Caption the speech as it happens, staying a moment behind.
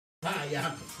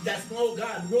Fire that's, oh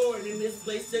God, roaring in this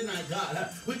place tonight,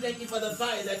 God. We thank you for the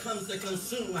fire that comes to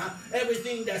consume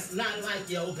everything that's not like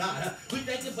you, oh God. We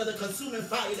thank you for the consuming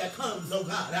fire that comes, oh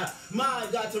God. My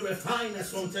God, to refine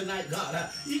us on tonight, God.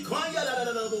 In the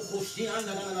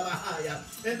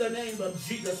name of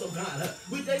Jesus, oh God.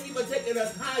 We thank you for taking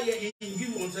us higher in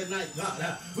you on tonight,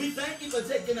 God. We thank you for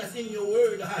taking us in your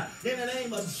word, in the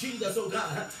name of Jesus, oh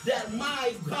God. That,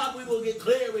 my God, we will get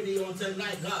clarity on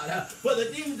tonight, God. For the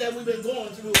things that we've been going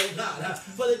through, oh God,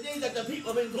 for the things that the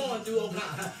people have been going through, oh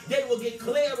God, they will get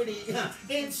clarity,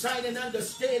 insight, and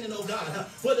understanding, oh God,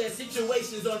 for their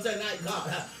situations on tonight,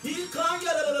 God. In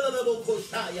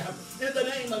the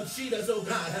name of Jesus, oh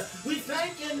God, we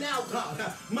thank you now,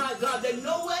 God, my God, that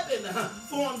no weapon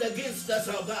formed against us,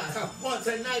 oh God, on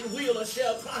tonight will or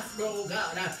shall prosper, oh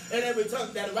God, and every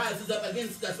tongue that rises up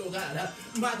against us, oh God,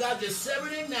 my God, just sever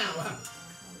it now.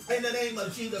 In the name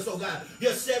of Jesus, oh God,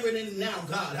 you're severing it now,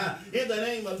 God. In the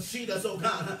name of Jesus, oh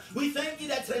God, we thank you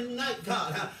that tonight,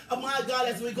 God, oh my God,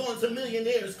 as we go into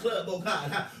Millionaires Club, oh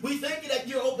God, we thank you that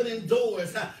you're opening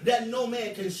doors that no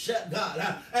man can shut, God,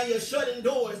 and you're shutting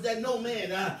doors that no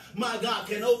man, my God,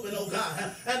 can open, oh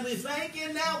God. And we thank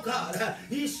you now, God.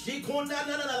 We thank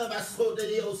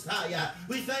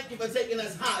you for taking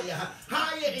us higher,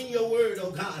 higher in your word,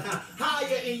 oh God,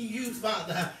 higher in you,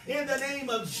 Father. In the name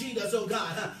of Jesus, oh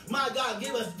God. My God,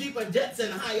 give us deeper depths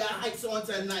and higher heights on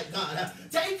tonight, God.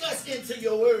 Take us into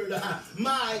your word,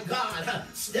 my God,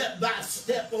 step by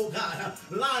step, oh God,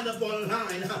 line upon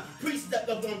line, precept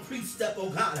upon precept, oh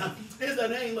God, in the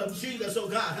name of Jesus, oh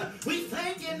God. We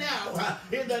thank you now,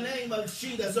 in the name of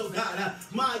Jesus, oh God,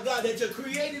 my God, that you're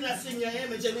creating us in your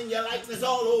image and in your likeness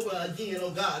all over again, oh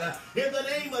God, in the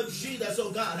name of Jesus, oh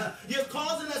God. You're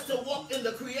causing us to walk in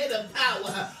the creative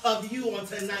power of you on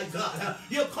tonight, God.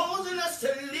 You're causing us to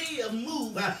live,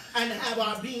 move, and have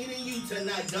our being in you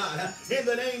tonight, God. In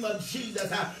the name of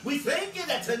Jesus, we thank you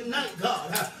that tonight,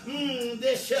 God,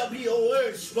 there shall be a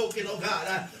word spoken, oh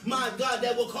God. My God,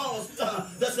 that will cause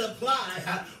the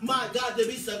supply, my God, to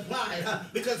be supplied,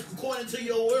 because according to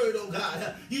your word, oh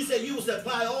God, you said you will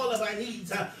supply all of our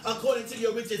needs according to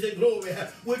your riches and glory,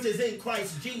 which is in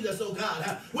Christ Jesus, oh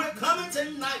God. We're coming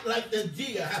tonight like the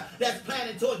deer that's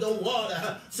planted toward the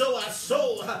water, so our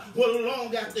soul will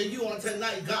long after you on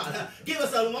tonight, God. Give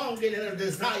us a longing and a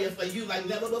desire for you like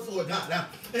never before, God.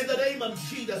 In the name of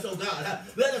Jesus, oh God,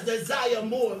 let us desire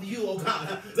more of you, oh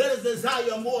God. Let us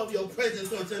desire more of your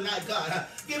presence on tonight, God.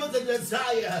 Give us a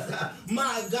desire,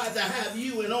 my God, to have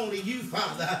you and only you,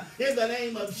 Father. In the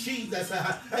name of Jesus,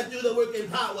 and through the working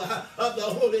power of the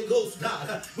Holy Ghost,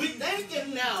 God. We thank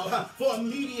you now for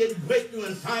immediate breakthrough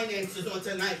in finances on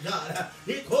tonight, God.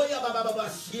 In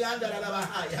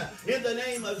the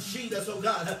name of Jesus, oh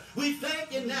God, we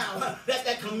thank you now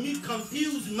that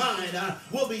confused mind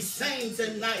will be sane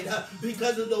tonight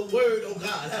because of the word, oh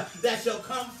God, that shall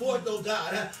come forth, oh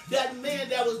God. That man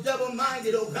that was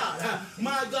double-minded, oh God,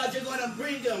 my God, you're going to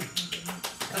bring him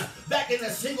back in the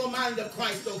single mind of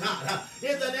Christ, oh God.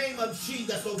 In the name of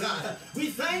Jesus, oh God. We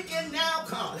thank you now,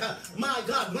 God. My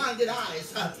God, blinded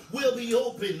eyes will be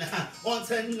open on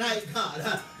tonight,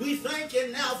 God. We thank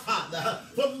you now, Father,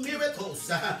 for miracles.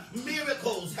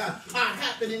 Miracles are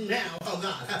happening now, oh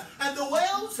God. And the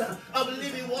wells of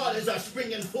living waters are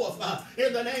springing forth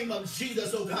in the name of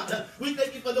Jesus, oh God. We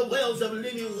thank you for the wells of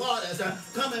living waters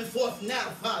coming forth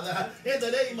now, Father, in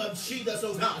the name of Jesus,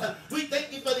 oh God. We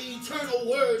thank you for the eternal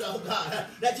word, oh God,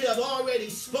 that you have already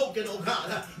spoken, oh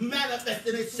God,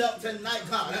 manifesting itself tonight,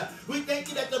 God. We thank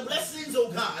you that the blessings,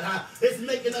 oh God, is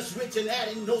making us rich and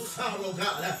adding no sorrow,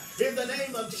 God. In the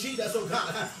name of Jesus, oh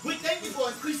God, we thank you for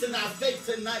increasing our faith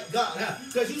tonight, God,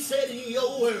 because you said in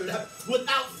your word,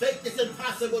 without faith it's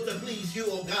impossible to please you,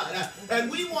 oh God.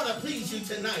 And we want to please you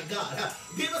tonight, God.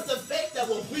 Give us the faith that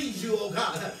will please you, oh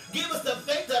God. Give us the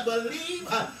faith to believe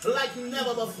like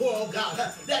never before, oh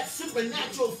God. That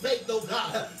supernatural faith, oh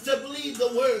God, to believe the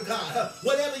word, God.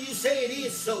 Whatever you say, it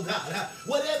is so, God.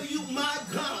 Whatever you, my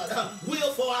God,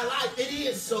 will for our life, it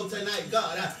is so tonight,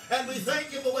 God. And we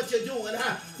thank you for what you're doing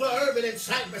for Urban and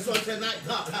Cypress on tonight,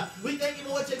 God. We thank you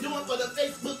for what you're doing for the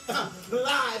Facebook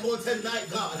Live on tonight,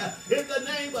 God. In the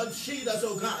name of Jesus,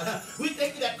 oh God. We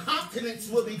thank you that continents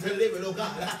will be delivered, oh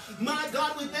God. My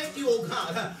God, we thank you, oh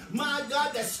God. My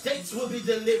God, that states will be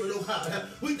delivered, oh God.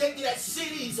 We thank you that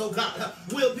cities, oh God,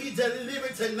 will be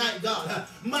delivered tonight, God.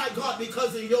 My God,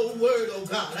 because of your word, oh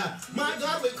God. My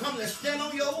God, we come to stand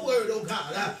on your word, oh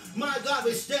God. My God,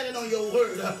 we're standing on your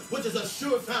word, which is a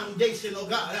sure foundation, oh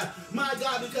God. My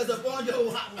God, because upon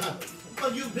your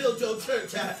when you build your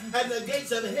church, and the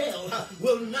gates of hell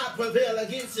will not prevail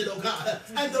against it, oh God.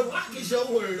 And the The rock is your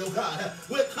word, oh God.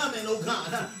 We're coming, oh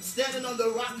God, standing on the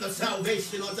rock of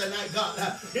salvation on tonight, God.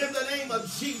 In the name of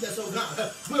Jesus, oh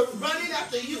God. We're running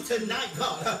after you tonight,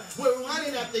 God. We're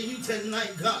running after you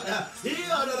tonight, God. We're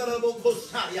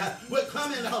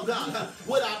coming, oh God,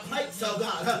 with our plates, oh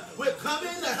God. We're coming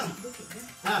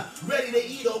ready to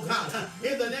eat, oh God.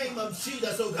 In the name of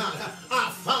Jesus, oh God.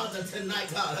 Our Father tonight,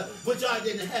 God, which art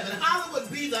in heaven,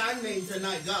 hallowed be thy name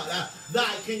tonight, God.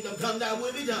 Thy kingdom come, thy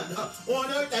will be done on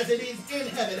earth as it is in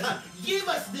heaven. Give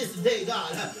us this day,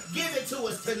 God. Give it to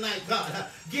us tonight, God.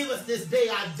 Give us this day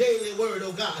our daily word,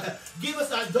 oh God. Give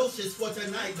us our doses for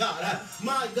tonight, God.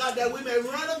 My God, that we may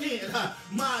run again.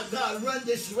 My God, run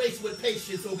this race with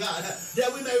patience, oh God.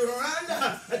 That we may run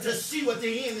to see what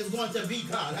the end is going to be,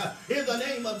 God. In the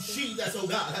name of Jesus, oh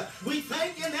God. We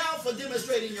thank you now for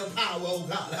demonstrating your power, oh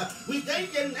God. We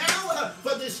thank you now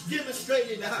for this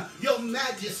demonstrating your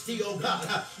majesty, oh God.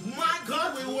 My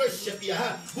God, we worship you.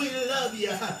 We love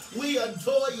you. We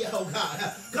adore you, oh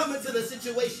God. Come into the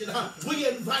situation. We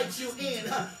invite you in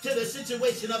to the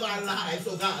situation of our lives,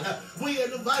 oh God. We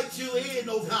invite you in,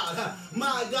 oh God.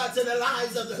 My God, to the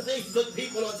lives of the Facebook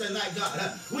people on tonight,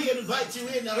 God. We invite you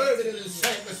in the urban and the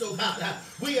service, oh God.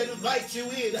 We invite you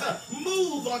in.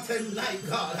 Move on tonight,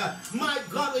 God. My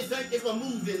God, we thank you for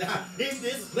moving in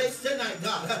this place tonight,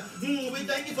 God. We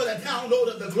thank you for the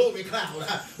download of the glory cloud.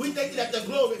 We thank you that the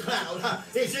glory cloud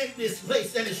is in this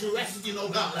place and it's resting, oh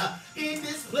God. In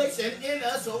this place and in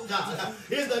us, oh God.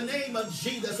 In the name of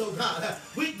Jesus, oh God.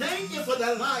 We thank you for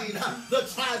the lion, the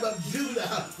tribe of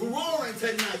Judah, roaring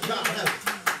tonight, God.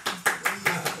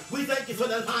 We thank you for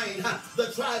the lion,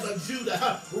 the tribe of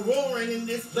Judah, roaring in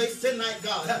this place tonight,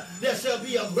 God. There shall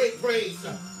be a great praise.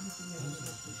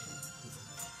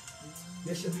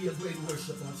 There should be a great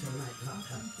worship on tonight, God.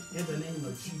 In the name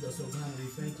of Jesus, oh God, we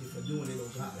thank you for doing it, oh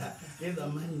God. In the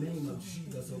mighty name of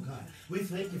Jesus, oh God. We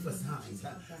thank you for signs.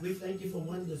 We thank you for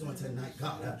wonders on tonight,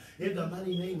 God. In the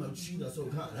mighty name of Jesus, oh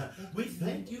God. We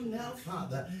thank you now,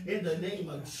 Father, in the name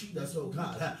of Jesus, oh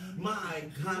God. My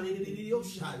God, we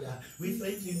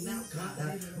thank you now,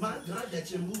 God. My God, that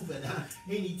you're moving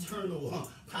in eternal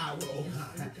power, oh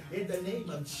God. In the name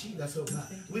of Jesus, oh God.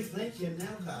 We thank you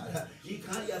now, God.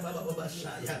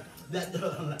 That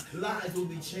the lives will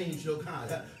be changed, oh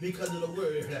God, because of the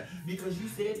word. Because you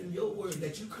said in your word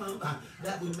that you come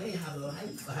that we may have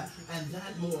life and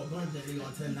that more abundantly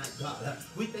on tonight, God.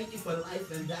 We thank you for life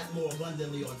and that more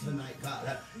abundantly on tonight,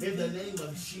 God. In the name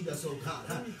of Jesus, oh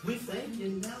God. We thank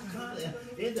you now, God.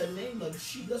 In the name of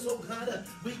Jesus, oh God.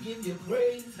 We give you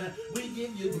praise. We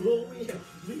give you glory.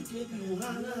 We give you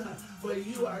honor. For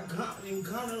you are God and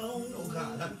God alone, oh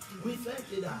God. We thank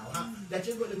you now that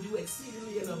you're going to do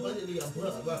exceedingly and abundantly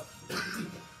above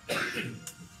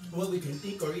what we can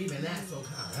think or even ask, oh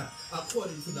God,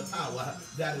 according to the power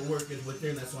that worketh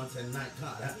within us on tonight,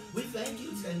 God. We thank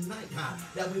you tonight, God,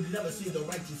 that we've never seen the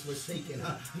righteous forsaken,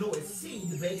 nor seen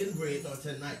the begging bread on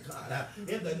tonight, God.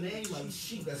 In the name of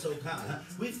Jesus, oh God,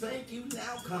 we thank you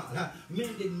now, God.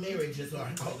 Mended marriages are,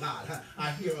 oh God,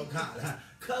 are here, oh God.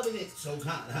 Covenants, oh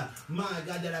God, my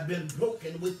God, that have been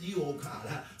broken with you, oh God.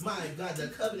 My God, the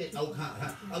covenant, oh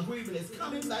God, agreement is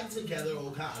coming back together,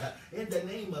 oh God. In the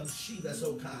name of Jesus,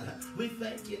 oh God. We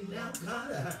thank you now,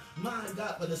 God, my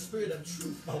God, for the spirit of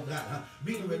truth, oh God,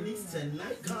 being released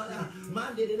tonight, God.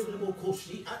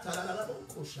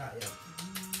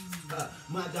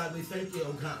 My God, we thank you,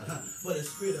 oh God, for the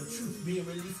spirit of truth being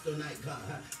released tonight, God.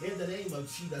 In the name of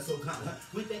Jesus, oh God.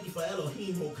 We thank you for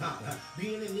Elohim, oh God,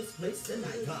 being in this place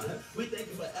tonight, God. We thank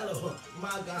you for Elohim,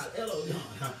 my God, Elohim,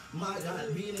 my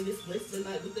God, being in this place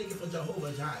tonight. We thank you for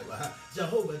Jehovah Jireh,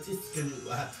 Jehovah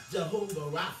Tiskanu,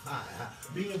 Jehovah Rapha,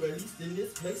 being released in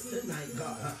this place tonight,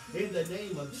 God. In the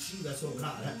name of Jesus, oh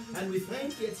God. And we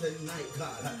thank you tonight,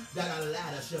 God, that our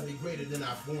latter shall be greater than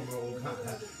our former, oh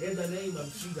God. In the name of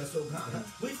Jesus, oh God.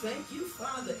 We thank you,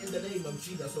 Father, in the name of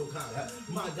Jesus, oh God.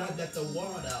 My God, that the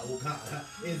water, oh God,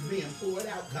 is being poured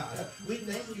out, God. We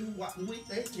thank you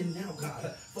now,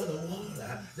 God, for the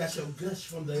water that shall gush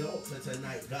from the altar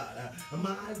tonight, God.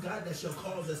 My God, that shall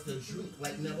cause us to drink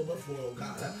like never before, oh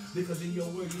God. Because in your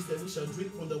word, you said we shall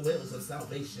drink from the wells of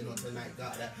salvation on tonight,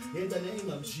 God. In the name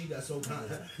of Jesus, oh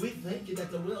God. We thank you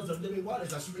that the wells of living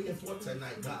waters are springing forth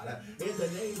tonight, God. In the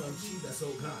name of Jesus,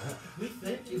 oh God. We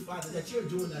thank you, Father, that you're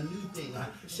doing a new thing.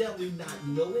 Shall we not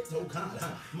know it, oh God?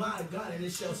 My God, and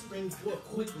it shall spring forth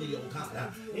quickly, oh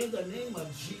God. In the name of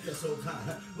Jesus, oh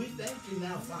God, we thank you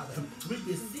now, Father. We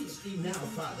beseech thee now,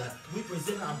 Father. We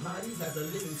present our bodies as a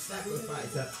living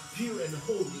sacrifice, pure and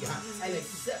holy and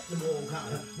acceptable, oh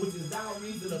God, which is thou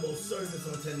reasonable service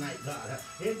on tonight, God.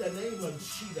 In the name of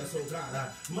Jesus, oh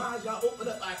God. My God, open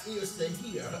up our ears to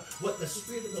hear what the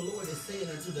Spirit of the Lord is saying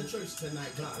unto the church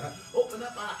tonight, God. Open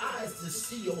up our eyes to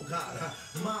see, oh God.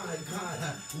 My God,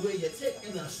 where you're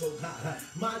taking us, oh God.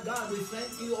 My God, we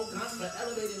thank you, oh God, for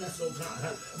elevating us, oh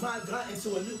God. My God,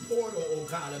 into a new portal, oh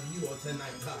God, of you, oh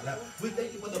tonight, God. We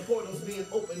thank you for the portals being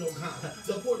open, oh God.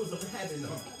 The portals of heaven,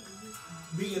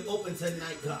 being open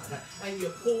tonight, God, and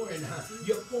you're pouring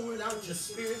out your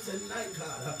spirit tonight,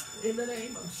 God, in the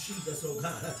name of Jesus, oh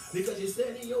God, because you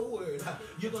said in your word,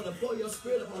 you're going to pour your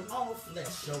spirit upon all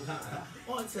flesh, oh God,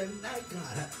 on tonight,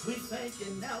 God. We thank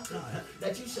you now, God,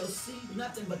 that you shall see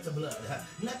nothing but the blood,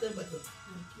 nothing but the blood,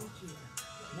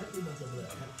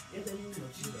 in the name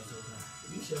of Jesus, oh God.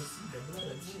 We shall see the blood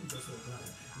of Jesus, oh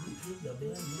God. We plead the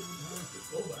blood now, God,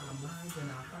 over our minds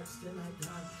and our hearts tonight,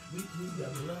 God. We plead the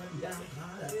blood down,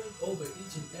 God, over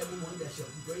each and every one that shall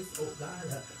grace, oh God.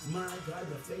 My God,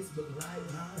 the Facebook Live,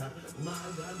 God. My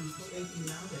God, we thank you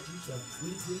now that you shall.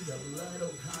 We plead the blood,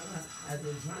 oh God, as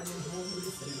they're driving home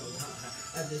listening, oh God.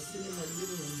 As they're sitting in their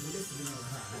living room listening, oh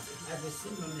God. As they're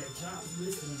sitting on their jobs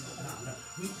listening, oh God.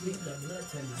 We plead the blood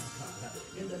tonight, God.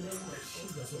 In the name of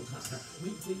Jesus, oh God.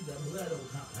 We plead the blood, oh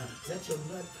God. Let your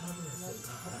blood cover us, oh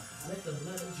God. Let the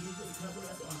blood of Jesus cover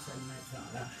us on tonight,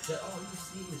 God. That all you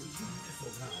see is Jesus,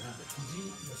 oh God.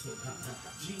 Jesus, oh God.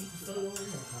 Jesus alone,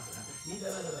 oh God. In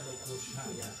the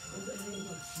name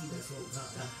of Jesus, oh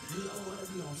God. We don't want to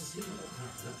be on sin, oh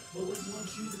God. But we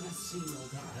want you to be seen, oh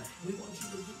God. We want you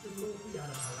to get the glory out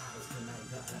of our lives tonight,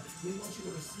 God. We want you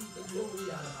to receive the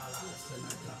glory out of our lives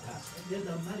tonight, God. In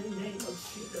the mighty name of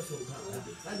Jesus, oh God.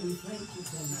 And we thank you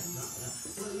tonight, God,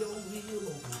 for your will,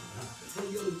 oh God, for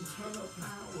your eternal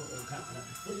power, oh God,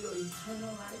 for your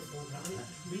eternal life, oh God,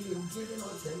 being given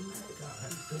on tonight,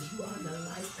 God, because you are the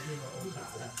life giver, oh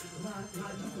God. My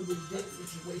God, you can redeem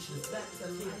situations back to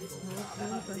life, oh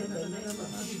God, in the name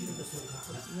of Jesus, oh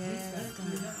God. Yes,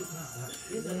 God.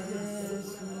 In the name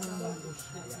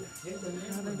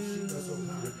of Jesus, oh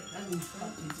God. And we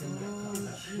thank you tonight, God.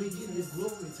 We give you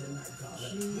glory tonight, God.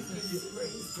 We give you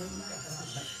praise tonight, God.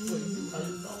 For you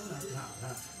alone,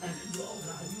 God. And you, oh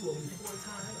God, you will be before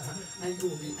time, and you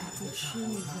will be after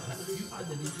time, God. You are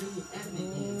the beginning and the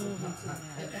end, oh God.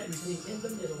 And everything in the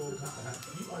middle, oh God.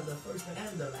 You are the first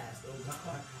and the last, oh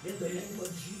God. In the name of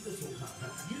Jesus, oh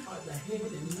God. You are the head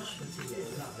and not the tail,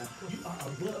 oh God. You are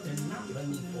above and not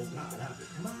beneath, oh God.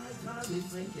 My God, we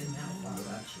thank you now,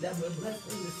 Father, that we're blessed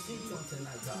in the city on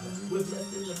tonight, God. We're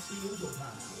blessed in the fields, oh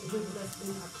God. We're blessed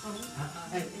in our coming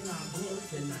and in our going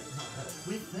tonight, God.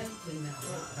 We thank you now,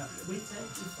 God. We thank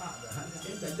you, Father.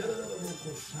 In the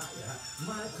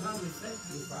my God, we thank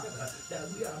you, Father, that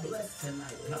we are blessed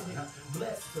tonight, God.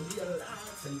 Blessed to be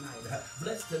alive tonight.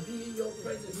 Blessed to be in your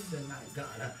presence tonight,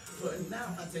 God. For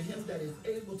now unto him that is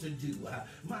able to do,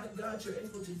 my God, you're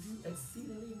able to do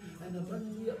exceedingly and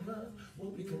abundantly above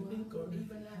what we can think or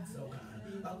even ask, oh God.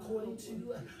 According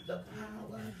to the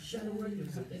power that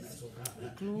worketh within us, oh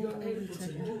God. You're able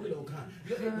to do it, oh God.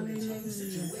 You're able to change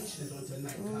situations on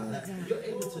tonight, God. You're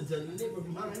able to deliver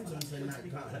minds on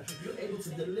tonight, God. You're able to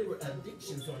deliver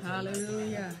addictions on tonight,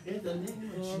 hallelujah. God. In the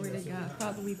name of Glory Jesus, to God. oh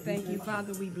Father, we thank you.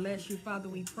 Father, we bless you. Father,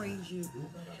 we praise you.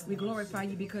 We glorify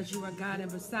you because you are God,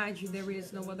 and besides you there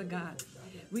is no other God.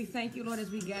 We thank you, Lord, as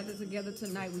we gather together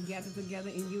tonight. We gather together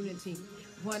in unity,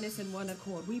 oneness and one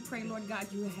accord. We pray, Lord God,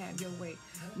 you have your way.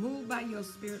 Move by your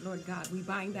spirit, Lord God. We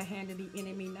bind the hand of the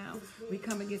enemy now. We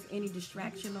come against any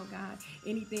distraction, oh God,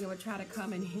 anything that would try to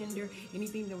come and hinder,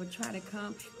 anything that would try to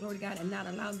come, Lord God, and not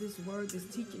allow this word, this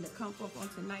teaching to come forth on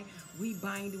tonight. We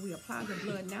bind it. We apply the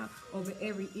blood now over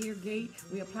every ear gate.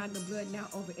 We apply the blood now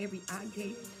over every eye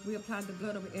gate. We apply the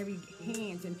blood over every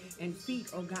hands and feet,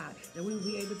 oh God, that we will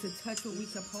be able to touch what we're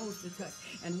supposed to touch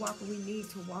and walk what we need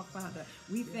to walk, Father.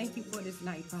 We thank you for this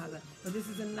night, Father. For this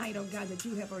is a night, oh God, that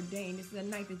you have ordained. This is a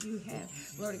night that you have,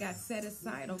 Lord God, set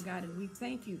aside, oh God. And we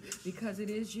thank you because it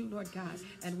is you, Lord God.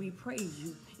 And we praise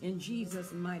you in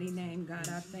Jesus' mighty name, God.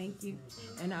 I thank you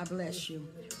and I bless you.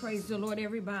 Praise the Lord,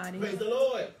 everybody. Praise the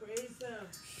Lord. Praise him.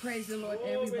 Praise the Lord,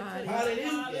 everybody.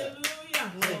 Hallelujah.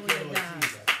 Glory to God.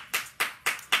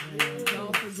 And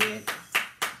don't forget,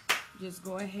 just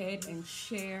go ahead and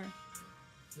share.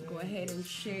 Go ahead and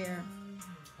share.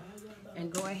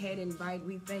 And go ahead and invite.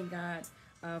 We thank God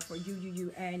for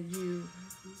you, and you.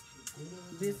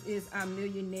 This is our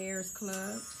Millionaires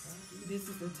Club. This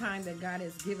is the time that God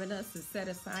has given us to set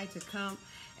aside to come.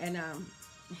 And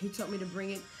he told me to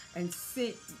bring it and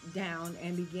sit down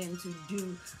and begin to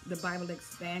do the Bible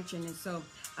expansion. And so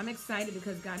I'm excited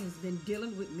because God has been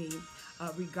dealing with me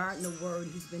regarding the word.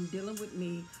 He's been dealing with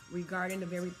me regarding the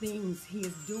very things he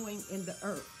is doing in the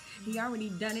earth. He already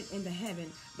done it in the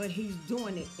heaven, but he's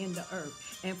doing it in the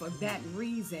earth. And for that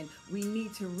reason, we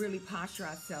need to really posture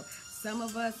ourselves. Some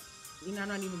of us, I'm not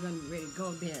even going to be ready to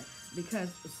go there, because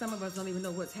some of us don't even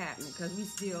know what's happening, because we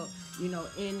still,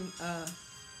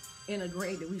 in a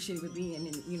grave that we shouldn't even be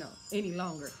in, any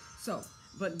longer. So,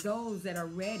 but those that are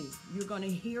ready, you're going to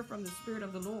hear from the Spirit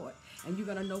of the Lord, and you're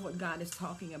going to know what God is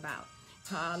talking about.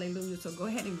 Hallelujah. So go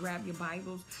ahead and grab your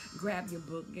Bibles, grab your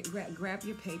book, grab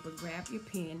your paper, grab your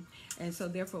pen. And so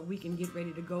therefore we can get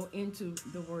ready to go into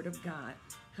the Word of God.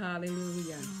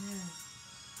 Hallelujah. Amen.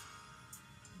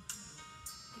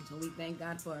 So we thank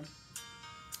God for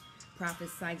Prophet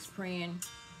Sykes praying.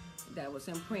 That was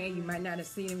him praying. You might not have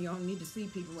seen him. You don't need to see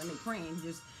people when they're praying.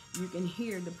 Just you can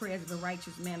hear the prayers of a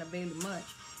righteous man availeth much.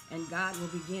 And God will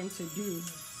begin to do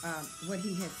what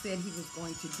he has said he was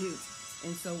going to do.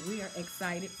 And so we are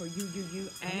excited for you,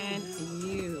 and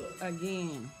you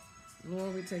again.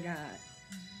 Glory to God.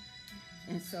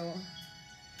 And so,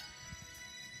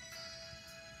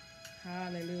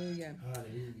 hallelujah.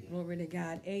 Hallelujah. Glory to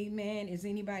God. Amen. Is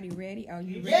anybody ready? Are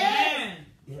you ready? Yeah.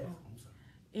 Yeah.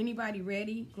 Anybody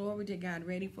ready? Glory to God.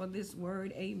 Ready for this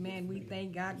word? Amen. We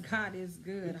thank God. God is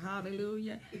good.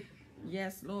 Hallelujah.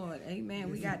 Yes, Lord. Amen.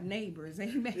 We got neighbors.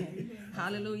 Amen.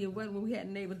 Hallelujah. When we had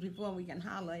neighbors before, we can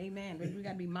holler. Amen. But we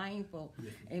got to be mindful.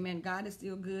 Amen. God is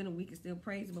still good and we can still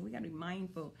praise him, but we got to be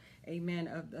mindful. Amen.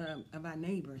 Of our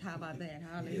neighbors. How about that?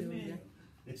 Hallelujah.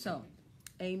 So,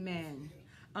 amen.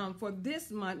 For this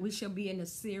month, we shall be in a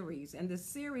series. And the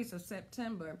series of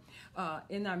September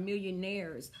in our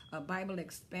Millionaires Bible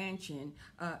Expansion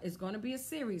is going to be a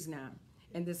series now.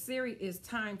 And the series is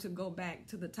Time to Go Back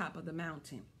to the Top of the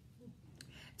Mountain.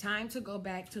 Time to go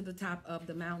back to the top of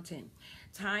the mountain.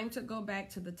 Time to go back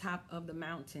to the top of the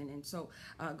mountain. And so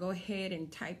go ahead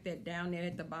and type that down there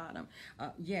at the bottom.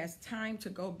 Yes, time to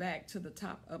go back to the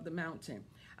top of the mountain.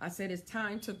 I said it's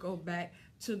time to go back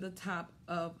to the top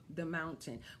of the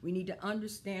mountain. We need to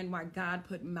understand why God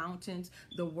put mountains,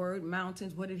 the word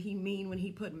mountains. What did he mean when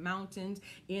he put mountains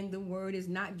in the word? Is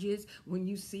not just when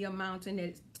you see a mountain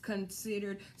that's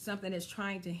considered something that's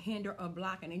trying to hinder or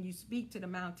block, and then you speak to the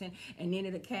mountain and then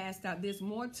it'll cast out. There's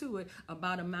more to it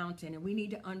about a mountain, and we need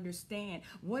to understand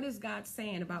what is God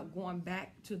saying about going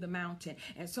back to the mountain.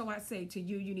 And so I say to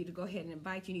you, you need to go ahead and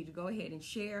invite, you need to go ahead and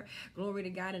share. Glory to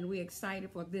God. And we're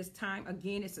excited for this time.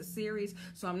 Again, it's a series,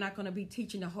 so I'm not going to be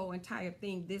teaching the whole entire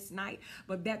thing this night,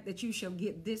 but that you shall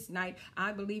get this night,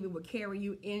 I believe it will carry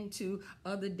you into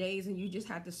other days, and you just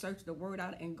have to search the word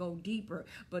out and go deeper.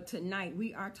 But tonight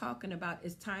we are talking about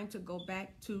it's time to go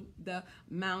back to the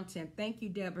mountain. Thank you,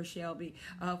 Deborah Shelby,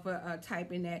 for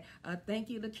typing that. Thank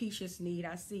you, Lakeisha Sneed.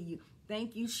 I see you.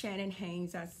 Thank you, Shannon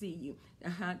Haynes. I see you.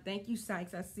 Thank you,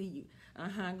 Sykes. I see you.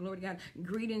 Glory to God.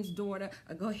 Greetings, daughter.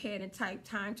 Go ahead and type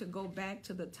time to go back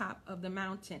to the top of the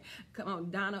mountain. Come on,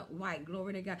 Donna White.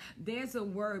 Glory to God. There's a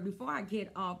word. Before I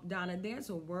get off, Donna, there's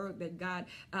a word that God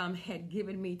had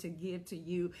given me to give to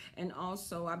you. And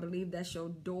also, I believe that's your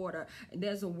daughter.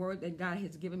 There's a word that God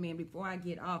has given me. And before I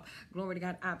get off, glory to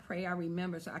God, I pray I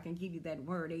remember so I can give you that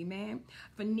word. Amen.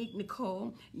 Fanique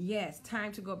Nicole, yes,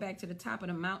 time to go back to the top of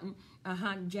the mountain.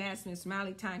 Jasmine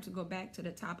Smiley, time to go back to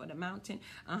the top of the mountain.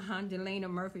 Delana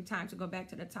Murphy, time to go back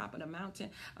to the top of the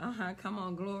mountain. Come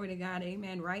on, glory to God.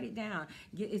 Amen. Write it down.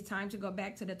 It's time to go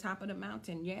back to the top of the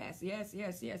mountain. Yes, yes,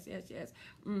 yes, yes, yes, yes.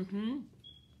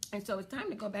 And so it's time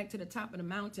to go back to the top of the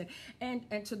mountain.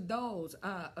 And to those,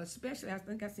 especially, I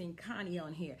think I seen Connie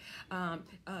on here.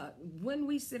 When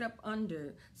we sit up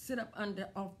under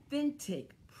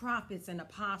authentic prophets and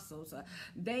apostles,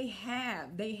 they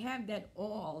have that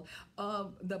all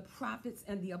of the prophets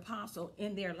and the apostle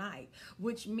in their life,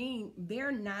 which means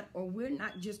we're not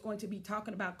just going to be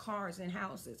talking about cars and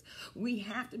houses. We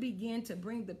have to begin to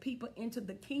bring the people into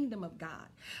the kingdom of God.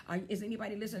 Is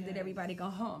anybody listening? Yes. Did everybody go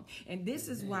home? And this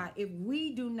is why if we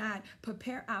do not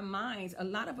prepare our minds, a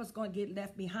lot of us going to get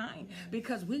left behind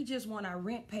because we just want our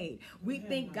rent paid. We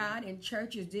think God and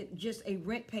church is just a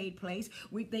rent paid place.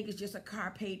 We think it's just a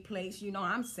car paid paid place. You know,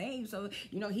 I'm saved. So,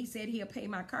 you know, he said he'll pay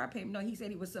my car payment. No, he said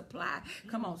he would supply.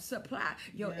 Come on, supply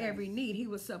your every need. He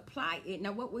would supply it.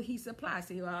 Now, what would he supply?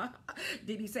 See,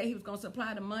 did he say he was going to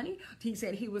supply the money? He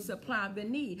said he would supply the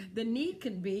need. The need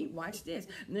can be, watch this,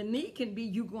 the need can be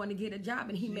you going to get a job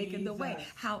and he making the way.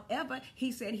 However,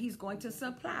 he said he's going to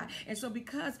supply. And so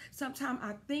because sometimes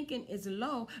our thinking is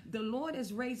low, the Lord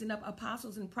is raising up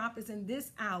apostles and prophets in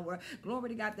this hour, glory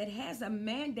to God, that has a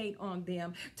mandate on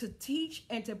them to teach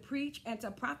and to preach and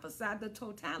to prophesy the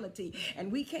totality.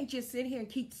 And we can't just sit here and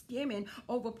keep skimming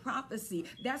over prophecy.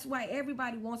 That's why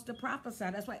everybody wants to prophesy.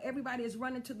 That's why everybody is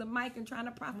running to the mic and trying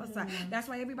to prophesy. That's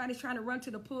why everybody's trying to run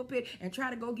to the pulpit and try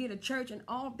to go get a church and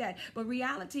all of that. But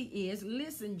reality is,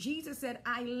 listen, Jesus said,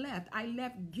 I left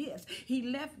gifts. He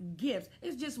left gifts.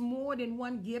 It's just more than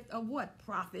one gift of what?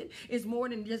 Prophet. It's more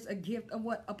than just a gift of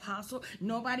what? Apostle.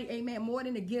 Nobody, amen, more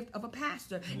than a gift of a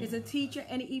pastor. It's a teacher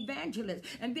and an evangelist.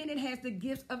 And then it has the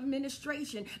gifts of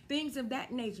administration, things of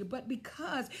that nature. But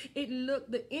because it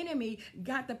looked, the enemy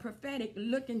got the prophetic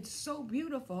looking so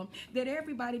beautiful that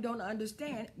everybody don't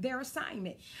understand their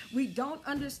assignment. We don't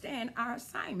understand our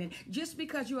assignment. Just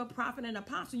because you're a prophet and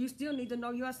apostle, you still need to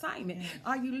know your assignment.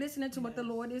 Are you listening to what the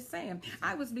Lord is saying?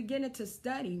 I was beginning to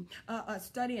study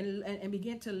and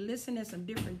begin to listen to some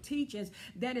different teachings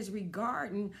that is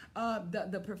regarding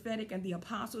the prophetic and the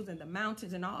apostles and the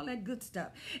mountains and all that good stuff.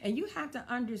 And you have to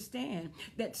understand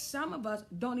that some of us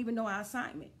don't even know our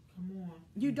assignment.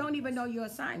 You don't even know your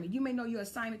assignment. You may know your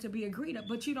assignment to be a greeter,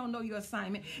 but you don't know your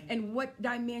assignment and what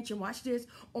dimension, watch this,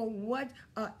 or what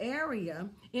area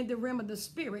in the realm of the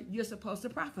spirit you're supposed to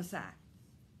prophesy.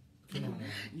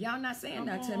 Y'all not saying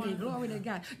that to me. Glory to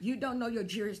God. You don't know your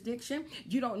jurisdiction.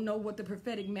 You don't know what the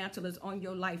prophetic mantle is on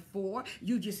your life for.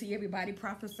 You just see everybody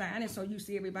prophesying, and so you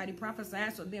see everybody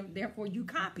prophesying, so therefore you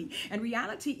copy. And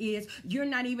reality is you're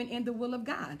not even in the will of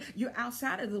God. You're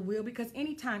outside of the will, because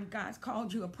anytime God's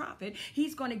called you a prophet,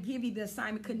 he's going to give you the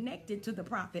assignment connected to the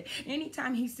prophet.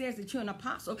 Anytime he says that you're an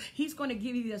apostle, he's going to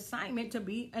give you the assignment to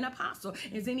be an apostle.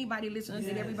 Is anybody listening?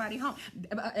 Did everybody home?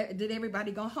 Did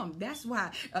everybody go home? That's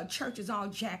why church is all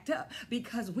jacked up,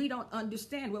 because we don't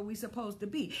understand where we're supposed to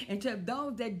be. And to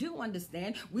those that do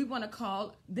understand, we want to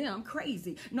call them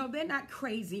crazy. No, they're not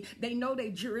crazy. They know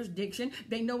their jurisdiction.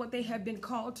 They know what they have been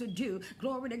called to do.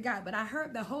 Glory to God. But I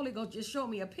heard the Holy Ghost just show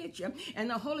me a picture, and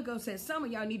the Holy Ghost said some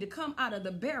of y'all need to come out of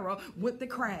the barrel with the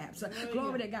crabs.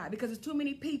 Glory to God. Because there's too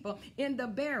many people in the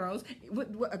barrels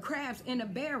with crabs in a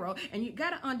barrel, and you got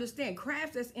to understand,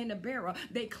 crabs that's in the barrel,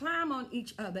 they climb on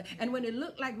each other, and when it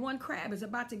looked like one crab is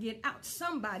about to get out,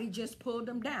 somebody just pulled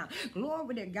them down.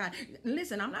 Glory to God.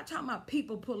 Listen, I'm not talking about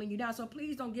people pulling you down, so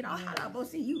please don't get all hot up.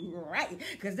 See you right,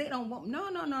 because they don't want. No.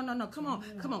 Come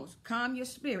on. Calm your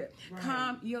spirit. Right.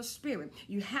 Calm your spirit.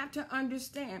 You have to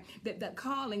understand that the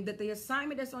calling, that the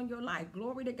assignment that's on your life,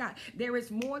 glory to God, there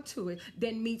is more to it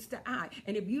than meets the eye.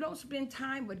 And if you don't spend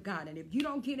time with God, and if you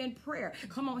don't get in prayer,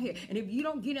 come on here, and if you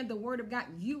don't get in the Word of God,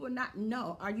 you will not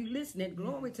know. Are you listening?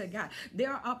 Glory to God.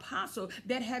 There are apostles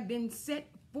that have been set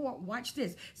for, watch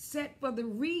this, set for the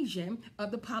region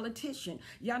of the politician.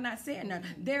 Y'all not saying that.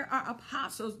 There are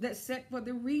apostles that set for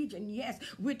the region. Yes,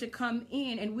 we're to come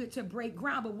in and we're to break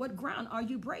ground. But what ground are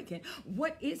you breaking?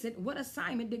 What is it? What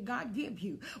assignment did God give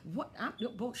you? What?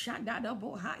 See,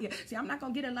 I'm not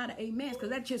going to get a lot of amens, because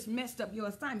that just messed up your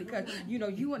assignment, because, you know,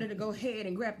 you wanted to go ahead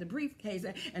and grab the briefcase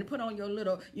and put on your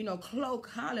little, you know, cloak,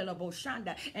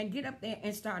 and get up there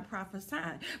and start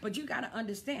prophesying. But you got to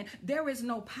understand, there is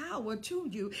no power to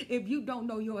you if you don't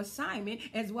know your assignment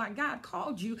as why God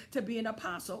called you to be an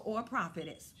apostle or a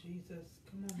prophetess. Jesus.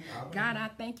 God, I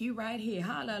thank you right here.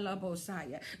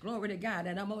 Hallelujah. Glory to God.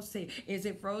 And I'm going to say, is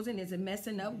it frozen? Is it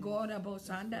messing up? God,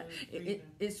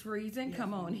 it's freezing. Yes.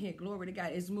 Come on here. Glory to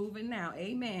God. It's moving now.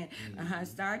 Amen.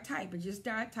 Start typing. Just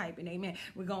start typing. Amen.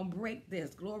 We're going to break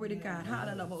this. Glory to God.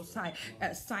 Hallelujah.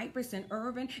 Cypress and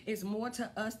Irvin is more to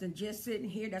us than just sitting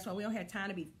here. That's why we don't have time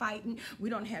to be fighting. We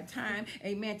don't have time,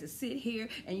 amen, to sit here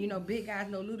and, you know, big eyes,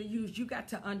 no little U's. You got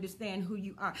to understand who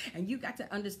you are. And you got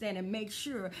to understand and make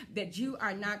sure that you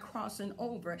are not crossing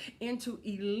over into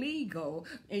illegal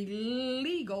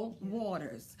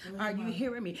waters. Are you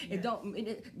hearing me?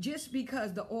 Yes. Just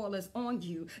because the oil is on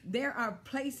you, there are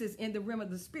places in the realm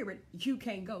of the spirit you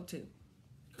can't go to.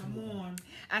 Come on.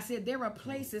 I said there are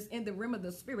places in the realm of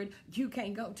the spirit you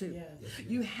can't go to. Yes.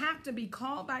 You have to be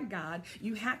called by God.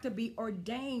 You have to be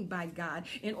ordained by God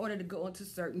in order to go into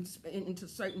certain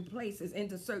places,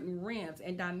 into certain realms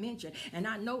and dimension. And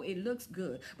I know it looks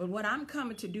good, but what I'm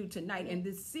coming to do tonight in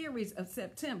this series of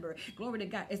September, glory to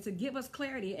God, is to give us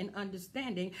clarity and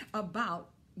understanding about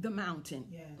the mountain.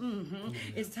 Yes.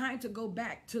 It's time to go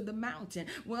back to the mountain.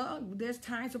 Well, there's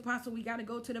times, Apostle, we got to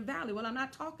go to the valley. Well, I'm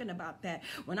not talking about that.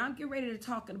 When I'm getting ready to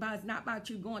talk about, it's not about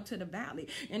you going to the valley.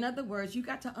 In other words, you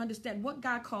got to understand what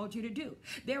God called you to do.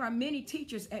 There are many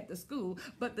teachers at the school,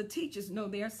 but the teachers know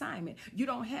their assignment. You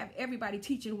don't have everybody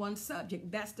teaching one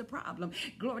subject. That's the problem.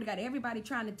 Glory to God. Everybody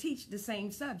trying to teach the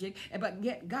same subject, but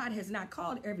yet God has not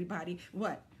called everybody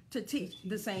what? To teach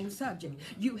the same subject.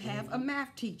 You have a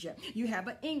math teacher. You have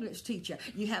an English teacher.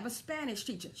 You have a Spanish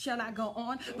teacher. Shall I go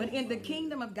on? But in the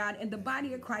kingdom of God, in the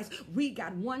body of Christ, we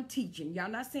got one teaching. Y'all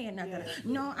not saying nothing. Yes.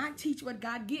 No, I teach what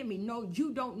God give me. No,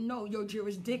 you don't know your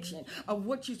jurisdiction of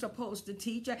what you're supposed to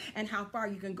teach and how far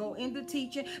you can go in the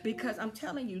teaching, because I'm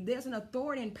telling you, there's an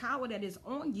authority and power that is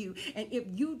on you. And if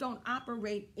you don't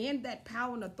operate in that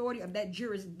power and authority of that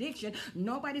jurisdiction,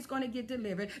 nobody's going to get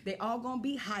delivered. They all going to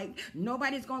be hyped.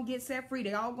 Nobody's going to get set free.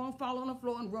 They all gonna fall on the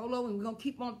floor and roll over, and we're gonna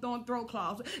keep on throwing throw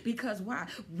claws. Because why?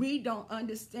 We don't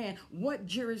understand what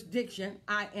jurisdiction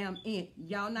I am in.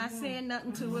 Y'all not saying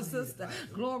nothing to a sister.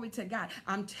 Glory to God.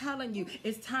 I'm telling you,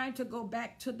 it's time to go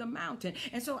back to the mountain.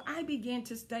 And so I began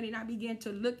to study, and I began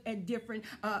to look at different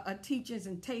teachings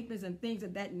and tapings and things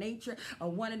of that nature.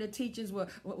 One of the teachings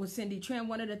was Cindy Trim.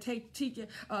 One of the teachers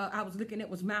I was looking at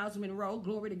was Miles Monroe.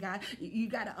 Glory to God. You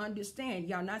got to understand,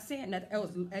 y'all not saying that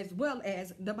as well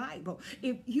as the Bible.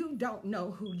 If you don't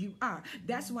know who you are,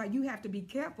 that's why you have to be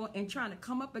careful in trying to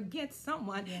come up against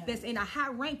someone that's in a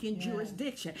high-ranking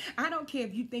jurisdiction. I don't care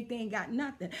if you think they ain't got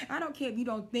nothing. I don't care if you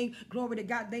don't think, glory to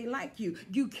God, they like you.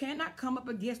 You cannot come up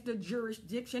against the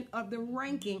jurisdiction of the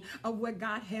ranking of where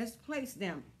God has placed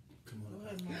them.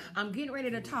 I'm getting ready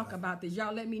to talk about this.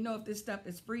 Y'all let me know if this stuff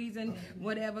is freezing,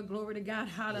 whatever. Glory to God.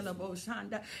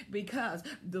 Hallelujah. Because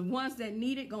the ones that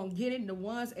need it gonna get it. And the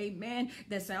ones, amen,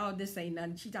 that say, oh, this ain't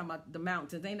nothing. She talking about the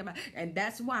mountains. Ain't about. And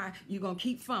that's why you're gonna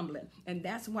keep fumbling. And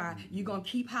that's why you're gonna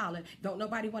keep hollering. Don't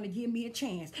nobody want to give me a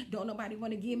chance. Don't nobody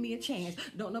want to give me a chance.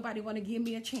 Don't nobody want to give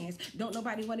me a chance. Don't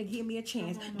nobody want to give me a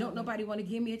chance. Don't nobody want to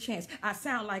give me a chance. I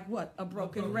sound like what? A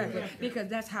broken record. Because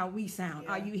that's how we sound.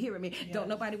 Are you hearing me? Don't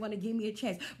nobody want to give me a chance.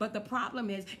 But the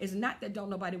problem is not that don't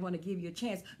nobody want to give you a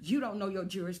chance. You don't know your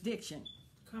jurisdiction.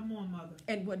 Come on, mother.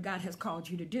 And what God has called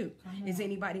you to do. Is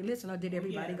anybody listening, or did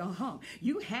everybody go home?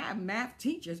 You have math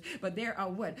teachers, but there are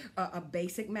what?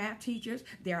 Basic math teachers.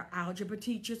 There are algebra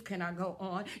teachers. Can I go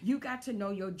on? You got to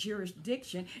know your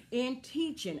jurisdiction in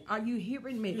teaching. Are you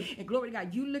hearing me? And glory to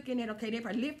God, you looking at, okay,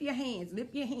 therefore, lift your hands.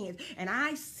 And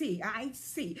I see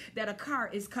that a car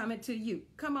is coming to you.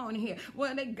 Come on here.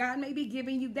 Well, God may be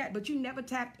giving you that, but you never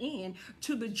tapped in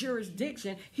to the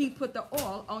jurisdiction He put the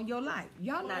oil on your life.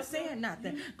 Y'all not saying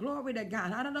nothing. Glory to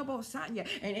God. I don't know about Sonya.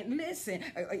 And listen,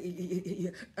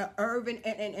 Irvin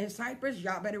and Cypress,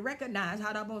 y'all better recognize how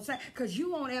I'm going to say, because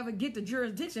you won't ever get the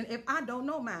jurisdiction if I don't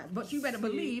know mine. But you better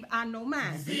believe I know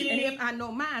mine. And if I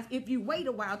know mine, if you wait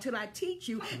a while till I teach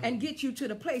you and get you to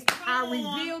the place, I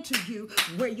reveal to you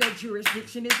where your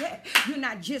jurisdiction is at. You're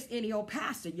not just any old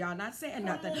pastor. Y'all not saying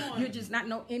nothing. You're just not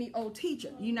any old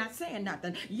teacher. You're not saying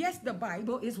nothing. Yes, the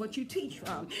Bible is what you teach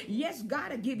from. Yes,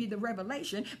 God will give you the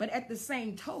revelation, but at the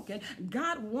same token,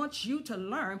 God wants you to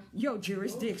learn your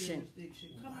jurisdiction.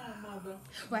 Come on, mother.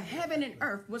 For heaven and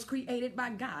earth was created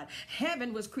by God.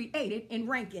 Heaven was created in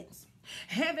rankings.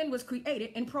 Heaven was created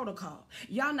in protocol.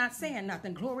 Y'all not saying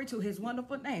nothing. Glory to His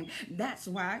wonderful name. That's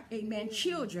why, amen,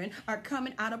 children are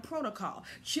coming out of protocol.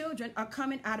 Children are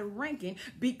coming out of ranking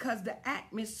because the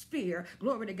atmosphere,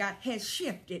 glory to God, has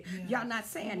shifted. Y'all not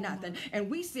saying nothing. And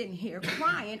we sitting here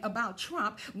crying about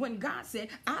Trump when God said,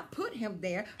 I put him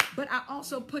there, but I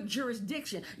also put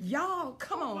jurisdiction. Y'all,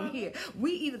 come on here.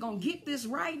 We either going to get this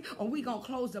right, or we going to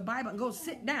close the Bible and go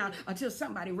sit down until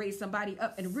somebody raise somebody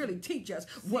up and really teach us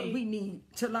what we need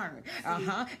to learn.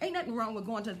 Ain't nothing wrong with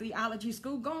going to theology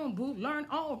school. Go on, boo. Learn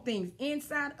all things.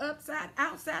 Inside, upside,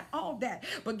 outside, all that.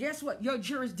 But guess what? Your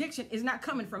jurisdiction is not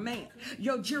coming from man.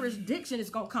 Your jurisdiction is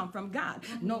going to come from God.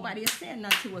 Nobody is saying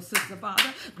nothing to a sister,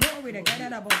 Father. Glory to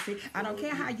God. I don't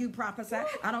care how you prophesy.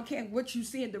 I don't care what you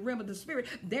see in the realm of the Spirit.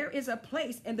 There is a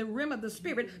place in the realm of the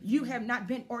Spirit you have not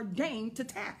been ordained to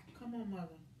tap. Come on, mother.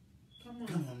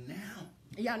 Come on now.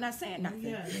 Y'all not saying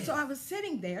nothing. So I was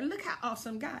sitting there. Look how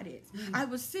awesome God is. I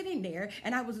was sitting there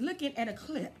and I was looking at a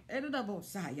clip.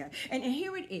 And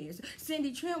here it is.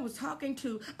 Cindy Trim was talking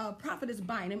to Prophetess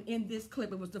Bynum in this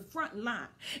clip. It was the front line.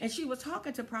 And she was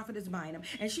talking to Prophetess Bynum.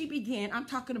 And she began, I'm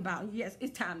talking about, yes,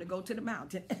 it's time to go to the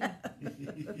mountain.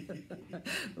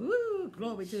 Ooh,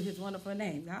 glory to His wonderful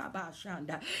name.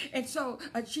 And so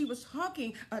she was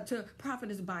talking to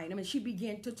Prophetess Bynum, and she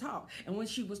began to talk. And when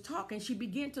she was talking, she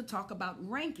began to talk about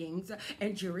rankings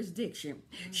and jurisdiction.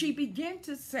 She began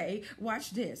to say,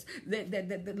 watch this, the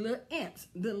little imps,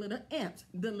 the little imps,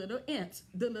 the little imps,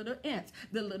 the little imps,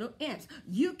 the little imps.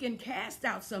 You can cast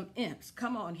out some imps.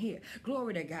 Come on here.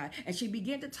 Glory to God. And she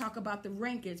began to talk about the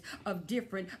rankings of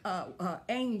different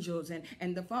angels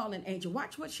and the fallen angel.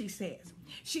 Watch what she says.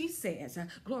 She says,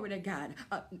 glory to God,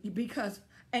 because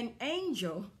an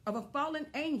angel of a fallen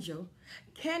angel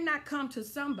cannot come to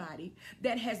somebody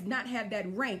that has not had that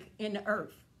rank in the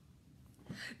earth.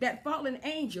 That fallen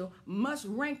angel must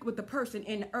rank with the person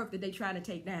in the earth that they try to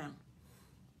take down.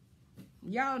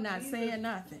 Y'all not saying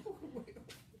nothing.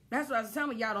 That's what some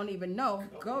of y'all don't even know.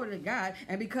 Go to God.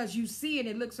 And because you see it,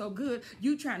 it looks so good,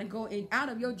 you trying to go in out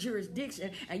of your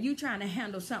jurisdiction and you trying to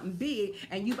handle something big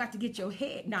and you about to get your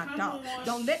head knocked off.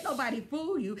 Don't let nobody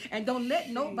fool you and don't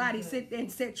let nobody sit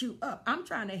and set you up. I'm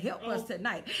trying to help us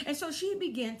tonight. And so she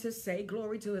began to say,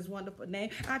 glory to his wonderful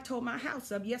name. I tore my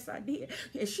house up. Yes, I did.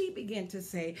 And she began to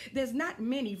say, there's not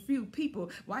many few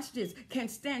people, watch this, can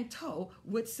stand toe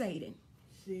with Satan.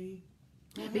 See?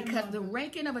 Because the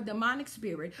ranking of a demonic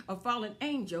spirit, a fallen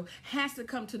angel, has to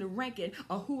come to the ranking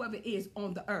of whoever is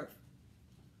on the earth.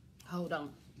 Hold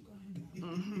on.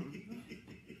 Come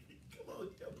on,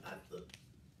 Pastor.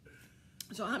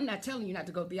 So I'm not telling you not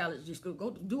to go to theology school.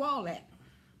 Go do all that.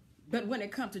 But when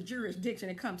it comes to jurisdiction,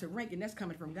 it comes to ranking, that's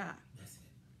coming from God.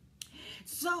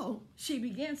 So she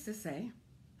begins to say,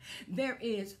 there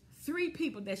is 3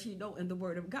 people that she know in the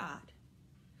Word of God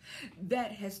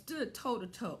that has stood toe to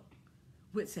toe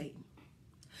with Satan.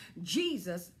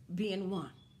 Jesus being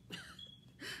one.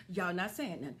 Y'all not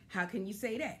saying nothing. How can you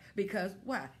say that? Because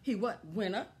why? He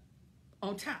went up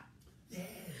on top. Yes.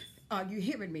 Are you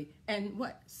hearing me? And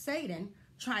what? Satan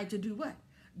tried to do what?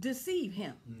 Deceive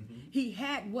him. Mm-hmm. He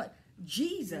had what?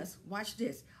 Jesus, watch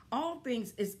this. All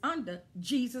things is under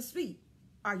Jesus' feet.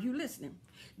 Are you listening?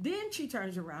 Then she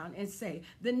turns around and say,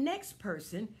 the next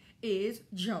person is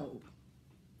Job.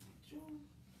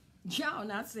 Y'all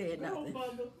not saying nothing.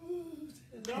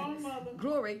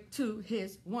 Glory to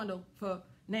his wonderful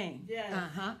name. Yes.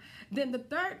 Then the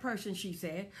third person she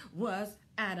said was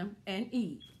Adam and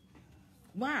Eve.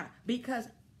 Why? Because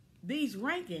these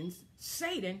rankings,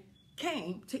 Satan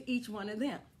came to each one of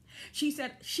them. She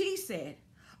said,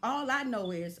 all I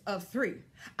know is of 3.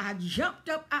 I jumped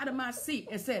up out of my seat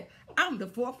and said, I'm the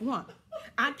 4th one.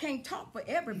 I can't talk for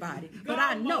everybody, but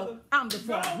I know I'm the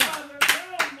 4th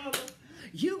one.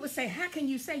 You would say, how can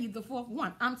you say you're the 4th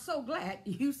one? I'm so glad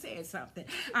you said something.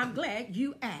 I'm glad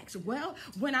you asked. Well,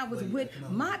 when I was with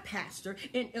my pastor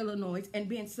in Illinois and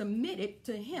being submitted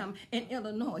to him in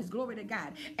Illinois, glory to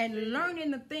God, and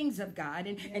learning the things of God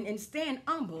and staying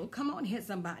humble, come on here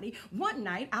somebody, one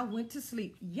night I went to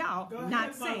sleep. Y'all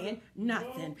not saying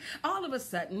nothing. All of a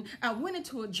sudden, I went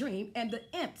into a dream and the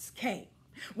imps came.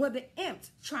 Well, the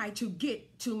imps tried to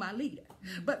get to my leader,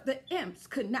 but the imps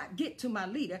could not get to my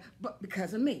leader, but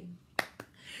because of me.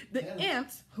 The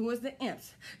imps, who is the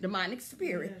imps? Demonic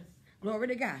spirit, glory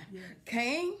to God,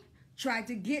 came, tried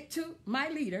to get to my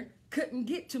leader, couldn't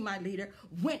get to my leader,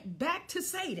 went back to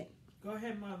Satan. Go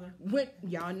ahead, Mother.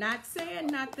 Y'all not saying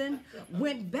nothing.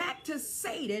 Went back to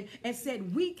Satan and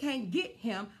said, we can't get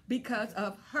him because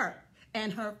of her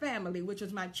and her family, which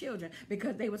was my children,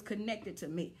 because they was connected to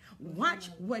me. Watch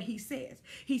what he says.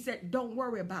 He said, don't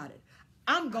worry about it.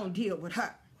 I'm going to deal with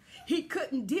her. He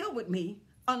couldn't deal with me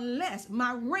unless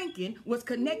my ranking was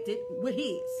connected with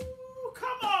his.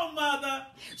 Come on, Mother.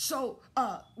 So,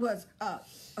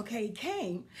 he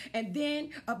came, and then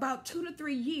about 2 to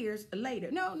 3 years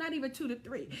later, no, not even 2 to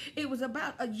 3, it was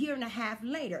about a year and a half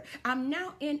later, I'm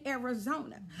now in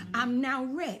Arizona. I'm now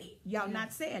ready. Y'all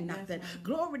not saying nothing.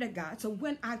 Glory to God. So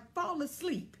when I fall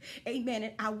asleep, amen,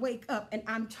 and I wake up and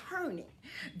I'm turning,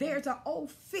 there's an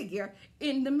old figure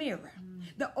in the mirror.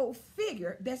 The old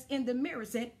figure that's in the mirror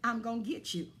said, I'm going to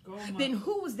get you. Then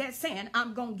who was that saying,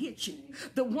 I'm going to get you?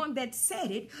 The one that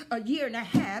said it a year and a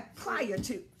half prior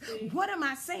to. What am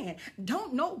I saying?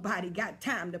 Don't nobody got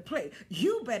time to play.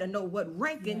 You better know what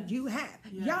ranking you have.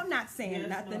 Y'all not saying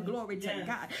nothing. Glory to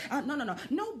God.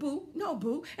 No,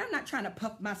 boo. I'm not trying to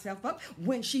puff myself up.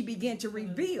 When she began to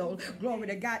reveal, glory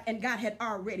to God, and God had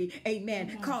already,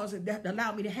 amen, caused it that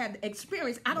allowed me to have the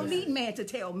experience. I don't need man to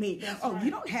tell me, you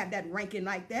don't have that ranking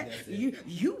like that.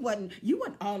 You wasn't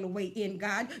all the way in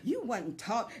God. You wasn't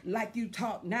taught like you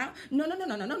taught now.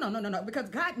 No. Because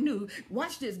God knew,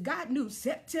 watch this, God knew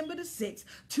September the 6th,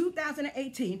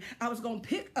 2018, I was going to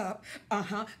pick up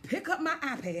my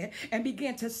iPad and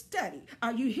begin to study.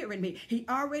 Are you hearing me? He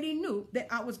already knew that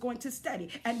I was going to study.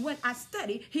 And when I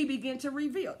studied, he began to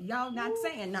reveal. Y'all not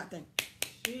saying nothing.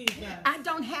 Jesus. I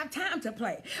don't have time to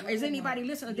play. Is anybody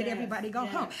listening? Did everybody go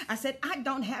home? I said, I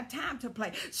don't have time to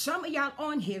play. Some of y'all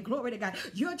on here, glory to God,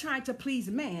 you're trying to please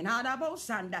man.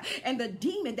 And the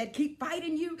demon that keep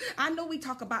fighting you, I know we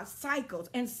talk about cycles,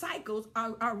 and cycles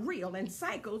are real, and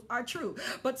cycles are true.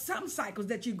 But some cycles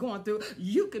that you're going through,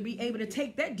 you could be able to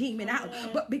take that demon out.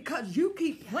 But because you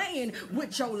keep playing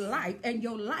with your life and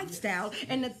your lifestyle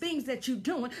and the things that you're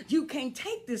doing, you can't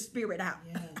take this spirit out.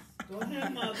 Yes. Go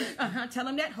ahead, Mother. Tell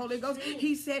him that, Holy Ghost.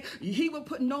 He said he will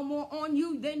put no more on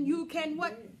you than you can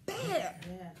what? Bear.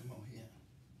 Yes. Come on here.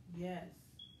 Yes.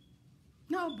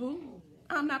 No, boo.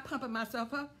 I'm not pumping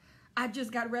myself up. I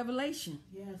just got revelation.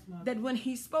 Yes, Mother. That when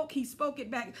he spoke it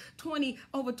back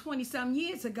over 20 some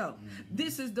years ago.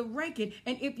 This is the ranking.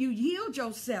 And if you yield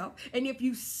yourself and if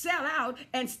you sell out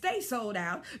and stay sold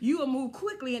out, you will move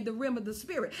quickly in the realm of the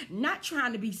spirit. Not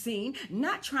trying to be seen,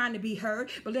 not trying to be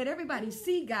heard, but let everybody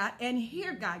see God and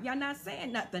hear God. Y'all not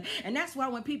saying nothing. And that's why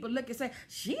when people look and say,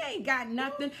 she ain't got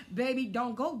nothing, baby,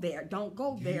 don't go there. Don't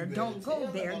go there. Don't go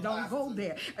there. Don't go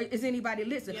there. Is anybody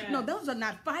listening? Yes. No, those are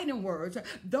not fighting words.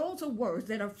 Those are words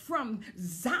that are from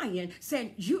Zion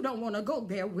saying, you don't want to go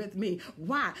there with me.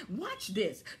 Why? Watch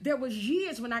this. There was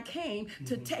years when I came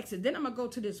to Texas. Then I'm going to go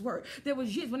to this word. There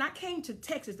was years when I came to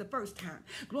Texas the first time.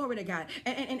 Glory to God.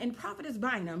 And Prophetess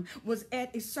Bynum was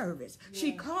at a service. Yeah.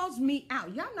 She calls me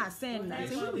out. Y'all not saying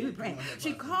nothing.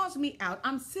 She calls me out.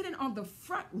 I'm sitting on the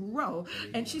front row.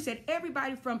 And she said,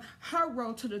 everybody from her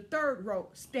row to the third row,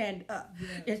 stand up.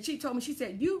 Yeah. And she told me, she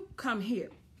said, you come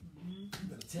here.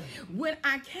 When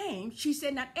I came, she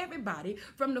said, not everybody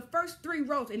from the first 3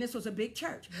 rows, and this was a big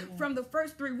church, from the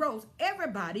first 3 rows,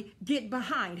 everybody get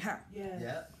behind her.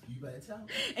 Yeah, you better tell me.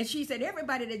 And she said,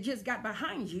 everybody that just got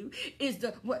behind you is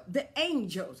the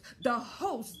angels, the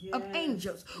host of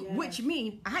angels, which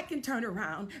means I can turn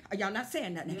around, y'all not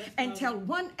saying nothing, and tell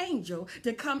one angel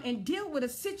to come and deal with a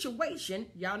situation,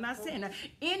 y'all not saying that,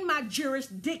 in my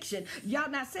jurisdiction, y'all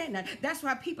not saying that. That's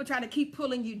why people try to keep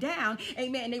pulling you down,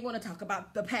 amen. They want to talk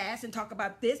about the past and talk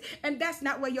about this, and that's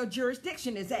not where your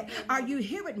jurisdiction is at. Are you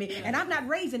hearing me? And I'm not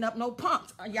raising up no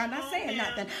punks. Y'all not saying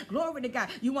nothing. Glory to God.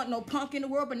 You want no punk in the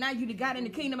world, but now you got in the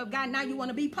kingdom of God. Now you want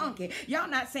to be punky. Y'all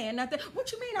not saying nothing.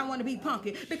 What you mean I want to be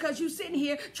punky? Because you sitting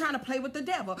here trying to play with the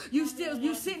devil. You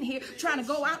sitting here trying to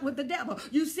go out with the devil.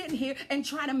 You sitting here and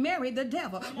trying to marry the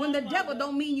devil. When the devil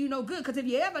don't mean you no good, because if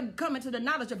you ever come into the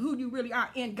knowledge of who you really are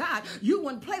in God, you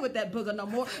wouldn't play with that booger no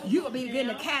more. You will be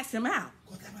beginning to cast him out.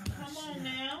 Come on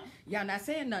now. Y'all not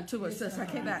saying nothing to us, sister.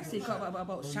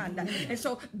 And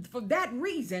so for that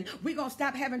reason, we're going to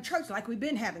stop having church like we've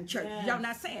been having church. Yes. Y'all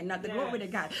not saying nothing. Yes. Glory to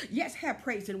God. Yes, have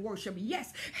praise and worship.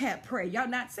 Yes, have prayer. Y'all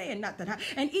not saying nothing.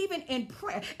 And even in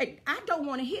prayer, I don't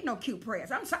want to hear no cute prayers.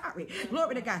 I'm sorry. Yes.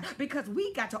 Glory to God. Because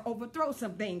we got to overthrow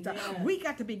some things. Yes. We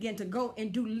got to begin to go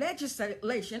and do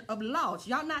legislation of laws.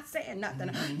 Y'all not saying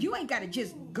nothing. You ain't got to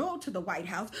just go to the White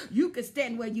House. You can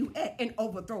stand where you at and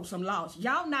overthrow some laws.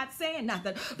 Y'all not saying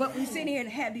nothing. But we sit here and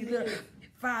have these little,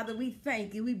 Father, we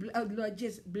thank you. We Lord,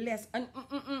 just bless.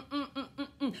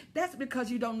 That's because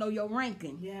you don't know your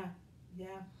ranking. Yeah.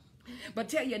 But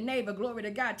tell your neighbor, glory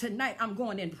to God, tonight I'm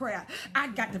going in prayer. I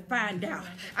got to find out.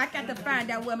 I got to find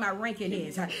out where my ranking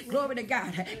is. Glory to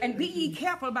God. And be ye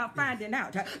careful about finding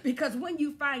out. Because when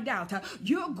you find out,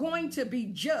 you're going to be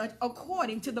judged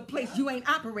according to the place you ain't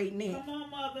operating in. Come on,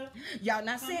 Mother. Y'all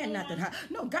not saying nothing.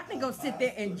 No, God ain't going to sit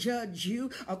there and judge you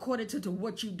according to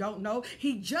what you don't know.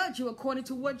 He judge you according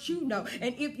to what you know.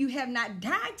 And if you have not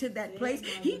died to that place,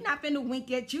 He's not going to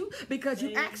wink at you because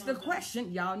you asked the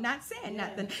question. Y'all not saying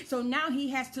nothing. So now He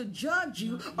has to judge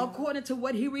you according to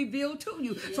what He revealed to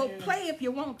you. So play if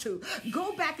you want to.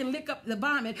 Go back and look up the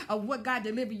vomit of what God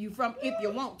delivered you from if you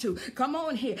want to. Come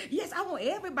on here. Yes, I want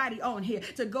everybody on here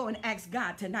to go and ask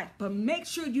God tonight. But make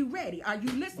sure you're ready. Are you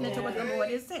listening to what the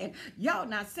Lord is saying? Y'all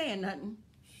not saying nothing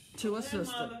to a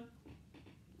sister.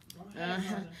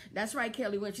 That's right,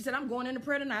 Kelly. When she said, I'm going into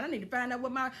prayer tonight, I need to find out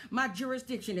what my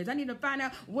jurisdiction is. I need to find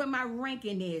out what my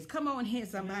ranking is. Come on here,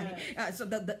 somebody. So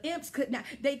the imps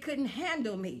couldn't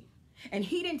handle me. And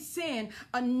He didn't send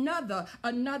another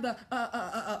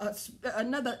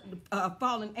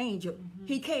fallen angel.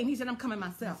 He came. He said, I'm coming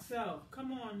myself.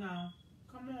 Come on now.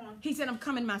 Come on. He said, I'm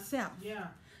coming myself. Yeah.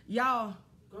 Y'all.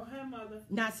 Go ahead, Mother.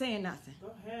 Not saying nothing.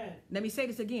 Go ahead. Let me say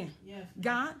this again. Yes.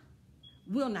 God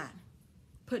will not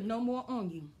put no more on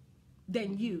you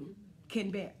than you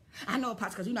can bear. I know,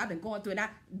 Apostle, because I've been going through it.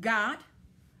 God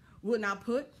will not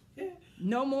put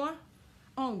no more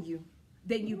on you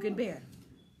than you can bear.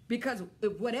 Because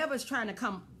if whatever's trying to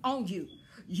come on you,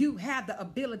 you have the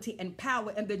ability and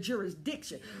power and the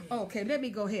jurisdiction. Okay, let me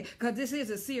go ahead, because this is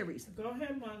a series. Go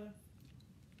ahead, Mother.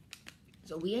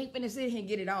 So we ain't finna sit here and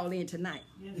get it all in tonight.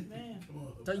 Yes, ma'am.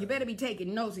 So you better be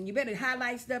taking notes, and you better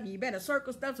highlight stuff, and you better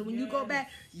circle stuff. So when you go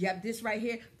back, you have this right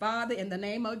here. Father, in the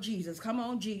name of Jesus. Come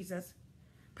on, Jesus.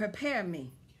 Prepare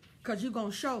me, because you're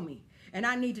going to show me. And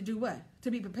I need to do what?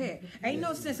 To be prepared. Ain't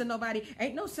no sense in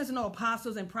no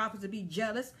apostles and prophets to be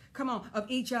jealous, come on,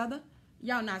 of each other.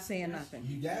 Y'all not saying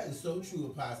nothing. That is so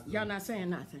true, Apostle. Y'all not saying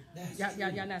nothing.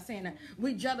 Y'all not saying that.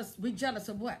 We jealous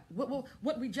of what?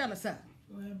 What we jealous of?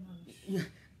 Go ahead, Mother.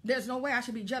 There's no way I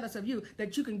should be jealous of you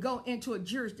that you can go into a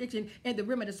jurisdiction in the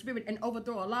realm of the spirit and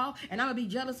overthrow a law, and I'm going to be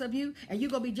jealous of you, and you're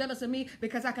going to be jealous of me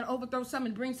because I can overthrow something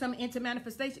and bring something into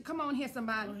manifestation. Come on here,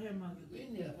 somebody. Go ahead,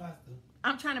 Mother.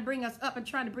 I'm trying to bring us up and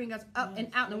trying to bring us up and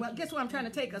out. And well, guess what I'm trying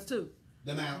to take us to?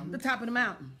 The mountain. The top of the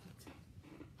mountain.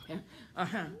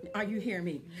 Are you hearing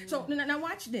me? So now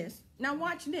watch this. Now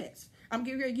watch this. I'm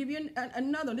going to give you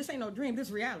another. This ain't no dream. This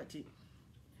is reality.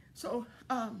 So,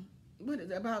 what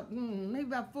is it, maybe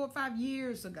about 4 or 5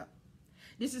 years ago.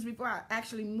 This is before I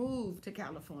actually moved to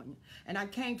California, and I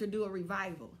came to do a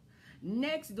revival.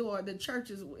 Next door, the church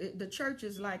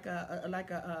is like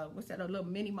a what's that? A little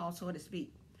mini mall, so to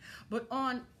speak. But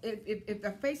if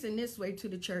I'm facing this way to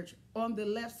the church, on the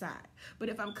left side. But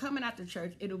if I'm coming out the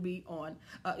church, it'll be on.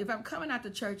 If I'm coming out the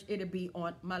church, it'll be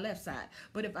on my left side.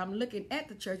 But if I'm looking at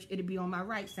the church, it'll be on my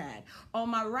right side. On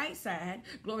my right side,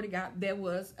 glory to God, there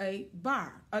was a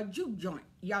bar, a juke joint.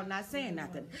 Y'all not saying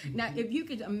nothing. Now, if you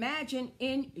could imagine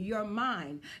in your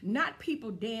mind, not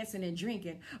people dancing and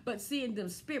drinking, but seeing them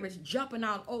spirits jumping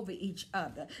all over each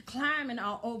other, climbing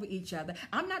all over each other.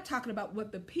 I'm not talking about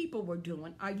what the people were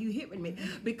doing. Are you hearing me?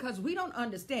 Because we don't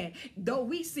understand. Though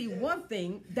we see one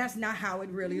thing, that's not how it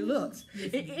really looks.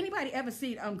 Anybody ever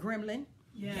seen Gremlin?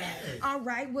 Yeah. All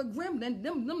right, well, Gremlin,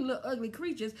 them little ugly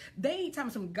creatures, they ain't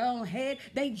talking some gone head.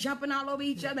 They jumping all over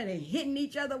each other and hitting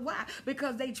each other. Why?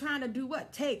 Because they trying to do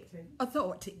what? Take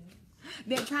authority.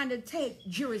 They're trying to take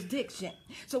jurisdiction.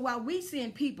 So while we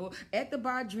seeing people at the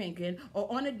bar drinking,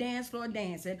 or on the dance floor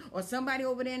dancing, or somebody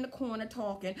over there in the corner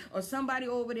talking, or somebody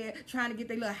over there trying to get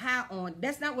their little high on,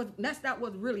 that's not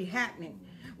what's really happening.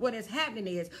 What is happening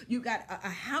is you got a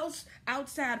house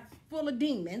outside full of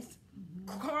demons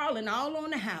crawling all on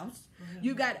the house.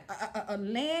 You got a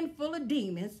land full of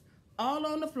demons all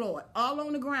on the floor, all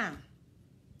on the ground.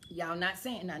 Y'all not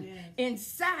saying nothing. Yes.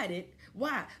 Inside it,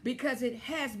 why? Because it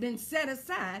has been set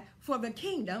aside for the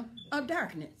kingdom of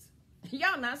darkness.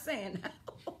 Y'all not saying that.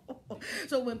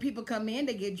 So when people come in,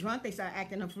 they get drunk, they start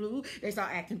acting a fool, they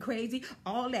start acting crazy,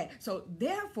 all that. So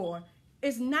therefore,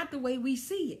 it's not the way we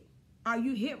see it. Are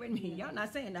you hearing me? Y'all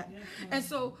not saying that. Yes, and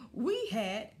so we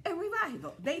had a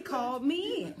revival. They called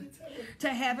me in to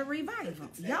have a revival.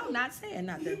 Y'all not saying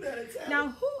nothing. Now,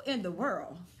 who in the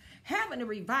world having a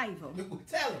revival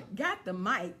got the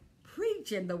mic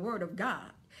preaching the word of God,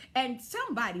 and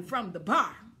somebody from the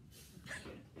bar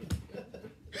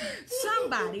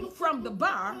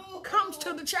comes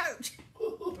to the church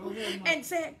and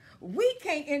said, we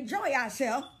can't enjoy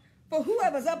ourselves for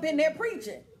whoever's up in there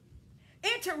preaching,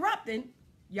 interrupting.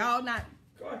 Y'all not,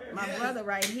 my brother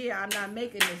right here, I'm not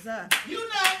making this up. You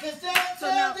not, because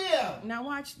tell them. Now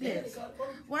watch this.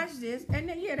 Watch this. And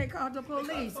then here they called the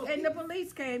police. And the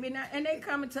police came in and they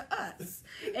coming to us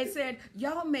and said,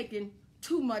 y'all making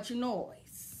too much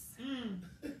noise.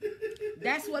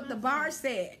 That's what the bar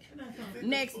said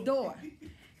next door.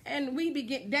 And we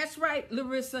begin, that's right,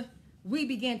 Larissa, we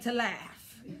began to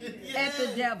laugh at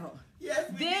the devil.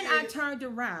 Yes, then I turned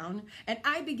around and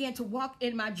I began to walk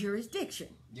in my jurisdiction.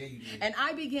 Yeah, you did. And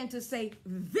I began to say,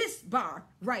 this bar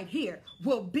right here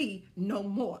will be no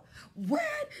more.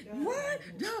 What? What?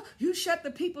 No, you shut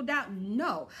the people down?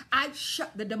 No, I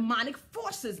shut the demonic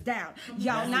forces down.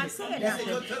 Y'all not saying that.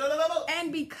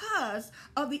 And because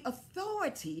of the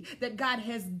authority that God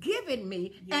has given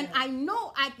me, and I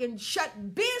know I can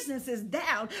shut businesses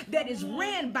down that is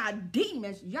ran by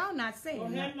demons, y'all not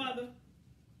saying that. Go ahead, Mother.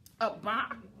 A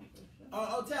bar?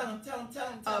 Oh, tell him.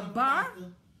 A bar?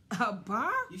 A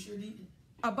bar? You sure need it?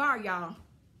 A bar, y'all.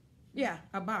 Yeah,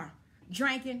 a bar.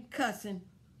 Drinking, cussing,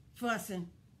 fussing,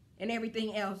 and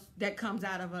everything else that comes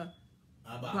out of a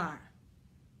bar.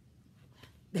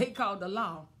 They called the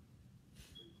law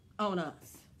on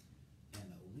us.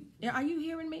 Yeah, are you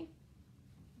hearing me?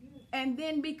 And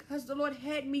then because the Lord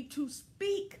had me to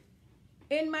speak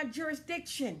in my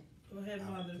jurisdiction. Go ahead,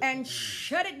 Mother. And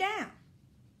shut it down.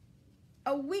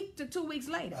 A week to 2 weeks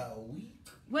later. A week?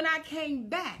 When I came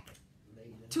back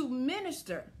to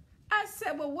minister, I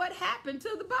said, well, what happened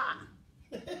to the bar?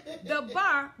 The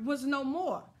bar was no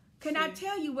more. Can I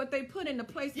tell you what they put in the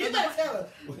place of the bar? Tell her.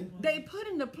 They put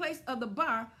in the place of the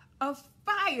bar a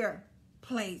fireplace.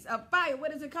 place, a fire,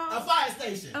 what is it called? A fire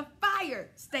station. A fire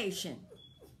station.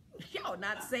 Y'all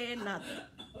not saying nothing.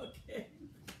 Okay.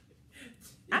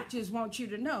 I just want you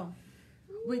to know,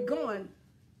 we're going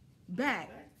back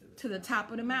to the top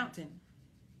of the mountain.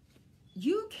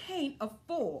 You can't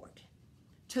afford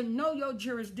to know your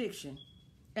jurisdiction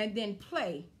and then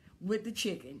play with the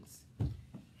chickens.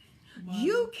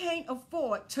 You can't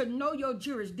afford to know your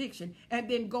jurisdiction and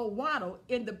then go waddle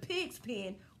in the pig's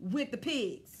pen with the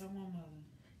pigs. Come on, mother.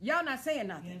 Y'all not saying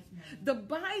nothing. Yes, ma'am. The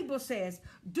Bible says,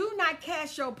 do not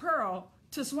cast your pearl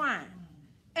to swine.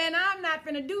 And I'm not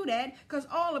going to do that, because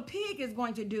all a pig is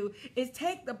going to do is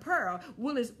take the pearl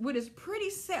with his pretty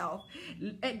self,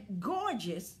 and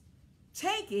gorgeous,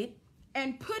 take it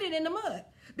and put it in the mud,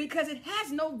 because it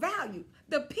has no value.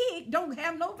 The pig don't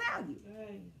have no value.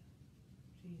 Hey,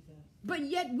 Jesus. But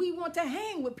yet we want to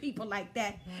hang with people like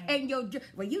that. And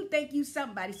you think you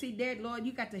somebody. See, there, Lord,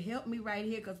 you got to help me right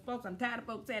here, because folks, I'm tired of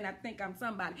folks saying I think I'm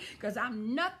somebody, because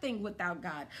I'm nothing without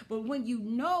God. But when you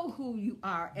know who you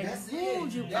are and who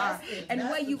you are and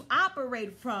where you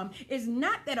operate from, it's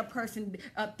not that a person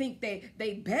think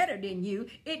they better than you.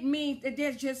 It means that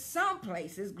there's just some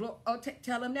places.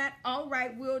 Tell them that. All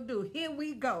right, we'll do. Here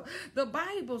we go. The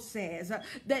Bible says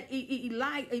that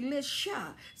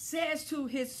Elisha says to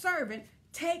his servant,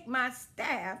 take my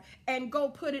staff and go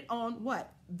put it on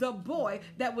what? The boy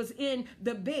that was in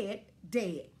the bed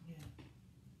dead. Yeah.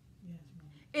 Yes, ma'am.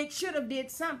 It should have did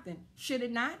something, should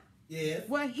it not? Yes.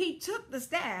 Well, he took the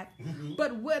staff,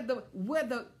 but where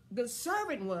the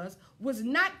servant was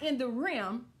not in the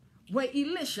realm where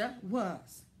Elisha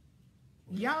was.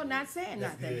 Y'all not saying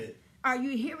That's nothing. good. Are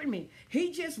you hearing me?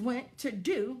 He just went to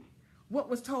do what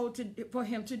was told for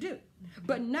him to do,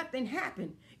 but nothing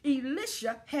happened.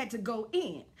 Elisha had to go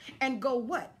in and go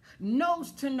what?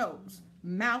 Nose to nose,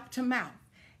 mouth to mouth,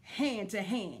 hand to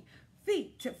hand,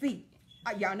 feet to feet.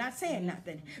 Y'all not saying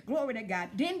nothing. Glory to God.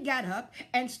 Then got up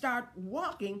and start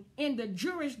walking in the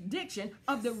jurisdiction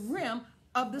of the realm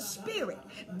of the spirit.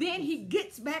 Then he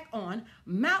gets back on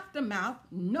mouth to mouth,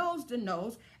 nose to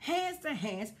nose, hands to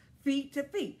hands, feet to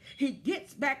feet. He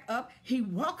gets back up. He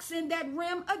walks in that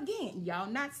realm again. Y'all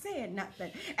not saying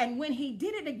nothing. And when he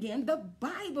did it again, the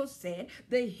Bible said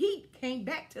the heat came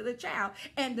back to the child,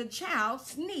 and the child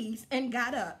sneezed and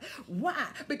got up. Why?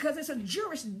 Because it's a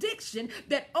jurisdiction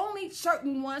that only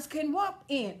certain ones can walk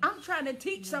in. I'm trying to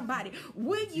teach somebody.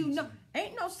 Will you know?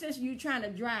 Ain't no sense you trying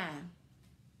to drive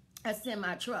a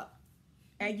semi truck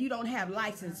and you don't have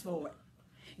license for it.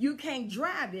 You can't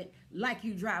drive it like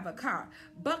you drive a car.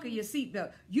 Buckle your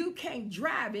seatbelt. You can't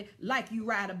drive it like you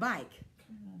ride a bike.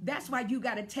 That's why you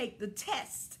got to take the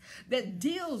test that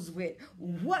deals with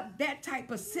what that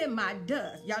type of semi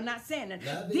does. Y'all not saying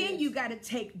that. Then you got to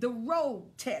take the road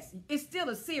test. It's still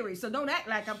a series, so don't act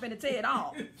like I'm finna tell it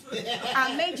all.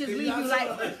 I may just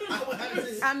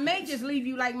leave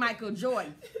you like Michael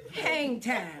Jordan. Hang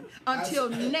time until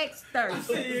next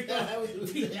Thursday.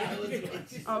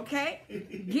 Okay?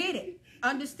 Get it.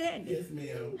 Understand it. Yes,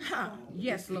 ma'am. Huh.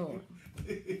 Yes, Lord.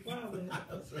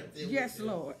 Yes,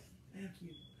 Lord. Thank you.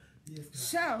 Yes,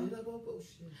 So,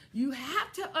 you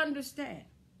have to understand,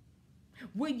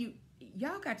 when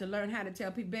y'all got to learn how to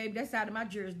tell people, babe, that's out of my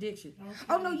jurisdiction. Okay.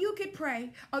 Oh, no, you can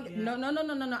pray. Oh, yeah.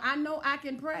 No. I know I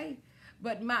can pray,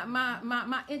 but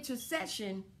my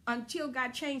intercession, until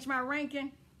God changed my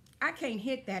ranking, I can't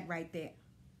hit that right there.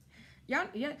 Y'all,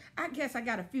 yeah, I guess I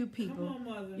got a few people,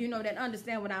 that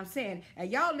understand what I'm saying. And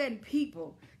y'all letting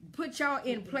people put y'all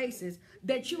in places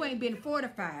that you ain't been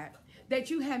fortified, that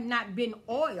you have not been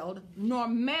oiled nor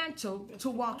mantled to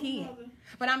walk in.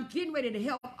 But I'm getting ready to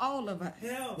help all of us.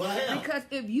 Because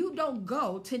if you don't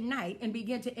go tonight and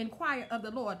begin to inquire of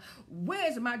the Lord,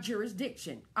 where's my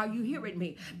jurisdiction? Are you hearing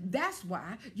me? That's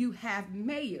why you have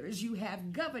mayors, you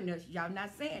have governors, y'all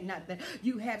not saying nothing.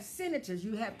 You have senators,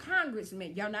 you have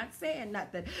congressmen, y'all not saying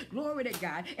nothing. Glory to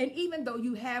God. And even though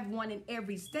you have one in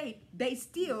every state, they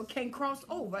still can cross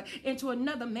over into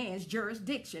another man's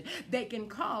jurisdiction. They can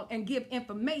call and give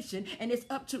information, and it's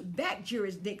up to that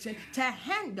jurisdiction to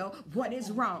handle what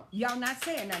is wrong. Y'all not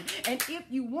saying nothing. And if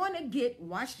you want to get,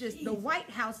 watch this, the White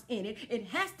House in it, it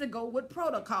has to go with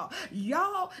protocol.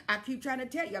 Y'all, I keep trying to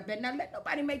tell you, I better not let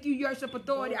nobody make you usurp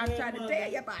authority. I'm trying to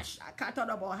tell you about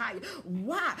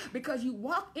why? Because you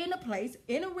walk in a place,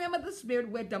 in a realm of the spirit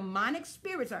where demonic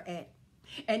spirits are at.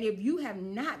 And if you have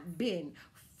not been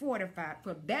fortified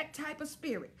for that type of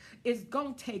spirit, it's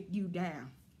going to take you down.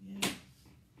 Yes.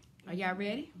 Are y'all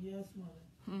ready? Yes,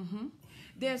 mother. Mm-hmm.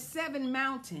 There's 7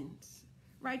 mountains.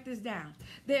 Write this down.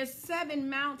 There's 7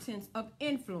 mountains of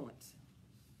influence,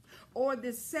 or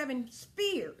the 7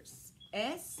 spheres.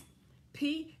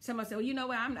 P. Somebody said, well, you know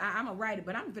what? I'm a writer,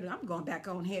 but I'm going back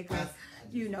on here because,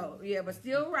 you know, yeah, but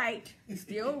still right.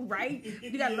 Still right.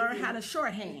 You got to learn how to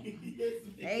shorthand.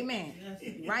 Amen.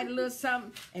 Write a little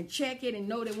something and check it and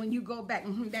know that when you go back,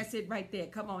 that's it right there.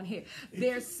 Come on here.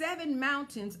 There's 7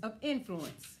 mountains of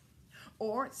influence,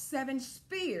 or 7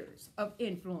 spheres of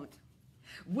influence,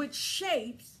 which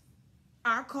shapes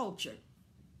our culture.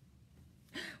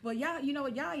 Well, y'all, you know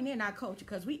what? Y'all ain't in our culture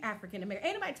because we African American.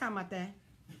 Ain't nobody talking about that.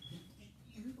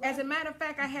 As a matter of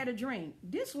fact, I had a dream.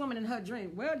 This woman in her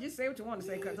dream, well, just say what you want to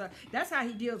say, because that's how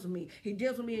he deals with me. He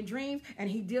deals with me in dreams, and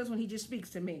he deals when he just speaks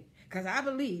to me. Because I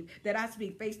believe that I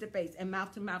speak face to face and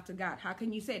mouth to God. How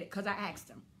can you say that? Because I asked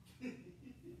him.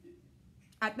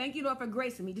 I thank you, Lord, for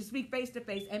gracing me to speak face to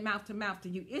face and mouth to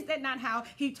you. Is that not how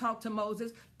he talked to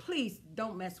Moses? Please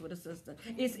don't mess with a sister.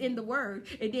 It's in the word.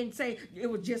 It didn't say it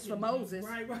was just for Moses.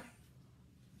 Right.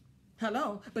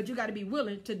 Hello, but you got to be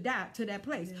willing to die to that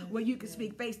place where you can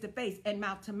speak face to face and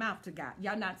mouth to God.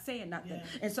 Y'all not saying nothing.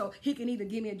 And so he can either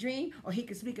give me a dream, or he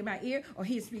can speak in my ear, or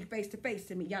he'll speak face to face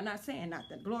to me. Y'all not saying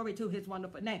nothing. Glory to his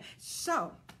wonderful name.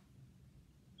 So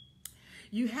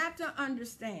you have to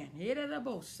understand,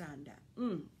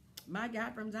 my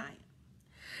God from Zion,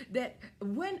 that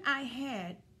when I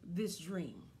had this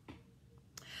dream,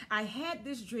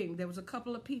 there was a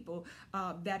couple of people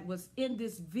that was in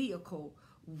this vehicle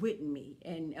with me,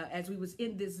 and as we was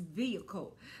in this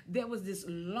vehicle, there was this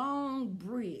long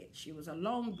bridge. It was a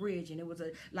long bridge, and it was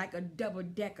like a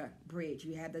double-decker bridge.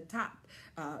 You had the top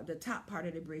part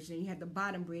of the bridge, and you had the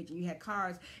bottom bridge, and you had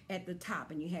cars at the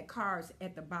top, and you had cars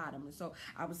at the bottom. And so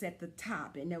I was at the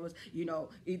top, and there was, you know,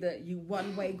 either you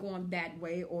one way going that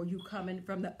way, or you coming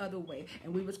from the other way,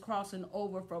 and we was crossing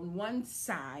over from one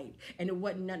side, and it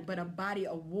wasn't nothing but a body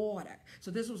of water. So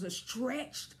this was a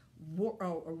stretched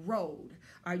road.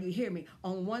 Are you hear me?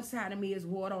 On one side of me is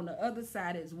water, on the other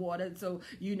side is water. So,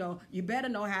 you know, you better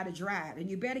know how to drive, and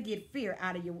you better get fear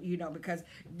out of you, because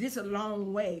this is a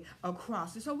long way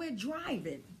across. And so we're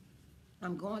driving.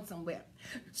 I'm going somewhere.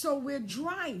 So we're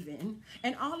driving,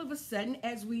 and all of a sudden,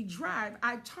 as we drive,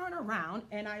 I turn around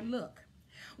and I look.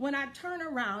 When I turn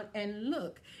around and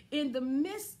look, in the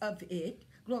midst of it,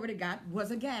 glory to God,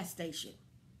 was a gas station.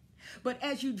 But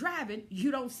as you driving, you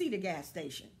don't see the gas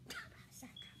station.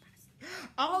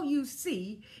 All you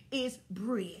see is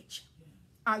bridge.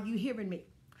 Are you hearing me?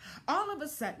 All of a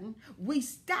sudden, we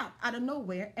stop out of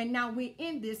nowhere, and now we're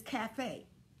in this cafe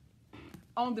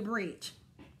on the bridge.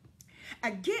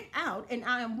 I get out, and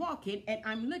I am walking, and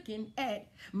I'm looking at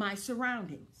my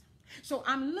surroundings. So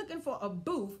I'm looking for a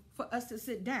booth for us to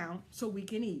sit down so we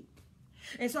can eat.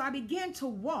 And so I began to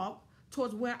walk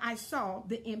towards where I saw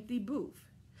the empty booth.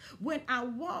 When I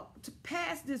walked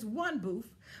past this one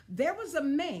booth, there was a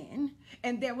man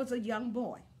and there was a young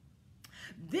boy.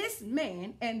 This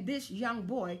man and this young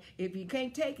boy, if you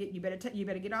can't take it, you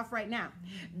better get off right now.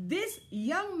 This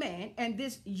young man and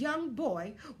this young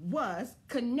boy was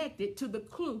connected to the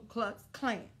Ku Klux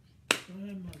Klan.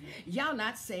 Y'all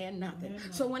not saying nothing.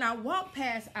 So when I walked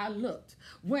past, I looked.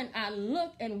 When I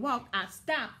looked and walked, I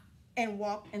stopped and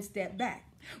walked and stepped back.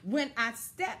 When I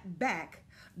stepped back,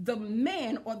 the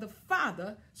man or the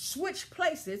father switched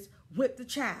places with the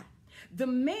child. The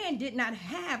man did not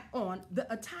have on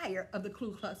the attire of the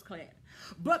Ku Klux Klan,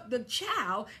 but the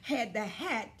child had the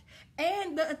hat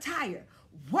and the attire.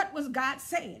 What was God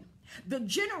saying? The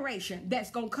generation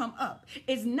that's going to come up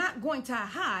is not going to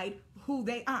hide who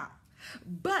they are.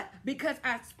 But because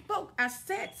I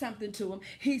said something to him,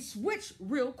 he switched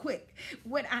real quick.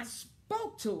 When I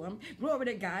spoke to him, glory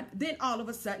to God, then all of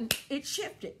a sudden it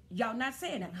shifted. Y'all not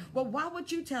saying that. Well, why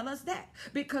would you tell us that?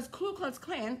 Because Ku Klux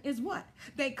Klan is what?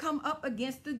 They come up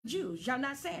against the Jews. Y'all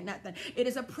not saying nothing. It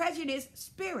is a prejudiced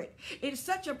spirit. It is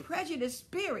such a prejudiced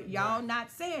spirit, y'all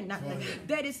not saying nothing,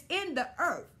 that is in the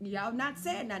earth. Y'all not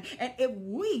saying nothing. And if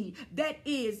we that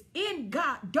is in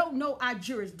God don't know our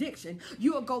jurisdiction,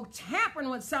 you will go tampering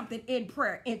with something in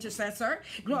prayer, intercessor,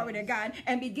 glory to God,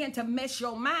 and begin to mess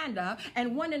your mind up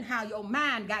and wondering how your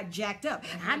mind got jacked up.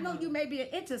 I know you may be an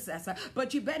intercessor,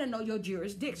 but you better know your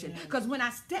jurisdiction, because when I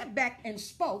stepped back and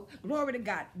spoke, glory to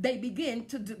God, they begin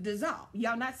to dissolve.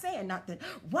 Y'all not saying nothing.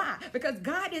 Why? Because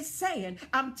God is saying,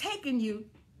 I'm taking you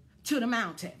to the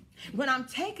mountain. When I'm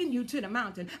taking you to the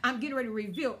mountain, I'm getting ready to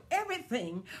reveal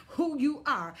everything who you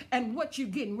are and what you're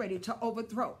getting ready to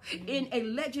overthrow in a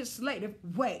legislative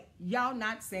way. Y'all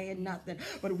not saying nothing.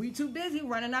 But we too busy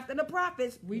running after the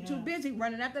prophets. We too busy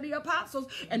running after the apostles.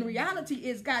 And the reality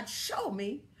is God showed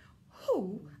me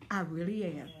who I really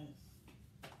am.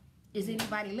 Is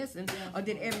anybody listening, or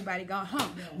did everybody go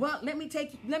home? Well, let me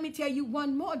tell you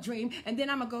one more dream, and then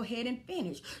I'm gonna go ahead and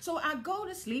finish. So I go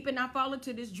to sleep and I fall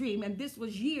into this dream, and this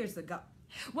was years ago.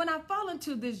 When I fall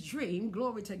into this dream,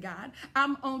 glory to God,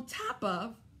 I'm on top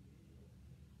of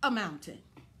a mountain.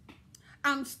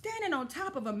 I'm standing on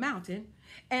top of a mountain,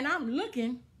 and I'm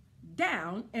looking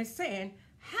down and saying,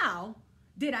 how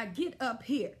did I get up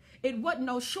here? It wasn't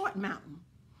no short mountain.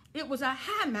 It was a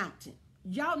high mountain.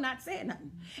 Y'all not saying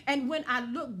nothing. And when I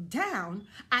look down,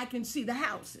 I can see the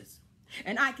houses.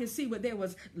 And I can see where there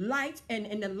was light,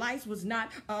 and the lights was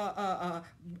not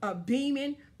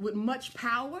beaming with much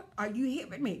power. Are you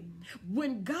hearing me?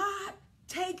 When God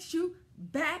takes you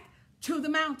back to the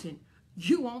mountain,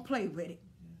 you won't play with it.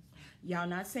 Y'all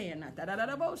not saying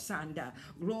nothing.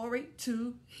 Glory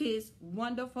to his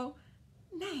wonderful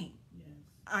name. Yes.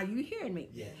 Are you hearing me?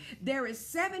 Yes. There is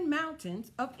 7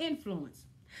 mountains of influence.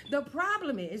 The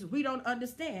problem is we don't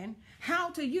understand how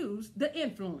to use the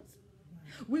influence.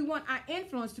 We want our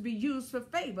influence to be used for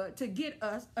favor to get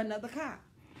us another car.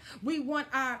 We want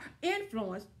our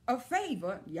influence or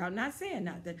favor, y'all not saying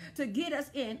nothing, to get us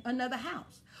in another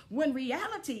house. When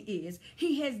reality is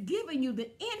he has given you the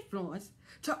influence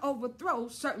to overthrow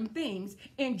certain things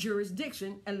in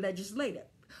jurisdiction and legislative,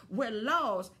 where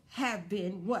laws have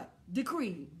been what?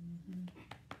 Decreed.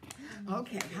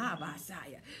 Okay, how about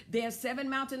Isaiah? There's 7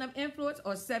 mountains of influence,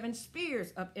 or 7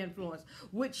 spheres of influence,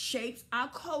 which shapes our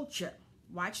culture.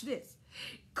 Watch this.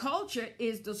 Culture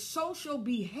is the social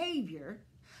behavior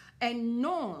and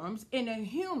norms in a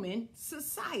human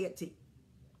society.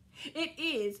 It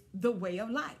is the way of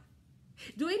life.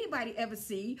 Do anybody ever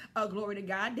see, glory to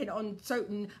God, that on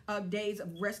certain days of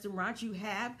restaurants you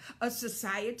have a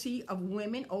society of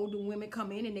women, older women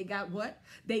come in and they got what?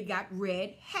 They got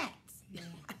red hats. Yeah.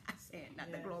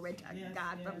 Not the glory to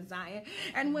God from Zion.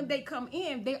 And when they come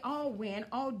in, they all wear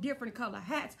all different color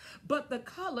hats, but the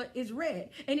color is red,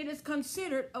 and it is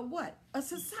considered a what? A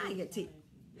society.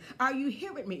 Are you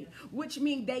hearing me? Which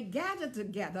means they gather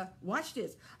together, watch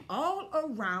this, all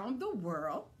around the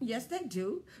world. Yes, they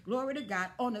do. Glory to God.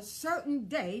 On a certain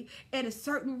day at a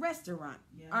certain restaurant.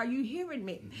 Yeah. Are you hearing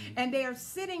me? Mm-hmm. And they are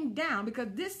sitting down because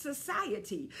this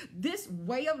society, this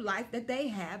way of life that they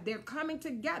have, they're coming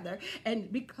together.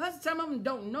 And because some of them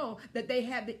don't know that they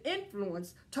have the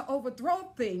influence to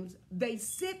overthrow things, they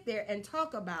sit there and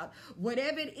talk about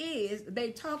whatever it is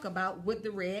they talk about with the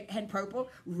red and purple,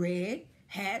 red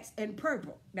hats and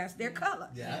purple. That's their color.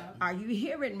 Yeah. Are you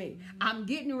hearing me? I'm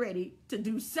getting ready to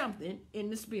do something in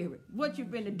the spirit. What you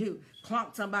finna do?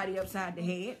 Clonk somebody upside the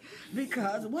head?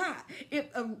 Because why? If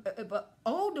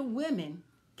older women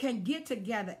can get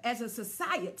together as a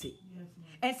society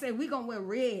and say we're gonna wear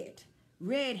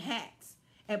red hats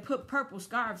and put purple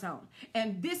scarves on,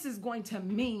 and this is going to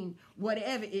mean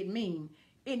whatever it means,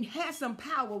 it has some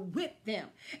power with them.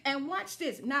 And watch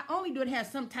this. Not only do it have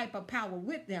some type of power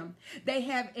with them, they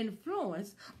have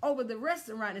influence over the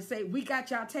restaurant and say, we got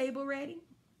y'all table ready,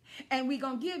 and we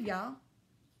going to give y'all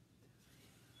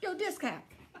your discount.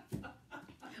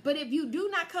 But if you do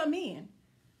not come in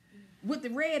with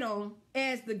the red on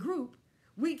as the group,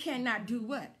 we cannot do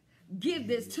what? Give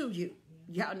this to you.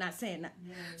 Y'all not saying that.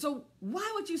 Yeah. So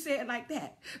why would you say it like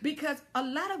that? Because a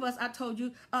lot of us, I told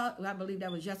you, I believe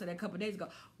that was yesterday, a couple of days ago,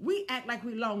 we act like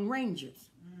we Lone Rangers.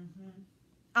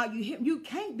 Mm-hmm. You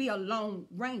can't be a Lone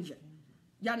Ranger.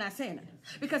 Y'all not saying that.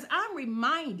 Because I'm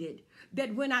reminded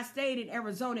that when I stayed in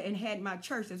Arizona and had my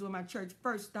church, that's when my church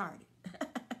first started.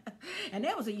 And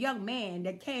there was a young man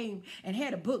that came and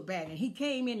had a book bag, and he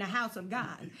came in the house of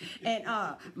God. And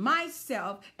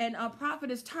myself and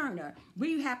Prophetess Turner,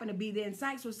 we happened to be there, and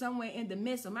Sykes was somewhere in the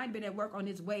midst, or might have been at work on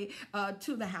his way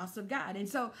to the house of God. And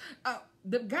so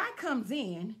the guy comes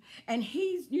in, and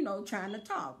he's, trying to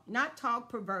talk. Not talk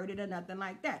perverted or nothing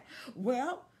like that.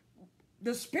 Well,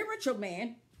 the spiritual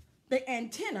man, the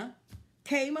antenna,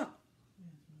 came up.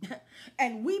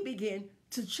 And we began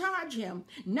to charge him,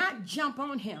 not jump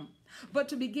on him, but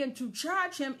to begin to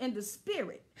charge him in the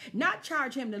spirit. Not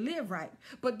charge him to live right,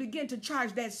 but begin to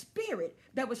charge that spirit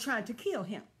that was trying to kill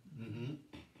him. Mm-hmm.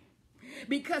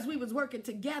 Because we was working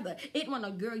together. It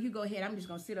wasn't a girl, you go ahead, I'm just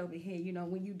going to sit over here.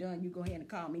 When you done, you go ahead and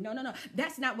call me. No.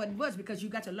 That's not what it was, because you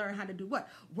got to learn how to do what?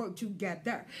 Work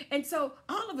together. And so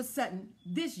all of a sudden,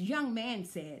 this young man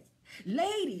says,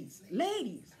 ladies,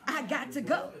 I got to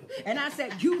go. And I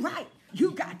said, you right.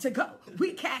 You got to go.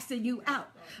 We casting you out.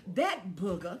 That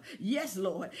booger, yes,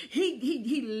 Lord,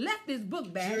 he left his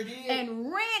book bag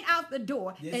and ran out the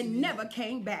door and never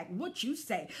came back. What you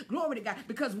say? Glory to God.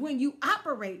 Because when you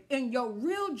operate in your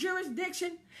real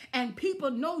jurisdiction and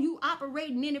people know you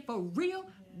operating in it for real,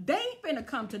 They ain't finna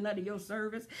come to none of your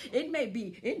service. It may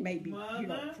be,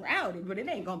 Mother, crowded, but it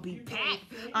ain't gonna be packed.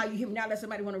 Are you hear me? Now let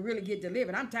somebody want to really get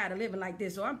delivered. I'm tired of living like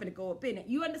this, so I'm finna go up in it.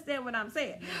 You understand what I'm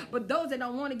saying? But those that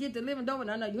don't want to get delivered, no,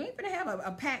 you ain't finna have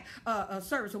a packed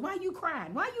service. So why you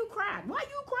crying? Why you crying? Why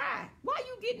you crying? Why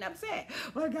you getting upset?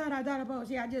 Well, God, I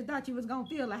just thought you was gonna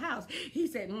fill the house. He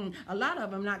said, a lot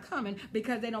of them not coming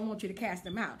because they don't want you to cast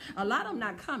them out. A lot of them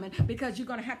not coming because you're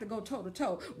gonna have to go toe to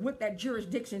toe with that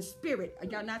jurisdiction spirit.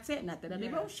 Y'all not saying nothing. And they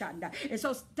both shot down. And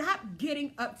so stop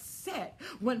getting upset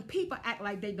when people act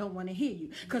like they don't want to hear you.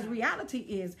 Because reality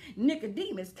is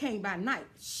Nicodemus came by night.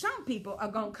 Some people are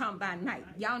going to come by night.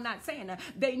 Y'all not saying that.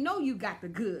 They know you got the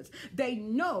goods. They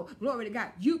know, glory to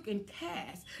God, you can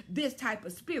cast this type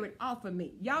of spirit off of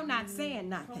me. Y'all not saying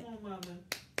nothing. come on, mother.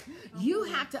 You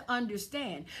have to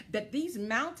understand that these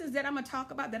mountains that I'm going to talk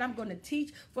about, that I'm going to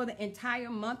teach for the entire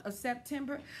month of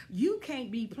September, you can't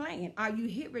be playing. Are you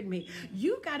hearing me?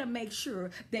 You got to make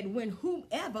sure that when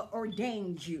whomever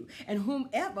ordained you and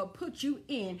whomever put you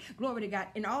in, glory to God,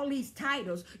 in all these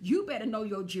titles, you better know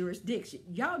your jurisdiction.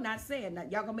 Y'all not saying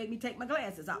that. Y'all going to make me take my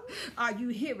glasses off. Are you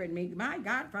hearing me? My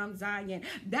God, from Zion.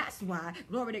 That's why,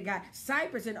 glory to God,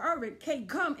 Cyprus and Irvin can't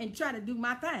come and try to do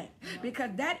my thing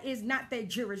because that is not their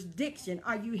jurisdiction.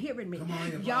 Are you hearing me?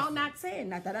 Y'all not saying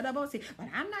nothing. But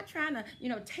I'm not trying to,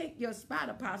 take your spot,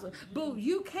 Apostle. Boo,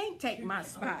 you can't take my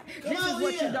spot. This is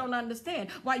what you don't understand.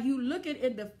 While you looking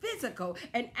in the physical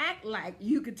and act like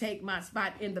you could take my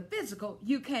spot in the physical,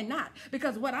 you cannot.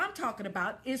 Because what I'm talking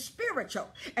about is spiritual.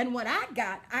 And what I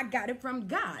got it from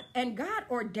God. And God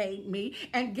ordained me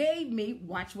and gave me,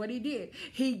 watch what he did.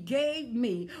 He gave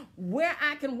me where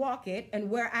I can walk at and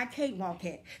where I can't walk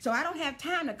at. So I don't have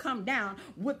time to come down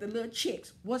with the little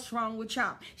chicks. What's wrong with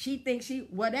y'all? She thinks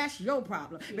well, that's your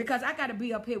problem. Because I got to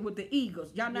be up here with the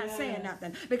eagles. Y'all not saying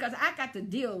nothing. Because I got to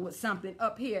deal with something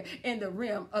up here in the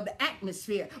realm of the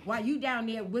atmosphere. While you down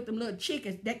there with them little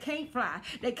chickens that can't fly.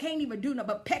 They can't even do nothing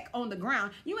but peck on the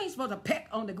ground. You ain't supposed to peck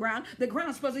on the ground. The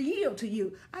ground's supposed to yield to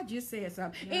you. I just said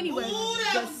something. Anyway,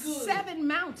 the 7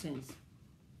 mountains.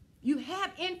 You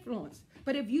have influence.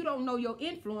 But if you don't know your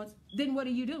influence, then what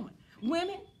are you doing?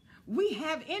 Women, we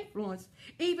have influence,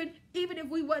 even if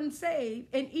we wasn't saved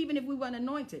and even if we weren't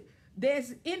anointed.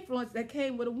 There's influence that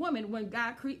came with a woman when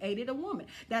God created a woman.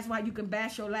 That's why you can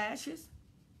bash your lashes.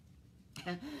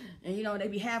 And they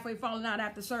be halfway falling out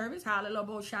after service.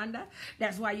 Hallelujah.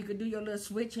 That's why you could do your little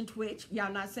switch and twitch.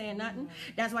 Y'all not saying nothing.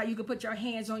 That's why you could put your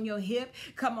hands on your hip.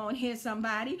 Come on, hear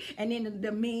somebody. And then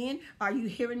the men, are you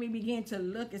hearing me, begin to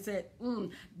look and say,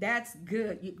 that's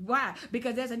good. Why?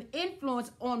 Because there's an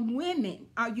influence on women.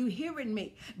 Are you hearing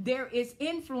me? There is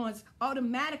influence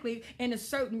automatically in a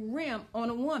certain realm on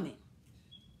a woman.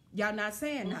 Y'all not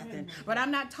saying nothing. But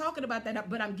I'm not talking about that.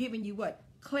 But I'm giving you what?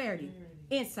 Clarity,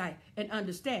 insight, and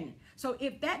understanding. So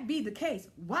if that be the case,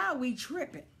 why are we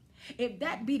tripping? If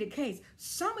that be the case,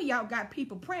 some of y'all got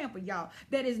people praying for y'all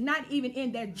that is not even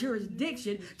in that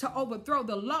jurisdiction to overthrow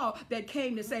the law that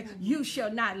came to say you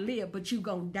shall not live, but you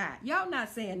gonna die. Y'all not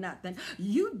saying nothing.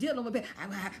 You dealing with it.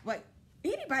 But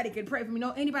anybody can pray for me.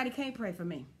 No, anybody can't pray for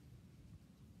me.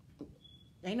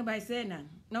 Ain't nobody said nothing.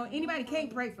 No, anybody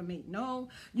can't pray for me. No,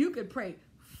 you could pray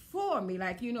for me,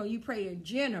 like you pray in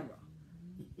general.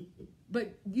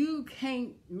 But you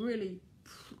can't really.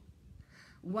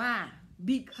 Why?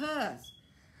 Because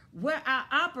where I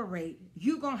operate,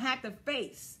 you're going to have to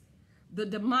face the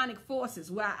demonic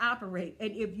forces where I operate.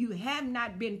 And if you have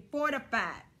not been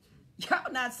fortified,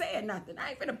 y'all not saying nothing.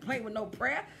 I ain't finna play with no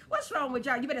prayer. What's wrong with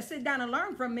y'all? You better sit down and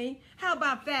learn from me. How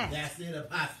about that? That's it,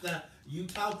 Apostle. You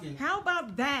talking. How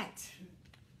about that?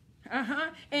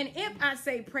 And if I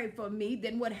say pray for me,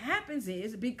 then what happens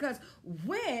is, because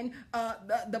when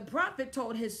the prophet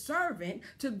told his servant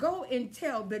to go and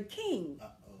tell the king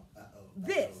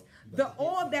the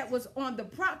oil that was on the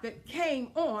prophet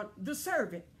came on the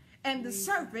servant. And the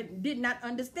servant did not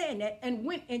understand that and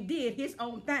went and did his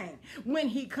own thing. When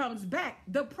he comes back,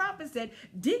 the prophet said,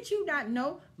 did you not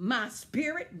know my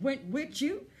spirit went with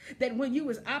you? That when you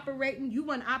was operating, you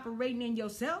weren't operating in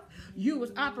yourself. You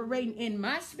was operating in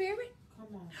my spirit.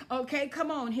 Come on. Okay, come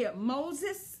on here.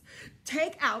 Moses,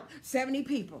 take out 70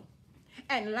 people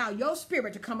and allow your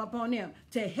spirit to come upon them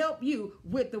to help you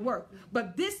with the work.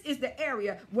 But this is the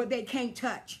area where they can't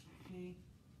touch.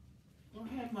 Go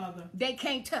ahead, Mother. They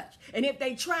can't touch. And if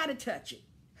they try to touch it,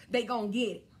 they gonna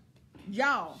get it.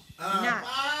 Y'all not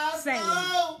saying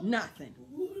nothing.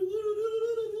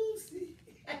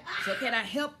 So can I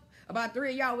help about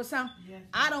 3 of y'all with something? Yes.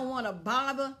 I don't want to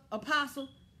bother Apostle.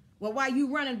 Well, why you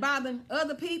running bothering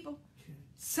other people?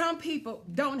 Some people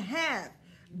don't have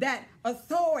that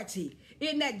authority,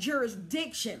 in that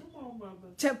jurisdiction Come on, mother.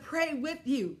 to pray with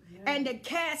you and to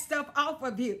cast stuff off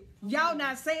of you. Y'all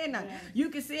not saying nothing. You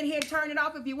can sit here and turn it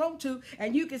off if you want to,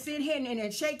 and you can sit here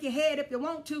and shake your head if you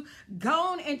want to. Go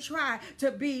on and try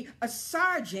to be a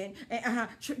sergeant,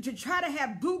 to try to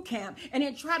have boot camp, and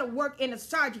then try to work in a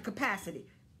sergeant capacity.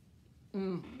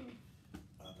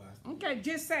 Okay,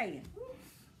 just saying.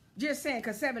 Just saying,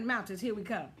 because 7 mountains, here we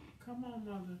come. Come on,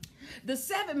 mother. The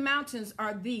 7 mountains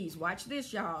are these. Watch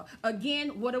this, y'all.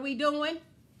 Again, what are we doing?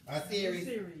 A series.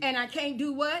 And I can't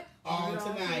do what? All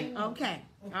tonight. Okay.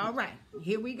 All right.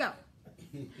 Here we go.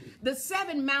 The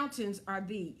 7 mountains are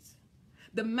these.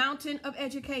 The mountain of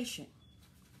education.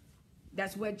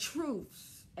 That's where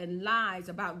truths and lies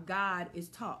about God is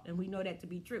taught. And we know that to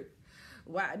be true.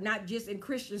 Why? Not just in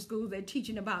Christian schools, they're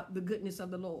teaching about the goodness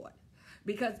of the Lord.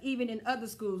 Because even in other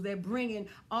schools, they're bringing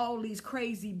all these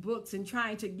crazy books and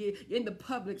trying to get in the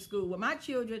public school. Well, my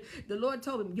children, the Lord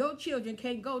told them, your children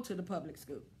can't go to the public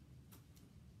school.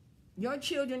 Your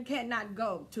children cannot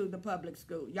go to the public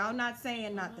school. Y'all not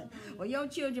saying nothing. Well, your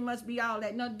children must be all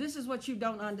that. No, this is what you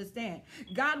don't understand.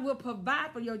 God will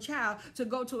provide for your child to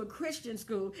go to a Christian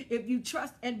school if you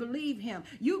trust and believe him.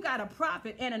 You got a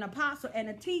prophet and an apostle and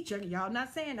a teacher. Y'all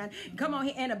not saying that. Come on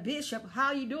here. And a bishop.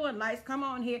 How you doing, Lice? Come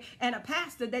on here. And a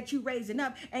pastor that you raising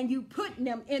up, and you putting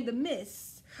them in the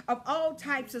midst of all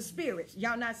types of spirits.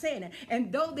 Y'all not saying that.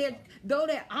 And though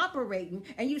they're operating,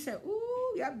 and you say,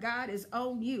 ooh, yep, God is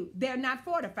on you, they're not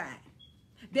fortified.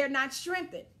 They're not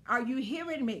strengthened. Are you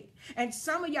hearing me? And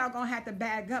some of y'all gonna have to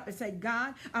bag up and say,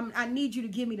 God, I need you to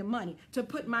give me the money to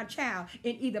put my child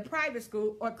in either private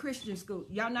school or Christian school.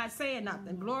 Y'all not saying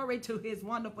nothing. Glory to his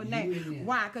wonderful name.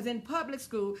 Why? Because in public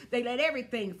school, they let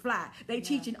everything fly. They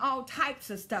teaching all types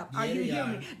of stuff. Are you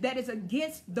hearing me? That is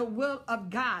against the will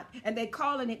of God. And they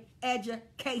calling it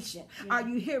education. Are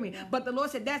you hearing me? But the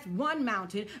Lord said that's one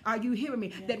mountain. Are you hearing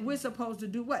me? That we're supposed to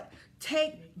do what?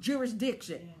 Take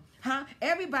jurisdiction. Huh?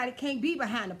 Everybody can't be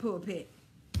behind the pulpit.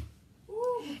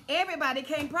 Everybody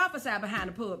can't prophesy behind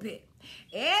the pulpit.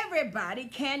 Everybody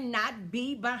cannot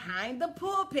be behind the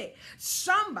pulpit.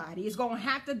 Somebody is going to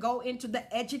have to go into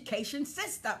the education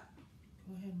system.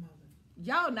 Go ahead, mother.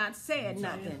 Y'all not saying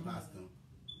nothing.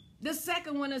 The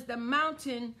second one is the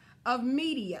mountain of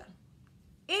media.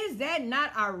 Is that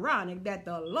not ironic that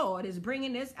the Lord is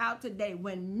bringing this out today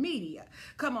when media,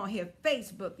 come on here,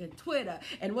 Facebook and Twitter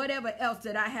and whatever else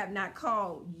that I have not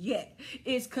called yet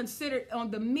is considered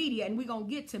on the media, and we're going to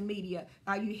get to media.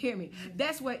 Are you hearing me?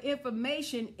 That's where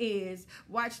information is.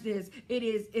 Watch this.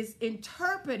 It's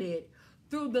interpreted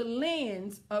through the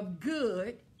lens of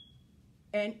good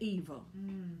and evil.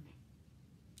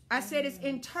 I said it's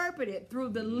interpreted through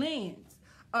the lens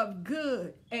of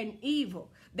good and evil.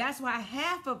 That's why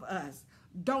half of us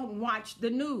don't watch the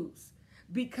news,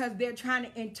 because they're trying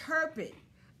to interpret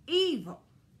evil.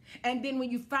 And then when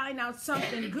you find out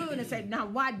something good and say, now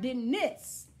why didn't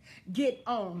this get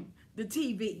on the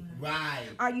TV? Right.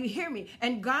 Are you hearing me?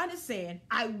 And God is saying,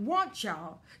 I want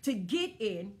y'all to get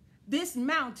in this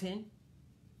mountain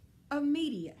of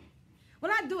media.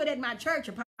 Well, I do it at my church,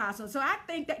 Apostle. So I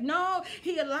think that, no,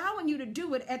 he allowing you to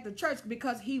do it at the church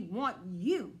because he want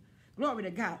you, glory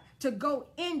to God, to go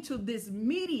into this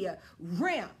media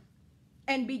realm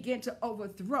and begin to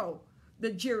overthrow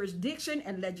the jurisdiction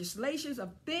and legislations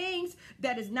of things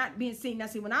that is not being seen. Now,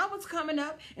 see, when I was coming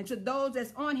up, and to those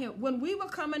that's on here, when we were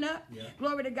coming up,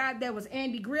 glory to God, there was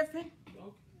Andy Griffin.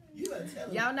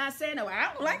 Y'all not saying no.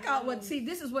 I don't like all what. See,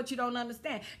 this is what you don't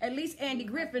understand. At least Andy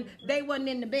Griffin, they wasn't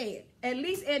in the bed. At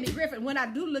least Andy Griffin, when I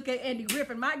do look at Andy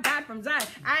Griffin, my God from Zion,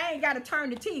 I ain't got to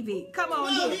turn the TV. Come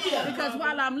on here. Because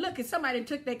while I'm looking, somebody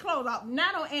took their clothes off.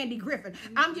 Not on Andy Griffin.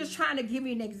 I'm just trying to give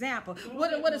you an example.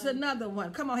 What is another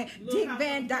one? Come on here. Dick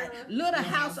Van Dyke. Little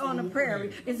House on the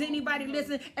Prairie. Is anybody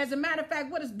listening? As a matter of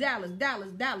fact, what is Dallas?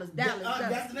 Dallas.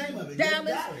 That's the name of it.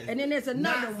 Dallas. And then there's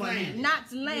another one.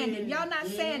 Knots Landing. Y'all not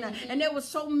saying that. And there was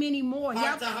so many more.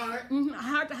 Heart to heart.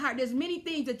 Heart to heart. There's many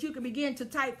things that you can begin to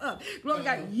type up. Glory to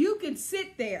God. You can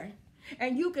sit there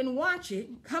and you can watch it.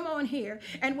 Come on here.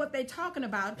 And what they're talking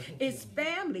about is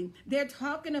family. They're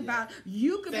talking about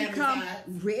you can family become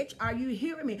sides. Rich. Are you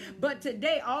hearing me? But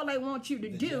today, all they want you to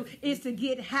do is to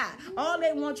get high. All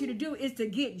they want you to do is to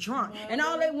get drunk. And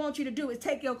all they want you to do is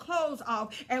take your clothes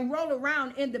off and roll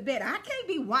around in the bed. I can't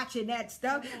be watching that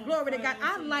stuff. Glory to God.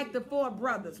 I like the Four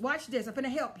Brothers. Watch this. I'm going to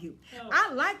help you.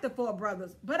 I like the Four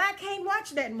Brothers, but I can't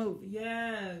watch that movie.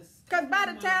 Yes. Because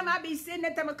by the time I be sitting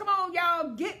there, come on, y'all,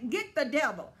 get the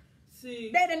devil.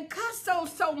 See, they done cussed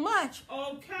so much.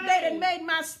 Okay. They done made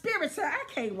my spirit say, I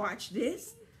can't watch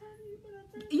this.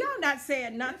 Y'all not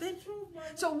saying nothing.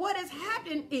 So what has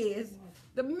happened is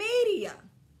the media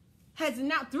has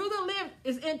now, through the lip,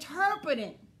 is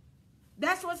interpreting.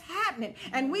 That's what's happening.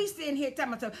 And we sitting here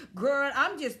telling myself, girl,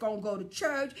 I'm just going to go to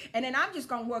church and then I'm just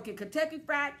going to work at Kentucky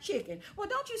Fried Chicken. Well,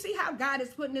 don't you see how God is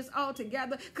putting this all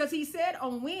together? Because he said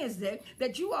on Wednesday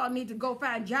that you all need to go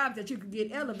find jobs that you could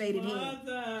get elevated in.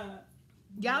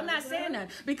 Y'all not saying that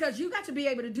because you got to be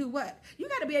able to do what? You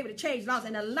got to be able to change laws.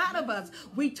 And a lot of us,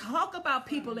 we talk about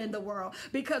people in the world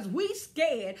because we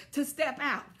scared to step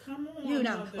out. Come on, you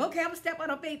know, mother. okay, I'm going to step out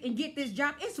on faith and get this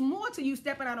job. It's more to you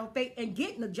stepping out on faith and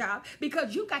getting a job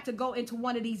because you got to go into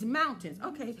one of these mountains.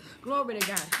 Okay, glory to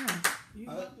God.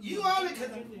 You only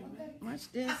Watch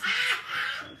this.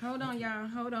 Hold on, y'all.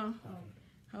 Hold on.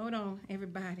 Hold on,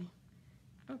 everybody.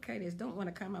 Okay, this don't want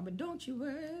to come out, but don't you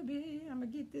worry. I'm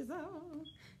going to get this on.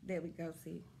 There we go,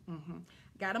 see.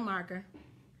 Got a marker,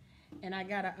 and I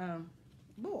got a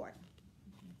board.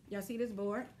 Y'all see this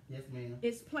board? Yes, ma'am.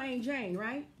 It's plain Jane,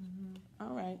 right?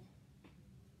 All right.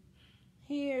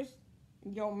 Here's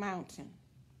your mountain.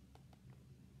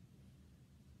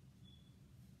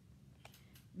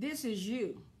 This is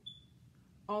you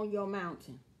on your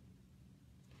mountain.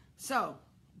 So,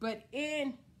 but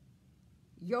in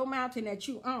your mountain that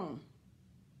you own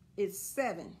is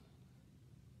 7,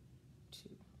 2,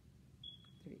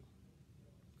 3,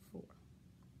 4,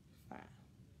 5,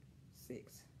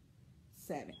 6,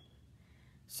 7.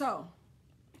 So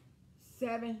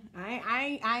 7.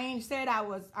 I ain't said I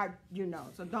was, you know.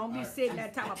 So don't be sitting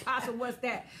there talking, Apostle, what's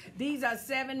that? These are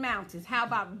 7 mountains. How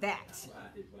about that?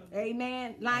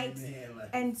 Amen. Lights. Amen.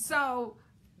 And so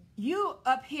you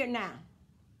up here now.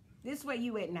 This where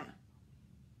you at now.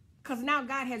 Because now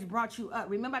God has brought you up.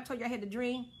 Remember I told you I had the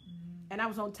dream? And I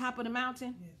was on top of the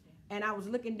mountain? Yes, and I was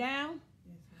looking down?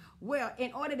 Yes, Well,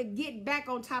 in order to get back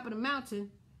on top of the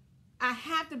mountain, I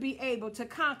have to be able to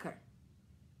conquer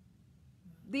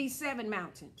these 7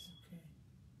 mountains. okay.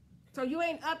 So you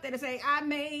ain't up there to say, I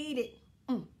made it.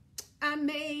 I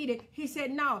made it. He said,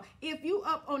 no. If you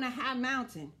up on a high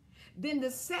mountain, then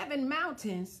the 7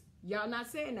 mountains, y'all not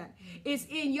saying that, it's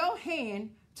in your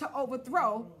hand to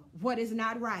overthrow what is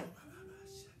not right.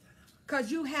 Because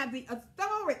you have the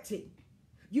authority.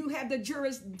 You have the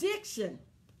jurisdiction.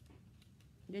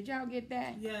 Did y'all get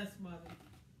that? Yes, mother.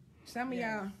 Some of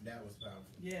y'all. That was powerful.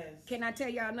 Yes. Can I tell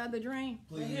y'all another dream?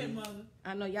 Go ahead, mother.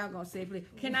 I know y'all gonna say please.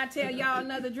 Can I tell y'all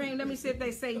another dream? Let me see if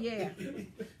they say yeah.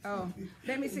 Oh,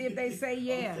 let me see if they say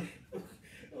yeah.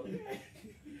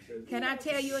 Can I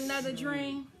tell you another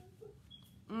dream?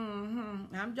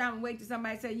 I'm trying to wait till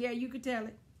somebody say yeah. You can tell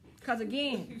it, cause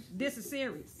again, this is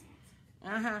serious.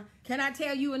 Can I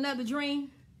tell you another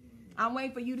dream? I'm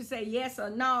waiting for you to say yes or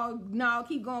no. No,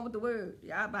 keep going with the word.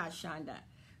 Y'all about Shonda.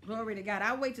 Glory to God.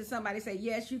 I'll wait till somebody say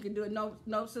yes. You can do it. No,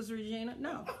 no, Sister Regina.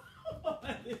 No.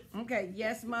 Okay.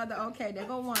 Yes, mother. Okay. There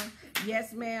go one.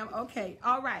 Yes, ma'am. Okay.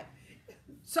 All right.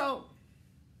 So,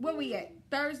 where we at?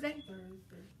 Thursday?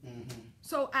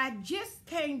 So, I just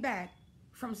came back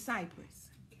from Cyprus.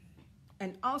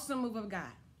 An awesome move of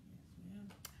God.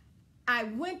 I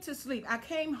went to sleep. I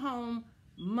came home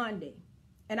Monday.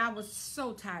 And I was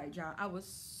so tired, y'all. I was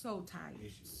so tired.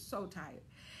 So tired.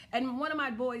 And one of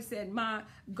my boys said, Ma,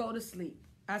 go to sleep.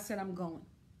 I said, I'm going.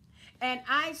 And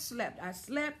I slept. I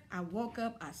slept. I woke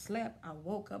up. I slept. I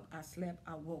woke up. I slept.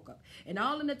 I woke up. And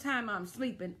all in the time I'm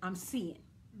sleeping, I'm seeing.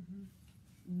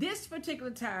 This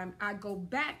particular time, I go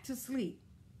back to sleep.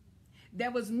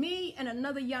 There was me and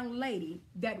another young lady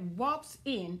that walks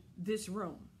in this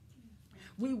room.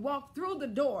 We walked through the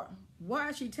door. Why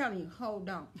is she telling you, hold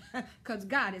on? Because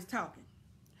God is talking.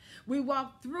 We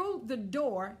walked through the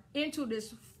door into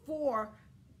this 4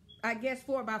 by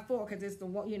 4, because it's the,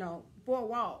 4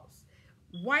 walls.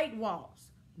 White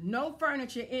walls. No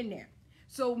furniture in there.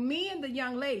 So me and the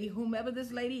young lady, whomever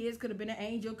this lady is, could have been an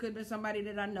angel, could have been somebody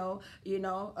that I know,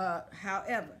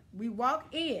 however. We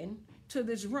walked in to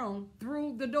this room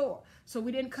through the door. So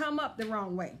we didn't come up the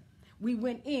wrong way. We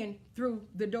went in through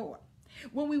the door.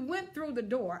 When we went through the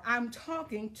door, I'm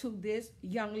talking to this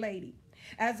young lady.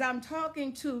 As I'm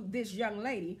talking to this young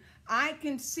lady, I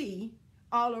can see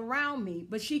all around me,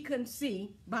 but she couldn't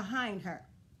see behind her.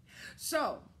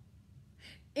 So,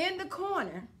 in the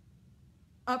corner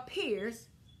appears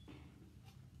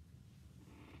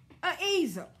an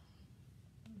easel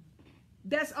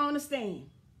that's on the stand.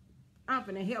 I'm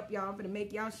finna help y'all. I'm finna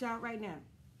make y'all shout right now.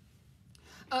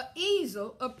 An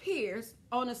easel appears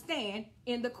on a stand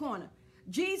in the corner.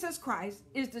 Jesus Christ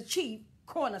is the chief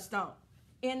cornerstone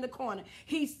in the corner.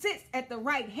 He sits at the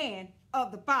right hand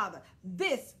of the Father.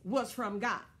 This was from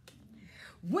God.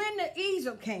 When the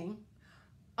easel came,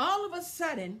 all of a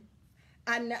sudden,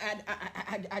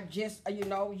 I just,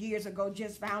 years ago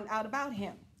just found out about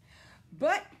him.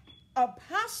 But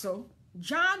Apostle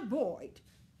John Boyd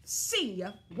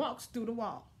Sr. walks through the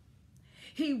wall.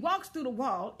 He walks through the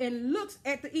wall and looks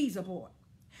at the easel board.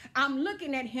 I'm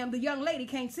looking at him. The young lady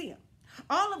can't see him.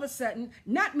 All of a sudden,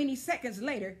 not many seconds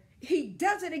later, he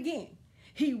does it again.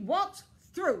 He walks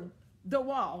through the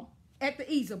wall at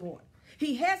the easel board.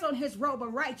 He has on his robe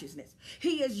of righteousness.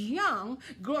 He is young,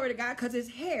 glory to God, because his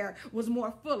hair was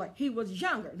more fuller. He was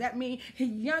younger. That means he's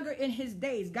younger in his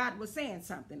days. God was saying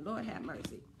something. Lord have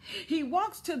mercy. He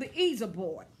walks to the easel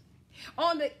board.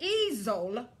 On the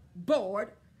easel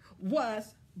board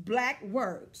was black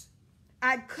words.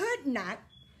 I could not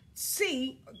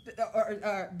see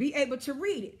or be able to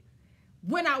read it.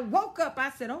 When I woke up, I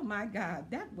said, oh my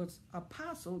God, that was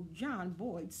Apostle John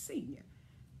Boyd Sr.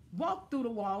 Walked through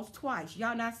the walls twice.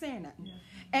 Y'all not saying that? Yeah.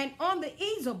 And on the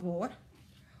easel board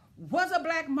was a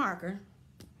black marker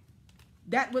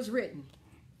that was written.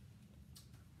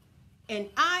 And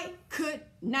I could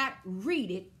not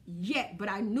read it yet, but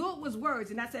I knew it was words.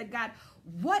 And I said, God,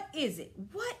 what is it?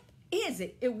 What is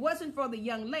it? It wasn't for the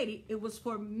young lady. It was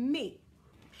for me.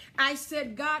 I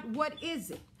said, God, what is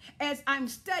it? As I'm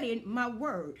studying my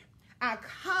word, I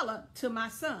holler to my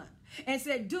son and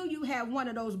said, do you have one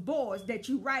of those boards that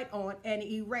you write on and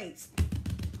erase?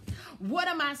 What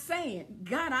am I saying?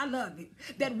 God, I love you.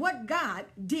 That what God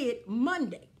did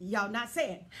Monday, y'all not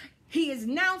saying. He is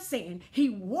now saying he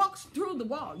walks through the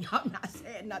wall. Y'all not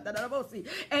saying nothing.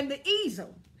 And the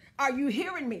easel, are you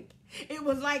hearing me? It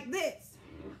was like this.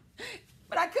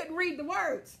 But I couldn't read the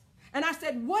words. And I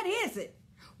said, what is it?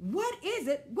 What is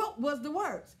it? What was the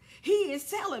words? He is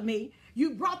telling me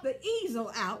you brought the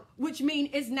easel out, which means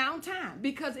it's now time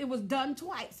because it was done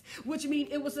twice, which means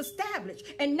it was established.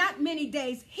 And not many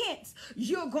days hence,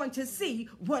 you're going to see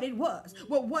what it was.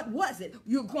 Well, what was it?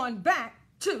 You're going back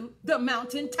to the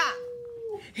mountaintop.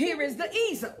 Here is the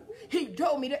easel. He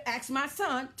told me to ask my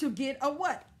son to get a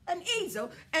what? An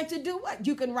easel. And to do what?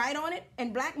 You can write on it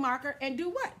and black marker and do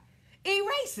what?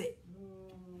 Erase it.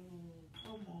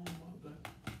 Come on, mother.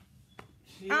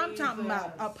 I'm talking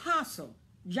about Apostle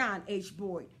John H.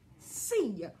 Boyd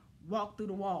Sr. walked through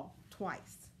the wall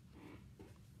twice.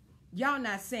 Y'all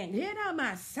not saying,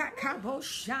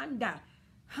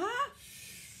 huh?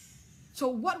 So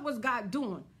what was God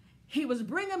doing? He was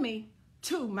bringing me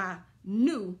to my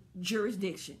new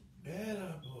jurisdiction.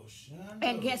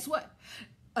 And guess what?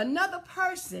 Another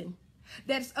person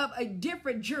that's of a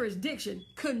different jurisdiction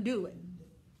couldn't do it.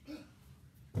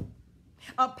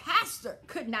 A pastor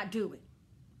could not do it.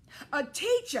 A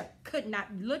teacher could not.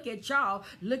 Look at y'all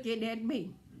looking at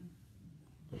me.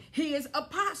 He is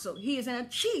apostle. He is a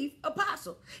chief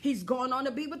apostle. He's going on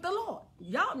to be with the Lord.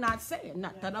 Y'all not saying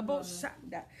nothing about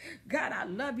Sunday. God, I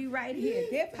love you right here.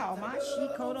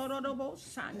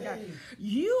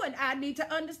 You and I need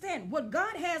to understand what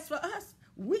God has for us.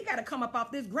 We got to come up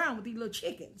off this ground with these little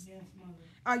chickens. Yes, mother.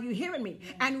 Are you hearing me?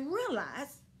 Yes. And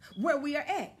realize where we are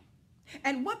at.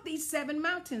 And what these 7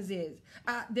 mountains is.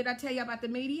 Did I tell you about the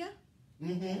media?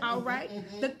 Mm-hmm, all right.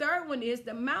 Mm-hmm. The third one is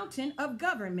the mountain of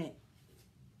government.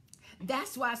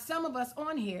 That's why some of us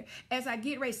on here, as I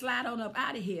get ready to slide on up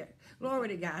out of here, glory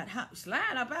to God,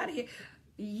 slide up out of here.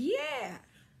 Yeah.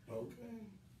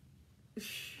 Okay.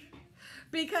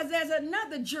 Because there's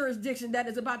another jurisdiction that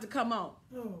is about to come on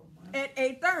at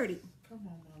 8:30. Come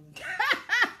on, mother.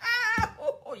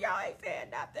 Oh, y'all ain't saying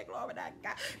nothing, glory to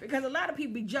God. Because a lot of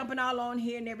people be jumping all on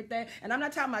here and everything. And I'm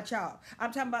not talking about y'all.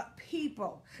 I'm talking about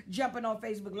people jumping on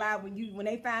Facebook Live when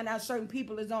they find out certain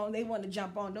people is on, they want to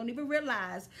jump on. Don't even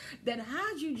realize that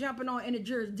how's you jumping on in a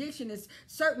jurisdiction is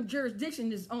certain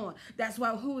jurisdiction is on. That's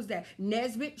why who is that?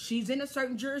 Nesbitt, she's in a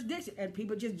certain jurisdiction. And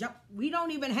people just jump. We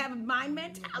don't even have my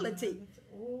mentality.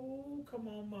 Oh, come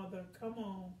on, mother. Come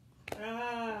on.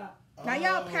 Ah. Now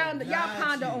y'all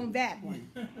ponder on that one.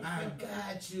 I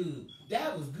got you.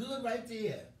 That was good right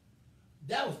there.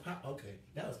 That was okay.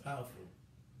 That was powerful.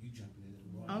 You jumping in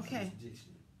the wrong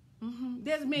jurisdiction. Mm-hmm.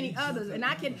 There's many others, and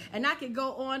I can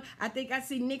go on. I think I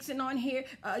see Nixon on here.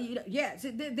 Yes,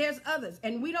 there's others,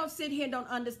 and we don't sit here and don't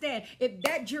understand if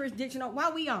that jurisdiction.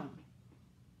 Why we on?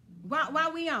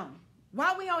 Why we on?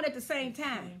 Why we on at the same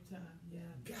time?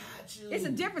 Got you. It's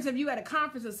a difference if you at a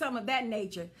conference or something of that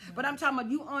nature. Right. But I'm talking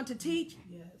about you on to teach.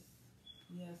 Yes.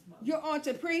 Yes, Mom. You're on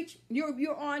to preach.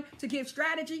 You're on to give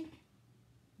strategy.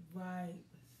 Right.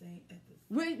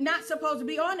 We're not supposed to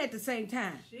be on at the same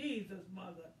time. Jesus,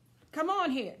 mother. Come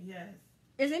on here. Yes.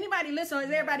 Is anybody listening, or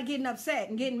is everybody getting upset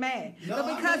and getting mad? No,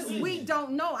 But because I'm we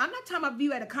don't know. I'm not talking about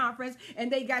you at a conference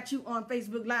and they got you on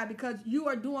Facebook Live because you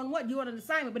are doing what? You're on an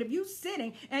assignment. But if you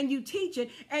sitting and you teaching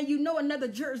and you know another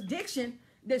jurisdiction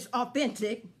that's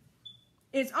authentic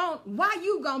is on, why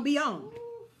you gonna be on?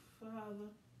 Ooh, Father.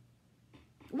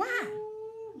 Why?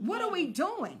 Ooh, What are we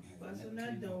doing? busting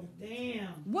that door. Damn.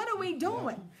 What are we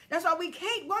doing? That's why we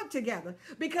can't work together.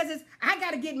 Because I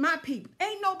gotta get my people.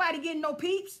 Ain't nobody getting no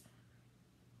peeps.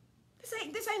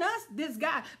 This ain't us, this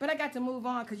guy. But I got to move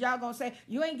on because y'all gonna say,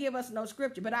 you ain't give us no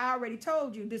scripture. But I already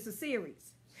told you this is a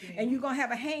series. Yeah. And you're gonna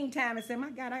have a hang time and say,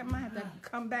 my God, I might have to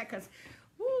come back because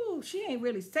woo, she ain't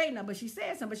really saying nothing, but she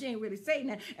said something, but she ain't really saying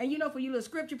that. And you know, for you little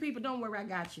scripture people, don't worry, I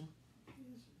got you.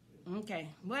 Okay,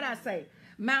 what I say?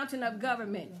 Mountain of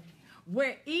government,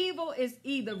 where evil is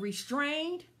either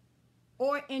restrained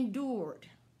or endured.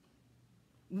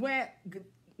 Where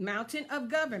mountain of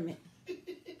government.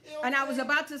 And I was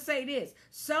about to say this.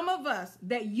 Some of us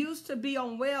that used to be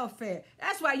on welfare,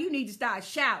 that's why you need to start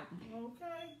shouting.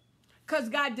 Okay. Because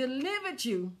God delivered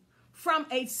you from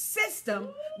a system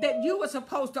that you were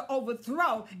supposed to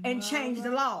overthrow and change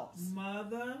the laws.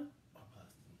 Mother.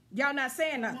 Y'all not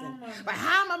saying nothing. But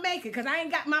how am I make it? Because I ain't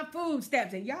got my food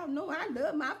stamps. And y'all know I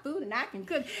love my food and I can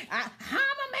cook. How am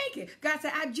I make it? God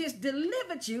said, I just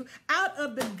delivered you out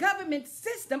of the government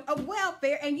system of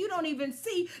welfare. And you don't even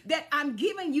see that I'm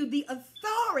giving you the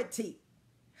authority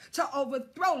to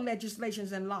overthrow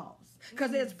legislations and laws.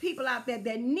 Because there's people out there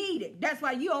that need it. That's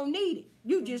why you don't need it.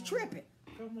 You just tripping.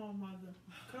 Come on, mother.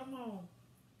 Come on.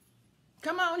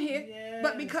 Come on here. Yes.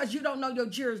 But because you don't know your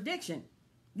jurisdiction.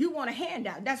 You want a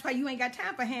handout. That's why you ain't got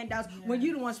time for handouts when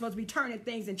you the one supposed to be turning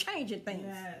things and changing things.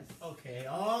 Yes. Okay.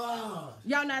 Oh.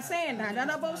 Y'all not saying that. That's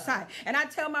on both sides. And I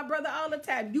tell my brother all the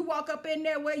time, you walk up in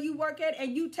there where you work at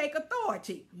and you take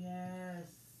authority. Yes.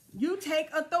 You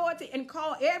take authority and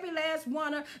call every last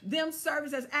one of them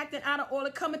servants that's acting out of order,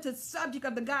 coming to the subject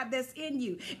of the God that's in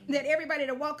you. That everybody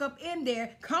that walk up in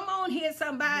there, come on here,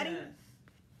 somebody.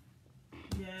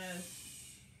 Yes. Yes.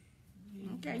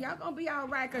 Okay, y'all gonna be all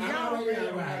right, cause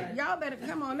y'all better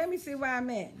come on. Let me see where I'm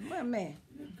at. Where I'm at.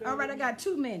 All right, I got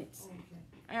 2 minutes. Okay.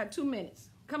 I got 2 minutes.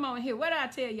 Come on here. What did I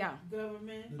tell y'all?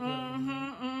 Government.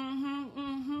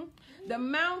 The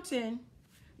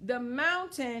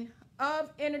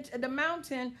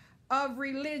mountain of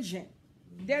religion.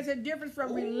 There's a difference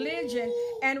from religion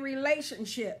and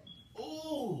relationship.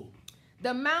 Ooh.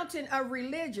 The mountain of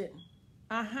religion,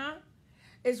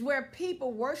 is where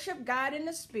people worship God in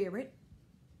the spirit,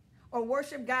 or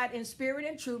worship God in spirit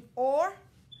and truth, or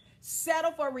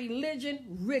settle for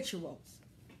religion rituals.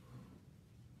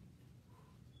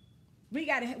 We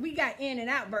got in and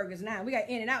out burgers now. We got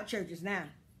in and out churches now.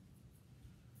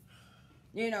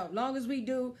 You know, long as we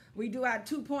do our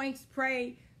 2 points,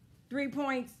 pray, 3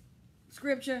 points,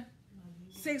 scripture,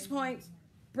 6 points,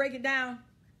 break it down,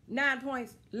 9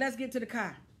 points, let's get to the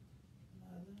car.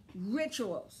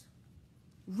 Rituals,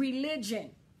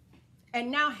 religion.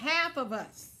 And now half of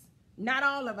us, not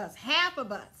all of us, half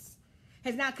of us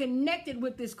has now connected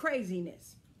with this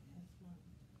craziness.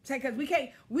 Because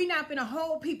we not finna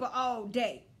hold people all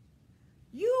day.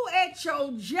 You at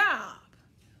your job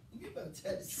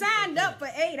signed up for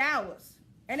 8 hours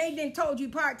and they then told you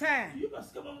part-time. You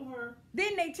must come on her.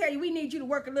 Then they tell you we need you to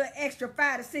work a little extra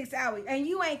 5 to 6 hours and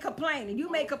you ain't complaining. You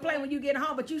may complain when you get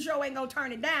home, but you sure ain't gonna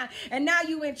turn it down. And now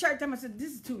you in church, I'm gonna say,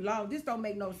 this is too long. This don't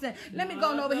make no sense. Let me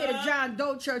go over here to John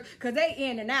Doe Church because they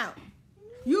in and out.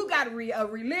 You got a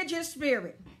religious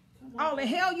spirit. All the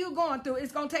hell you going through,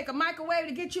 it's going to take a microwave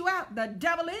to get you out. The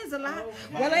devil is a lie.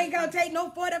 Well, it ain't going to take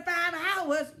no 45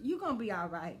 hours. You going to be all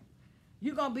right.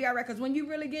 You're going to be all right because when you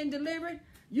really getting delivered,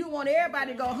 you want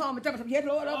everybody to go home and tell them, yes,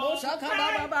 Lord,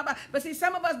 but see,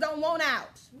 some of us don't want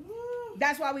out.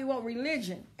 That's why we want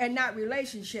religion and not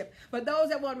relationship. But those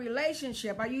that want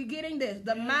relationship, are you getting this?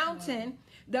 The mountain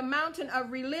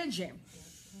of religion,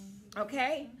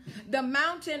 okay? The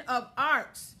mountain of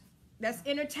arts. That's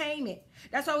entertainment.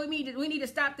 That's why we need to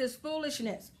stop this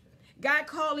foolishness. God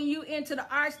calling you into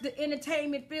the arts, the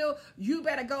entertainment field, you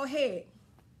better go ahead.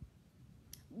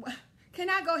 Can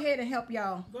I go ahead and help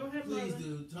y'all? Go ahead, Please mother.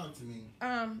 do. Talk to me.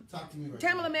 Talk to me right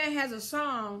Tamala now. Man has a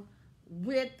song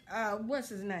with, what's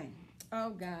his name?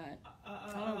 Oh, God.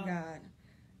 Oh, God.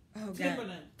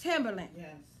 Timberland.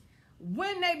 Yes.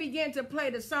 When they begin to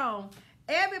play the song,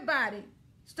 everybody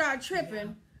start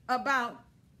tripping about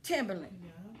Timberland. Yeah.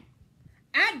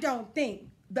 I don't think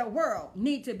the world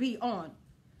needs to be on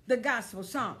the gospel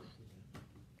song.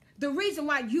 The reason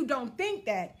why you don't think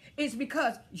that is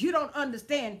because you don't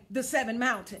understand the 7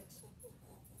 mountains.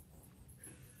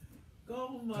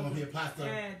 Go, mother. Come on here, Pastor.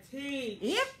 Auntie.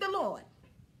 If the Lord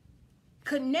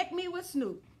connect me with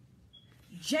Snoop,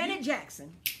 Janet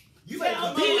Jackson, You better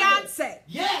come on. Beyonce,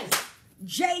 Yes.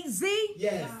 Jay-Z.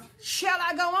 Yes. Shall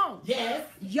I go on? Yes.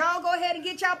 Y'all go ahead and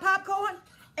get y'all popcorn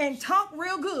and talk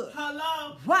real good.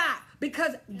 Hello. Why?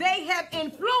 Because they have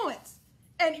influence.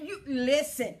 And you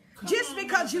listen, just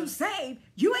because you saved,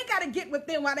 you ain't got to get with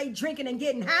them while they drinking and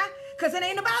getting high, because it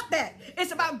ain't about that.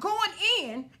 It's about going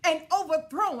in and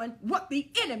overthrowing what the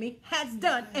enemy has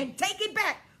done and take it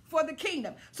back for the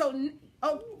kingdom. So,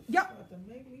 y'all,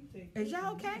 is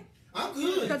y'all okay? I'm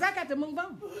good. Because I got to move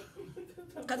on.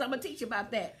 Because I'm going to teach you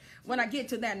about that when I get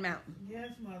to that mountain.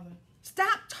 Yes, Mother.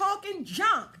 Stop talking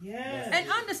junk. Yes. And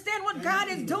understand what God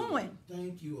is doing.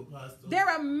 Thank you, Apostle. There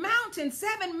are mountains,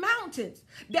 7 mountains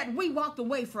that we walked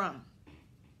away from.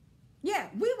 Yeah,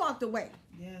 we walked away.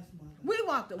 Yes, Mother. We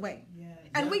walked away. Yes.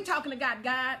 And we talking to God,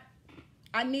 God,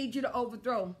 I need you to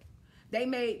overthrow. They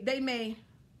made,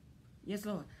 yes,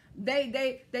 Lord.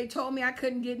 They told me I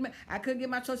couldn't get my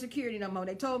Social Security no more.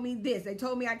 They told me this. They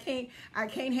told me I can't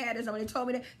have this. They told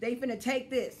me that they finna take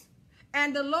this.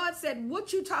 And the Lord said,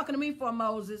 what you talking to me for,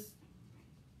 Moses?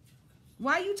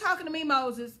 Why are you talking to me,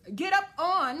 Moses? Get up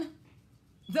on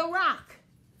the rock.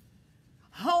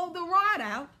 Hold the rod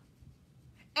out,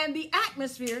 and the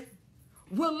atmosphere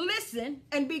will listen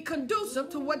and be conducive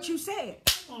to what you said.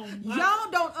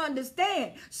 Y'all don't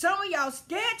understand. Some of y'all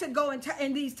scared to go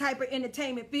in these type of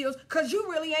entertainment fields because you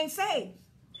really ain't saved.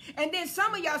 And then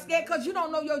some of y'all scared because you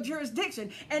don't know your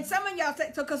jurisdiction. And some of y'all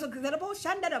say, go ahead,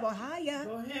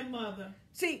 Mother.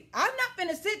 see, I'm not going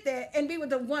to sit there and be with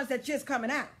the ones that just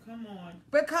coming out. Come on.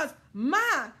 Because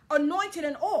my anointed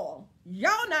and oil,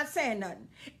 y'all not saying nothing,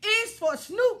 is for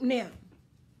Snoop now.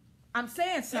 I'm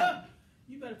saying something.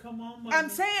 You better come on, Mother. I'm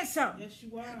saying something. Yes,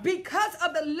 you are. Because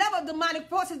of the level of demonic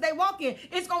forces they walk in,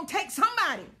 it's going to take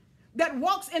somebody that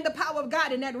walks in the power of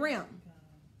God in that realm.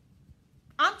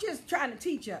 I'm just trying to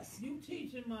teach us. You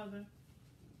teaching, Mother.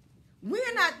 We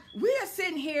are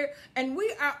sitting here and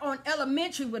we are on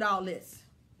elementary with all this.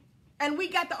 And we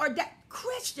got the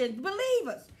Christians,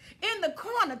 believers, in the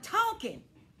corner talking.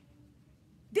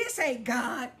 This ain't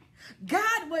God.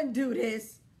 God wouldn't do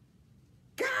this.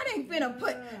 God ain't finna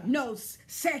put no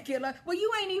secular. Well,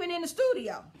 you ain't even in the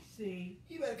studio. See.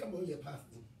 You better come on here, Apostle.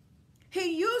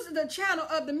 He uses the channel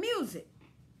of the music.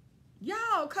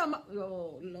 Y'all come up.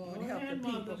 Oh, Lord, help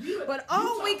the people. But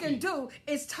all we can do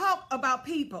is talk about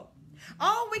people.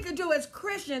 All we can do as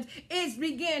Christians is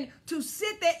begin to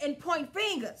sit there and point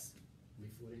fingers.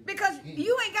 Because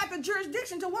you ain't got the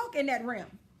jurisdiction to walk in that realm.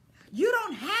 You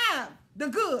don't have the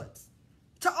goods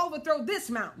to overthrow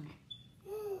this mountain.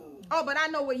 Oh, but I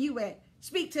know where you at.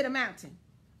 Speak to the mountain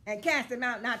and cast the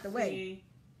mountain out the way.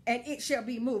 And it shall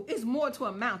be moved. It's more to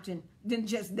a mountain than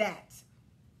just that.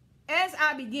 As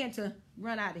I begin to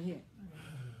run out of here,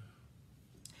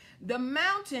 the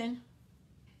mountain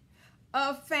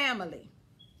of family.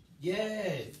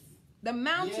 Yes. The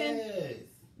mountain. Yes.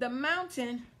 The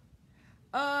mountain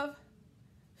of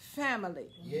family.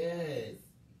 Yes.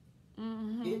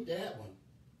 Mm-hmm. Hit that one.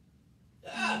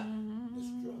 Ah,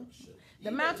 destruction.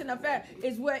 The mountain of family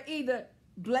is where either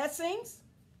blessings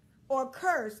or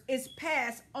curse is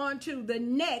passed on to the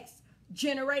next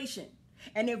generation.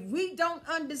 And if we don't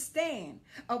understand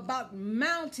about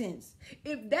mountains,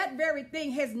 if that very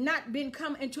thing has not been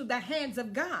come into the hands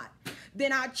of God,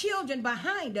 then our children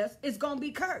behind us is going to be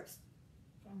cursed.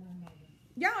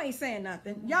 Y'all ain't saying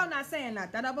nothing. Y'all not saying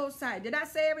nothing on both sides. Did I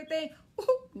say everything?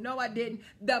 Ooh, no, I didn't.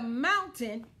 The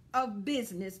mountain of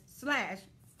business /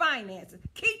 finances.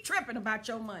 Keep tripping about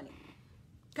your money.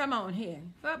 Come on here.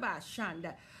 What about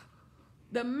Shonda?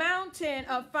 The mountain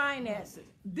of finances.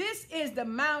 This is the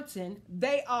mountain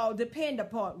they all depend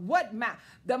upon. What mountain?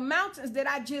 The mountains that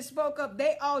I just spoke of,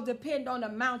 they all depend on the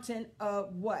mountain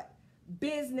of what?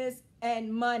 Business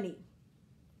and money.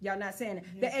 Y'all not saying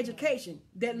it. The education.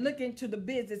 They're looking to the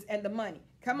business and the money.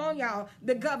 Come on, y'all.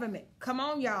 The government. Come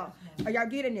on, y'all. Are y'all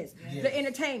getting this? Yes. The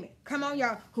entertainment. Come on,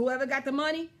 y'all. Whoever got the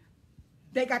money,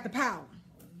 they got the power.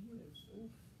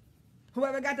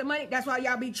 Whoever got the money, that's why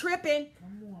y'all be tripping.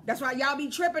 That's why y'all be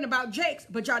tripping about Jakes,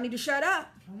 but y'all need to shut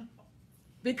up.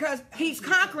 Because he's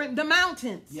conquering the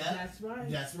mountains. Yeah, that's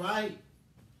right. That's right.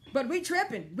 But we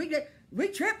tripping. We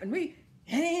tripping.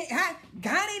 God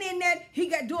ain't in that. He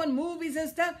got doing movies and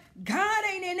stuff. God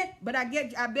ain't in it. But I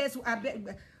bet.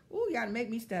 Ooh, y'all make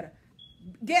me stutter.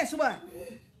 Guess what?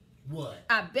 What?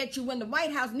 I bet you when the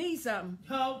White House needs something.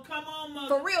 Oh, come on,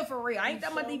 Mother. For real. I ain't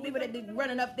talking about these people that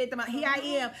running up there talking about, here I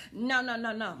am. No.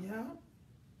 Yeah.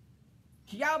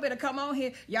 Y'all better come on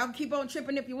here. Y'all keep on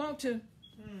tripping if you want to.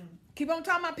 Keep on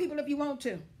talking about people if you want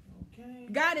to. Okay.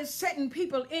 God is setting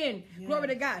people in, glory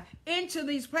to God, into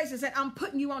these places that I'm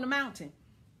putting you on the mountain.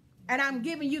 And I'm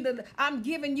giving you the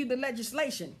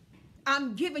legislation.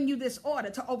 I'm giving you this order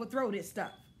to overthrow this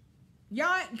stuff.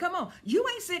 Y'all, come on. You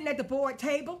ain't sitting at the board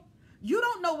table. You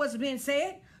don't know what's being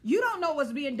said. You don't know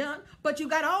what's being done, but you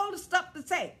got all the stuff to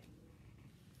say.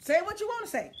 Say what you want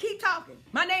to say. Keep talking.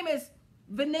 My name is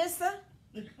Vanessa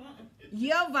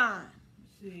Yvonne.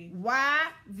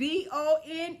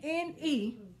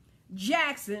 Yvonne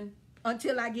Jackson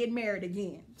until I get married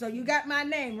again. So you got my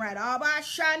name right. Abba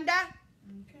Shanda.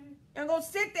 Okay. And go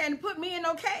sit there and put me in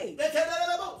no cage.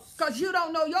 Because you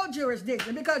don't know your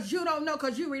jurisdiction. Because you don't know,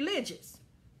 because you're religious.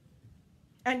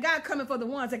 And God coming for the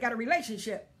ones that got a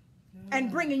relationship.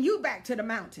 And bringing you back to the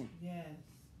mountain. Yes.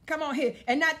 Come on here.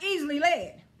 And not easily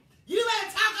led. You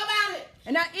better talk about it.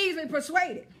 And not easily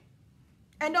persuaded.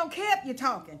 And don't care if you're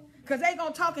talking. Because they're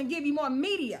going to talk and give you more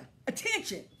media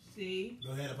attention. See?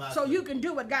 Go ahead, Apostle. So you can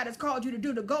do what God has called you to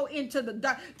do, to go into the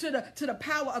dark, to the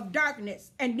power of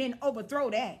darkness and then overthrow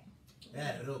that.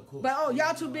 That's real cool. But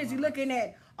y'all too busy looking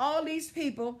at all these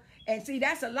people, and see,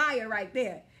 that's a liar right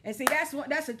there. And see,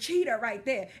 that's a cheater right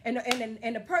there. And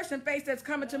the person face that's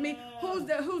coming to me, who's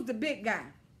the big guy?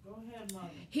 Go ahead, Mother.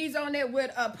 He's on there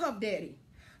with Puff Daddy.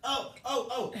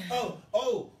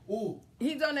 Ooh.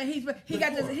 He's on there. He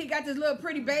got this little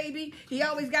pretty baby. He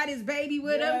always got his baby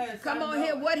with him. Come on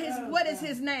here. What is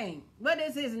his name? What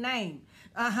is his name?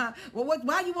 Well,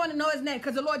 why you want to know his name?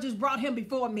 Because the Lord just brought him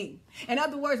before me. In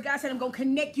other words, God said, I'm going to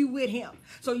connect you with him.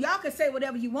 So y'all can say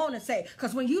whatever you want to say.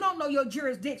 Because when you don't know your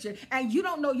jurisdiction and you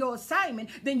don't know your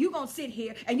assignment, then you're going to sit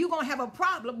here and you're going to have a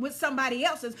problem with somebody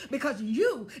else's because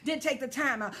you didn't take the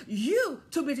time out. You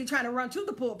too busy trying to run to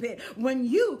the pulpit when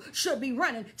you should be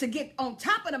running to get on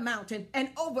top of the mountain and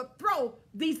overthrow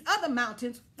these other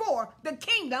mountains for the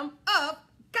kingdom of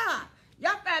God.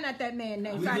 Y'all find out that man's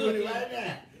name. We're doing it right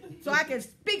now. So I can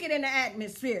speak it in the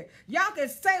atmosphere. Y'all can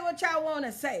say what y'all want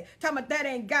to say. Talking about that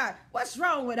ain't God. What's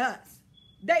wrong with us?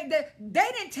 They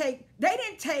didn't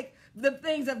take the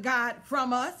things of God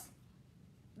from us.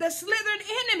 The slithering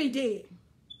enemy did.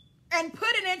 And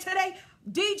put it into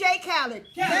DJ Khaled.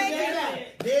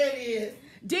 There it is.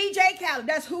 DJ Khaled.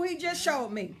 That's who he just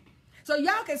showed me. So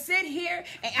y'all can sit here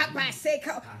and act by say,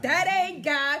 that ain't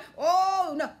God.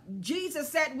 Oh, no. Jesus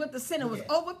sat with the sinner, was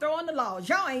overthrowing the laws.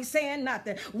 Y'all ain't saying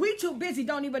nothing. We too busy,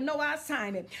 don't even know our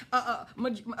assignment.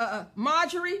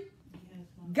 Marjorie,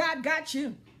 God got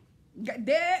you.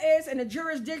 There is in the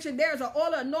jurisdiction, there's an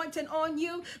oil anointing on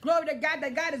you. Glory to God,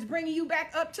 that God is bringing you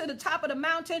back up to the top of the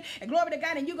mountain. And glory to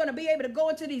God, and you're going to be able to go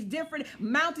into these different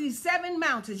mountains, 7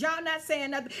 mountains. Y'all not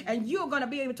saying nothing. And you're going to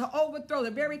be able to overthrow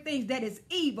the very things that is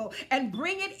evil and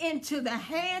bring it into the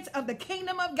hands of the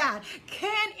kingdom of God.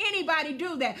 Can anybody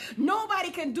do that?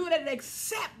 Nobody can do that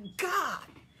except God.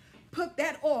 Put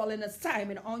that oil and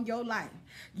assignment on your life.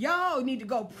 Y'all need to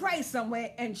go pray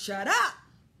somewhere and shut up.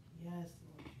 Yes.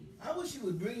 I wish you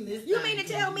would bring this. You mean to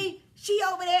tell me she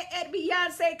over there at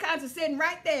Beyonce concert sitting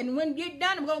right there, and when you're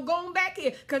done, I'm gonna go on back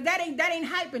here, cause that ain't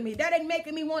hyping me. That ain't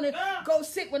making me want to go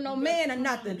sit with no man or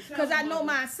nothing, cause I know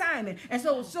my assignment. And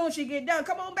so as soon as she get done,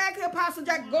 come on back here, Apostle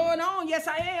Jack. Going on, yes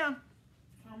I am.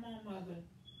 Come on, Mother.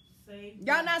 Save Y'all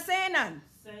that. not saying nothing.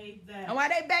 Save that. And why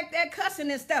they back there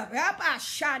cussing and stuff?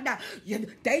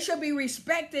 They should be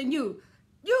respecting you.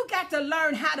 You got to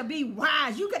learn how to be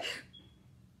wise.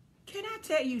 Can I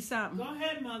tell you something? Go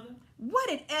ahead, Mother. What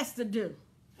did Esther do?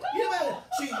 You better.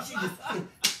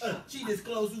 She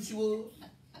disclosed who she was.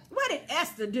 What did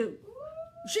Esther do?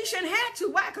 She shouldn't have to.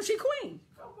 Why? Because she queen.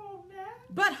 Come on now.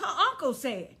 But her uncle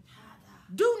said,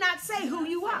 do not say who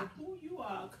you are. Who you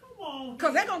are. Come on.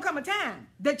 Because there's going to come a time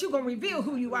that you're going to reveal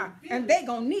who you are. And they're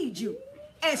going to need you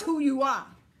as who you are.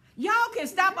 Y'all can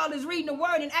stop all this reading the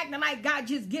word and acting like God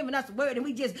just giving us the word and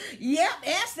we just, yep,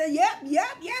 Esther, yep,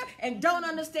 and don't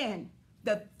understand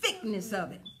the thickness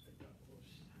of it.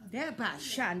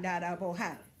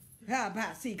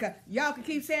 Y'all can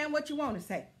keep saying what you want to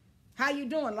say. How you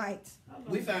doing, Lights?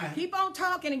 We fine. Keep on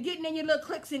talking and getting in your little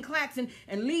clicks and clacks and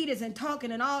leaders and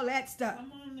talking and all that stuff.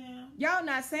 Come on now. Y'all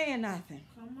not saying nothing.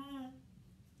 Come on.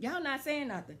 Y'all not saying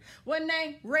nothing. What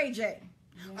name? Ray J.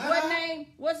 What name?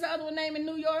 What's the other one name in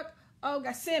New York? Oh,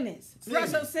 got Simmons.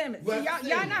 Russell Simmons. See,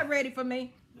 y'all not ready for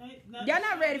me. Y'all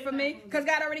not ready for me because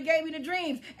God already gave me the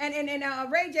dreams. And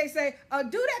Ray J say,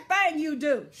 do that thing you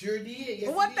do. Sure did. Yes,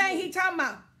 But what thing he talking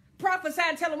about? Prophesy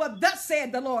and tell him what thus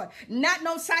said the Lord. Not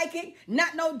no psychic,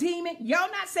 not no demon. Y'all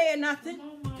not saying nothing.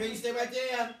 Can you stay right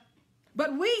there?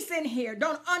 But we sitting here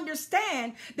don't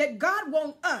understand that God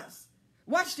wants us,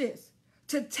 watch this,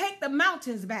 to take the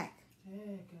mountains back.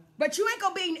 But you ain't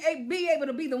going to be able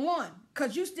to be the one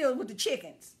because you still with the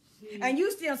chickens. And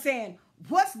you still saying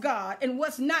what's God and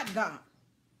what's not God.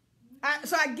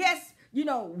 So I guess, you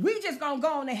know, we just going to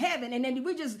go on to heaven and then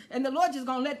and the Lord just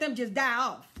going to let them just die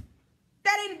off.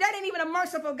 That ain't even a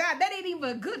merciful God. That ain't even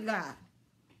a good God.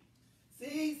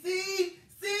 See.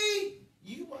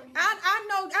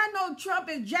 I know Trump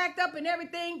is jacked up and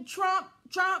everything. Trump.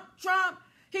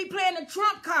 He playing the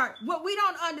Trump card. What we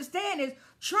don't understand is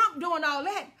Trump doing all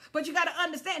that. But you got to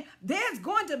understand, there's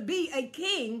going to be a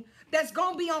king that's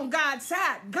going to be on God's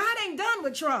side. God ain't done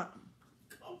with Trump.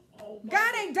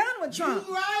 God ain't done with Trump.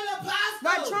 You right, Apostle.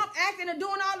 By Trump acting and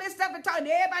doing all this stuff and talking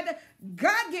to everybody,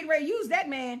 God getting ready to use that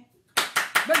man.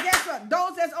 But guess what?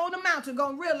 Those that's on the mountain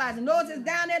going to realize, and those that's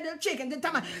down there, the chickens, they're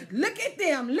talking about, look at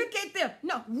them.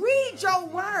 No, read your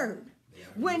word.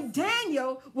 When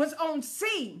Daniel was on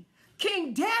scene,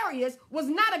 King Darius was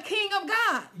not a king of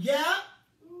God. Yeah.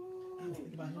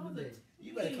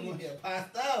 You better come on here,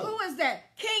 Apostle. Who is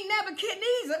that? King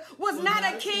Nebuchadnezzar was not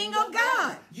a king of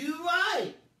God. You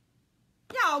right.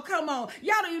 Y'all, come on.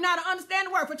 Y'all do not understand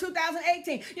the word for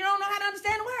 2018. You don't know how to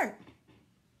understand the word.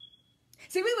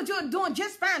 See, we were doing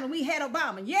just fine when we had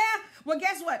Obama. Yeah? Well,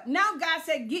 guess what? Now God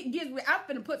said, I'm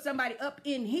going to put somebody up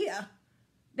in here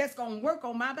that's going to work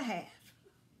on my behalf.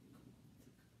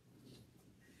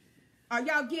 Are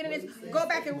y'all getting this? Go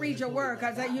back and read your word.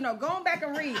 Because, you know, go back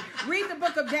and read. Read the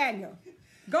book of Daniel.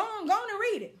 Go on and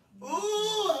read it.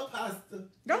 Ooh, Apostle.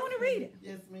 Go on and read it.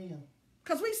 Yes, ma'am.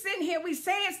 Because we sitting here, we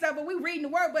saying stuff, but we reading the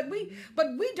word, but we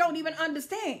don't even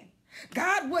understand.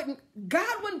 God wouldn't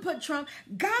put Trump.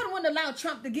 God wouldn't allow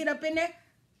Trump to get up in there.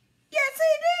 Yes,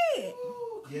 he did.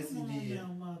 Ooh, yes, he did. Now,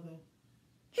 Mother.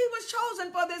 He was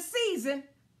chosen for this season.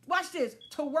 Watch this,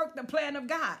 to work the plan of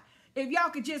God. If y'all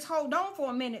could just hold on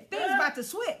for a minute, things about to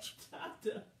switch.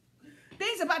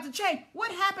 Things about to change.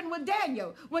 What happened with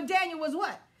Daniel? When Daniel was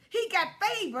what? He got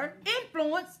favor,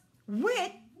 influence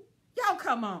with, y'all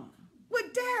come on,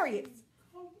 with Darius.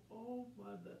 Oh,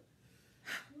 Mother.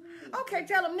 Okay,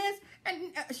 tell him this.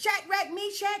 And Shadrach,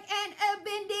 Meshach, and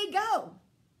Abednego.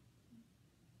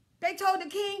 They told the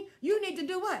king, you need to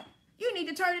do what? You need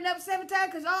to turn it up 7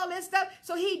 times because all this stuff.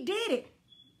 So he did it.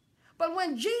 But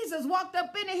when Jesus walked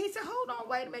up in it, he said, hold on,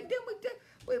 wait a minute. Then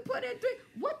we put in 3.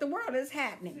 What the world is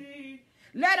happening? See?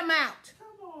 Let him out.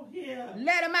 Come on here.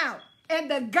 Let him out. And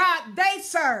the God they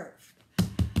serve,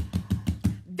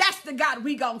 that's the God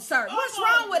we gonna serve. What's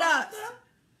wrong with us?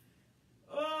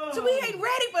 Oh. So we ain't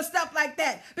ready for stuff like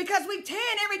that because we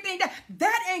tearing everything down.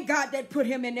 That ain't God that put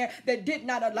him in there, that did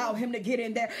not allow him to get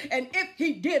in there. And if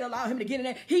he did allow him to get in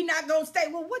there, he not going to stay.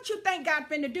 Well, what you think God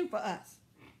finna do for us?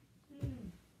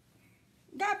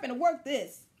 God finna work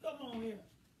this. Come on here.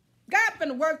 God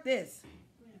finna work this.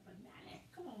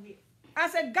 Come on here. I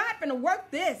said, God finna work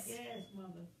this. Yes,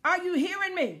 Mother. Are you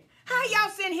hearing me? How y'all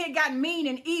sitting here got mean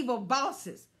and evil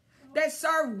bosses that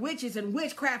serve witches and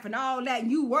witchcraft and all that,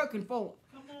 and you working for them?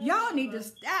 Y'all need to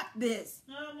stop this.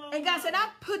 And God said, I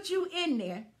put you in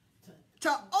there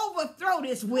to overthrow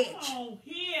this witch. Come on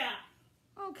here.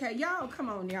 Okay, y'all, come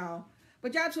on, y'all.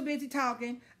 But y'all too busy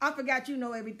talking. I forgot you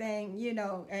know everything, you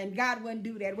know, and God wouldn't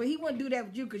do that. Well, he wouldn't do that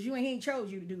with you because he ain't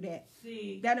chose you to do that.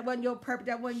 See. That wasn't your purpose.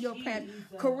 That wasn't your plan.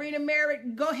 Jesus. Karina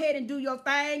Merritt, go ahead and do your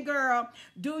thing, girl.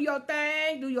 Do your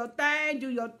thing, do your thing, do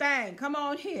your thing. Come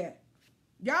on here.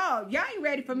 Y'all ain't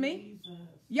ready for me. Jesus.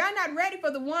 Y'all not ready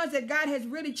for the ones that God has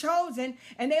really chosen,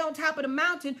 and they on top of the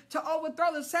mountain to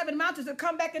overthrow the 7 mountains and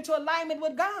come back into alignment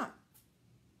with God.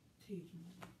 Teach me.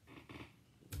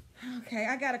 Okay,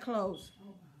 I gotta close.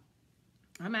 Oh,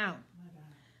 wow. I'm out. My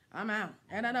God. I'm out.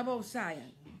 And I'm both sides.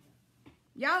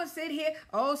 Y'all sit here.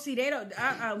 Oh, see, they don't.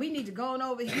 We need to go on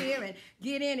over here and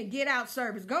get in and get out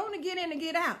service. Go on and get in and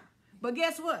get out. But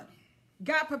guess what?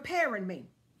 God preparing me.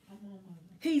 Come on, Mother.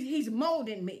 He's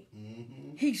molding me.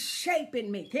 He's shaping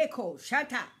me. Keko,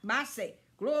 shata, mase.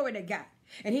 Glory to God.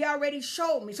 And he already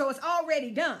showed me. So it's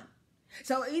already done.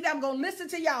 So either I'm going to listen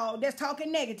to y'all that's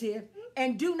talking negative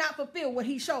and do not fulfill what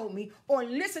he showed me, or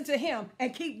listen to him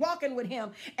and keep walking with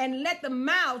him and let the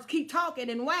mouths keep talking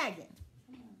and wagging.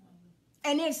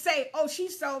 And then say, oh, she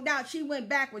sold out. She went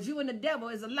backwards. You and the devil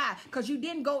is a lie because you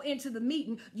didn't go into the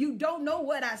meeting. You don't know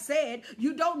what I said.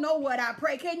 You don't know what I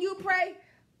pray. Can you pray?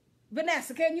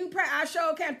 Vanessa, can you pray? I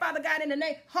sure can. Father God, in the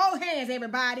name, hold hands,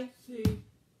 everybody. See.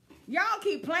 Y'all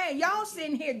keep playing. Y'all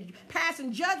sitting here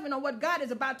passing judgment on what God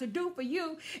is about to do for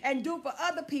you and do for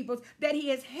other people that he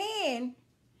has hand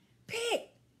picked.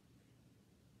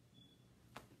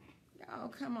 Y'all,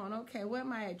 come on. Okay, where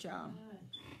am I at, y'all?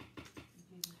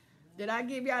 Did I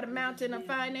give y'all the mountain of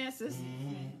finances?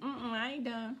 I ain't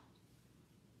done.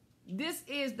 This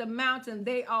is the mountain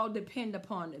they all depend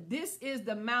upon. This is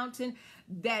the mountain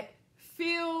that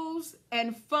confuse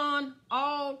and fund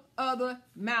all other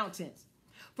mountains.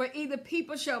 For either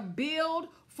people shall build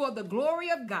for the glory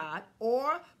of God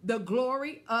or the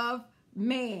glory of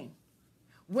man,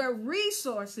 where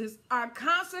resources are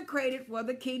consecrated for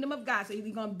the kingdom of God. So either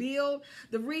you're going to build,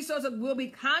 the resources will be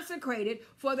consecrated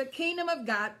for the kingdom of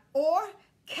God or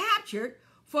captured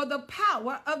for the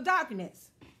power of darkness.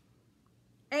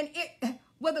 And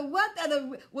with the wealth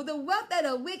of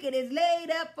the wicked is laid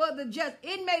up for the just.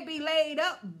 It may be laid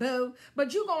up, boo,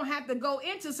 but you're going to have to go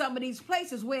into some of these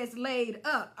places where it's laid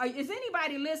up. Is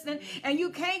anybody listening? And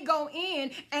you can't go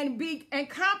in and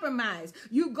compromise.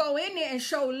 You go in there and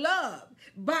show love.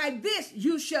 By this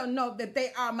you shall know that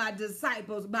they are my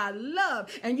disciples, by love.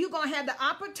 And you're going to have the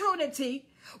opportunity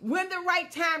when the right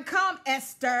time comes,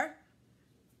 Esther.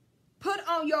 Put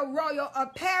on your royal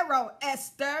apparel,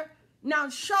 Esther. Now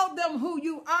show them who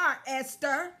you are,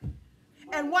 Esther.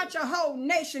 And watch a whole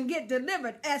nation get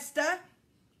delivered, Esther.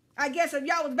 I guess if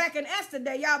y'all was back in Esther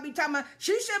Day, y'all be talking about,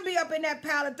 she shouldn't be up in that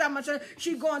palace talking about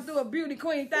she going through a beauty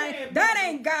queen thing. That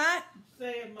ain't God.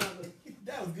 Say it, mother.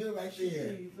 That was good right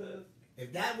there. Jesus.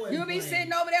 If that wasn't You'll be plain,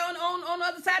 sitting over there on the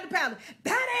other side of the palace.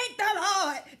 That ain't the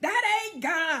Lord. That ain't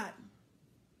God.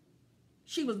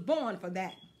 She was born for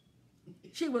that.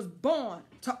 She was born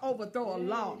to overthrow a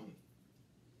law.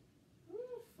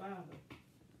 Father.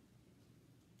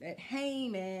 That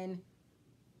Haman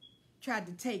tried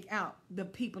to take out the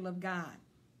people of God.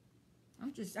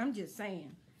 I'm just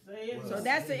saying. Say it. So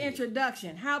that's the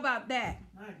introduction. How about that?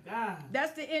 My God.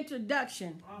 That's the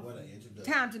introduction. what an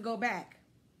introduction. Time to go back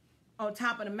on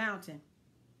top of the mountain.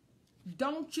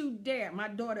 Don't you dare. My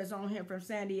daughter's on here from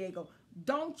San Diego.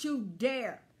 Don't you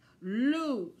dare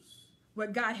lose where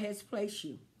God has placed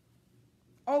you.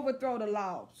 Overthrow the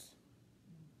laws.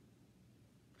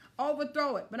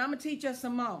 Overthrow it. But I'm going to teach us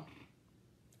some more.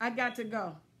 I got to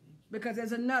go. Because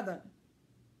there's another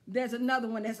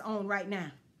one that's on right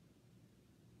now.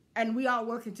 And we all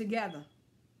working together.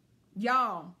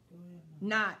 Y'all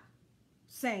not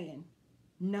saying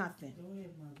nothing. Go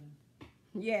ahead, mother.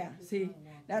 Yeah, see,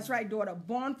 that's right, daughter.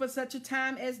 Born for such a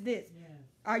time as this. Yes.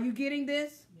 Are you getting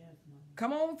this? Yes, mother.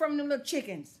 Come on from them little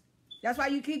chickens. That's why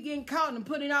you keep getting caught and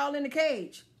put it all in the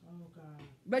cage. Oh, God.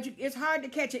 But it's hard to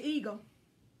catch an eagle.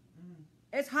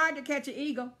 It's hard to catch an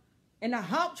eagle. And the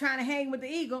hawk trying to hang with the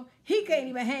eagle, he can't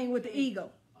even hang with the eagle.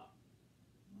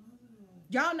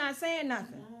 Y'all not saying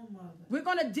nothing. Oh, mother. We're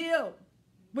going to deal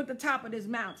with the top of this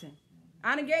mountain.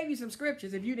 I done gave you some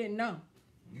scriptures if you didn't know.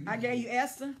 I gave you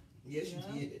Esther. Yes,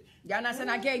 you did. Y'all not saying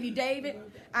I gave you David.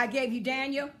 I gave you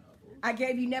Daniel. I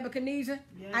gave you Nebuchadnezzar.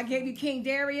 I gave you King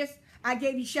Darius. I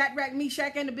gave you Shadrach,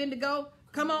 Meshach, and Abednego.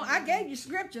 Come on, I gave you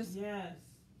scriptures. Yes.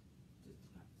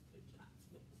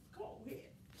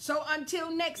 So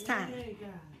until next time,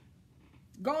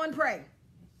 go and pray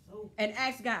and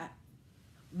ask God,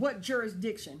 what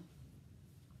jurisdiction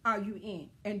are you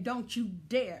in? And don't you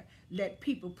dare let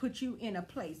people put you in a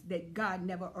place that God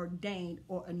never ordained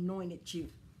or anointed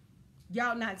you.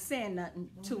 Y'all not saying nothing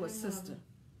to a sister.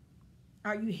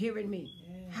 Are you hearing me?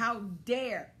 Yeah. How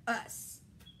dare us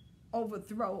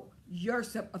overthrow your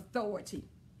authority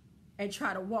and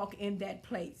try to walk in that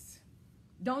place?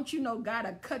 Don't you know God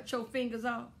will cut your fingers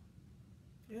off?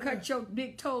 Yeah. Cut your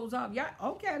big toes off. Y'all,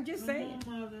 okay, I'm just saying.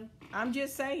 I'm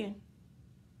just saying.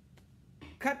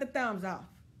 Cut the thumbs off.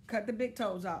 Cut the big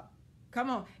toes off. Come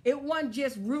on. It wasn't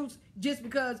just roots just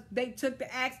because they took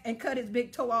the axe and cut his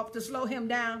big toe off to slow him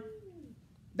down.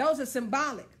 Those are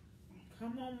symbolic.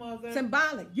 Come on, mother.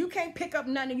 Symbolic. You can't pick up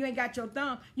nothing. You ain't got your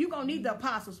thumb. You gonna need the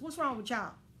apostles. What's wrong with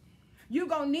y'all? You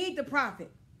gonna need the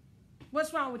prophet.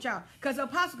 What's wrong with y'all? Because the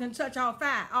apostle can touch all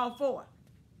five, all four.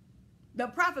 The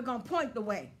prophet gonna point the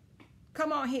way.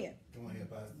 Come on here. Come on here,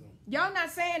 Pastor. Y'all not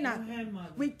saying nothing. Go ahead, mother.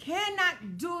 We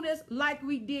cannot do this like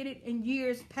we did it in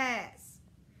years past.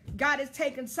 God has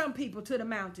taken some people to the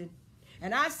mountain.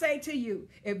 And I say to you,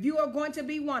 if you are going to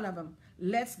be one of them,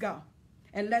 let's go.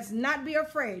 And let's not be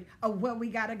afraid of where we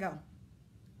got to go.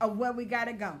 Of where we got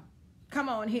to go. Come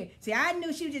on here. See, I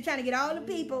knew she was just trying to get all the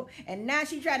people, and now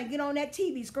she's trying to get on that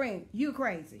TV screen. You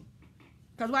crazy.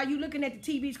 Because while you looking at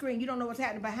the TV screen, you don't know what's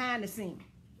happening behind the scene.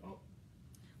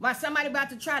 While somebody about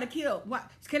to try to kill. What?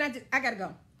 I got to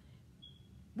go.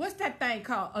 What's that thing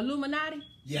called? Illuminati?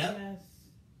 Yeah. Yes.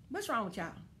 What's wrong with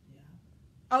y'all?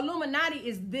 Yeah. Illuminati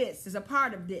is a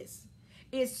part of this.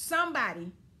 It's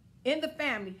somebody in the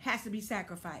family has to be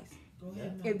sacrificed. Go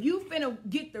ahead, if you finna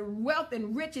get the wealth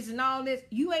and riches and all this,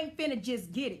 you ain't finna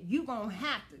just get it. You gonna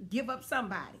have to give up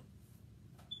somebody.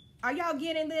 Are y'all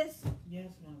getting this? Yes,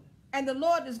 mother. And the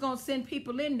Lord is gonna send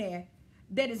people in there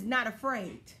that is not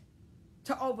afraid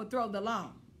to overthrow the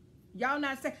law. Y'all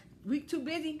not saying, We too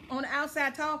busy on the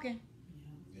outside talking.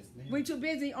 Yes, ma'am. We too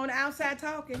busy on the outside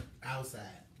talking. Outside.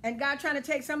 And God trying to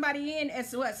take somebody in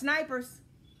as what? Snipers.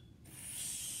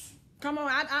 Come on,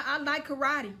 I like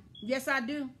karate. Yes, I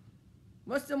do.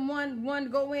 What's the one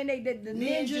go in? The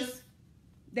ninjas.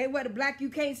 They wear the black, you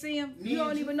can't see them. You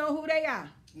don't even know who they are.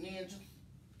 Ninja.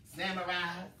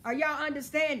 Samurai. Are y'all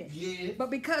understanding? Yeah. But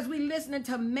because we listening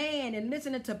to man and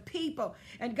listening to people,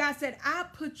 and God said, I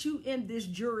put you in this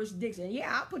jurisdiction.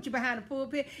 Yeah, I'll put you behind the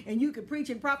pulpit and you can preach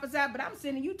and prophesy, but I'm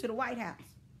sending you to the White House.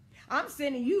 I'm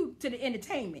sending you to the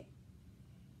entertainment.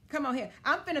 Come on here.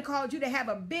 I'm finna call you to have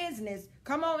a business.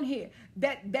 Come on here.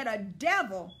 That a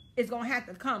devil is going to have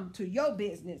to come to your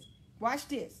business. Watch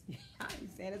this. I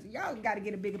ain't saying this. Y'all got to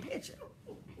get a bigger picture.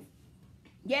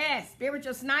 Yes,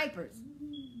 spiritual snipers.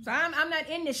 So I'm not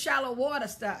in this shallow water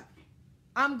stuff.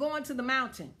 I'm going to the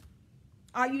mountain.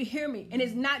 Are you hear me? And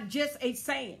it's not just a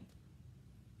saying.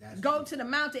 Go to the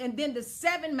mountain, and then the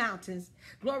 7 mountains,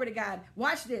 glory to God,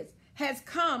 watch this, has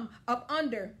come up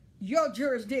under your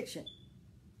jurisdiction.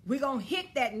 We're going to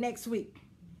hit that next week.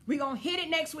 We're going to hit it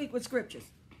next week with scriptures.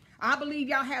 I believe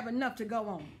y'all have enough to go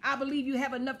on. I believe you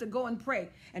have enough to go and pray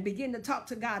and begin to talk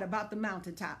to God about the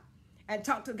mountaintop, and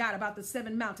talk to God about the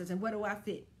 7 mountains and where do I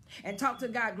fit, and talk to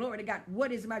God, glory to God,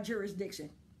 what is my jurisdiction?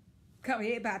 Come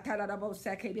here,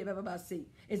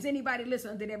 is anybody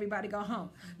listening? Did everybody go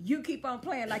home? You keep on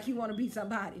playing like you want to be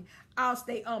somebody. I'll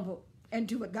stay humble and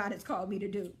do what God has called me to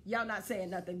do. Y'all not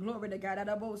saying nothing. Glory to God.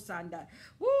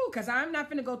 Woo, because I'm not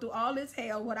going to go through all this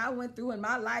hell, what I went through in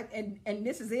my life, and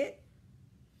this is it.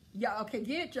 Y'all, okay,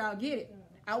 get it, y'all, get it.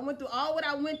 I went through all what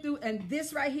I went through, and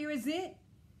this right here is it.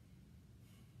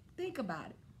 Think about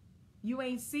it. You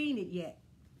ain't seen it yet.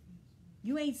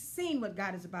 You ain't seen what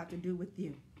God is about to do with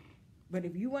you. But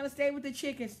if you want to stay with the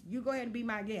chickens, you go ahead and be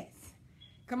my guest.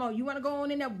 Come on, you want to go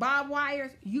on in there, barbed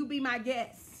wires, you be my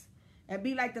guest. And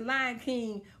be like the Lion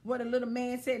King, where the little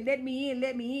man said, let me in,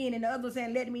 and the other one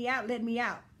saying, let me out, let me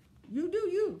out. You do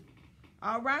you.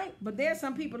 All right? But there's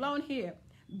some people on here.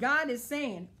 God is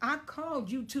saying, I called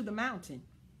you to the mountain.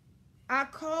 I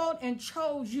called and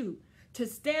chose you to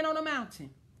stand on the mountain.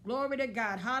 Glory to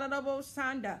God.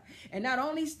 And not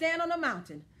only stand on the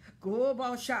mountain,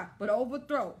 but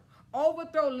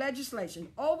overthrow legislation,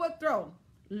 overthrow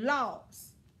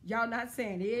laws. Y'all not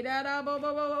saying it.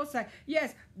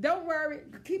 Yes, don't worry.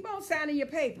 Keep on signing your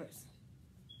papers.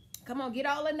 Come on, get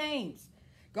all the names.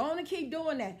 Go on and keep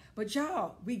doing that. But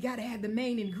y'all, we got to have the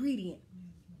main ingredient.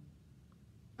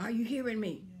 Are you hearing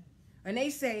me? And they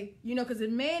say, you know, because the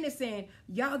man is saying,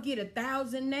 y'all get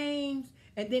 1,000 names,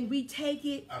 and then we take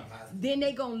it. Then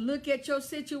they going to look at your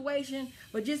situation.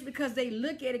 But just because they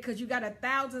look at it, because you got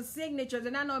 1,000 signatures,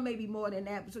 and I know it may be more than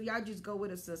that, so y'all just go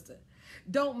with a sister.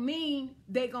 Don't mean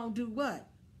they going to do what?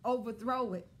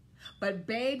 Overthrow it. But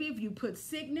baby, if you put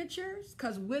signatures,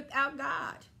 because without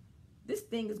God, this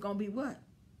thing is going to be what?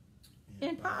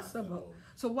 Impossible.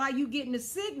 So while you getting the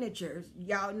signatures,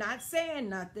 y'all not saying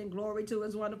nothing, glory to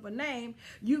his wonderful name,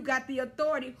 you got the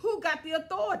authority. Who got the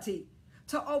authority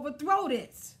to overthrow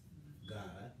this?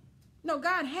 God. No,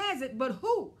 God has it, but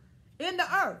who in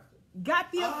the earth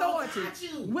got the authority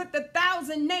with the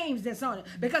 1,000 names that's on it?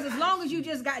 Because as long as you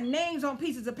just got names on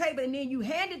pieces of paper and then you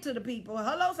hand it to the people,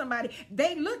 hello somebody,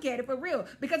 they look at it for real,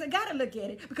 because they got to look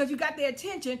at it because you got their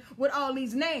attention with all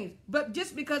these names. But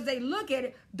just because they look at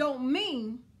it don't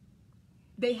mean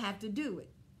they have to do it.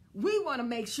 We want to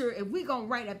make sure if we're going to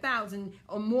write 1,000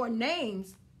 or more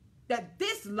names, that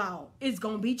this law is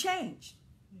going to be changed.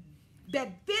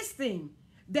 That this thing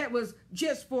that was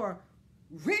just for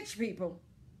rich people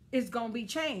is going to be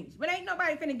changed. But ain't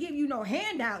nobody finna give you no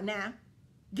handout now.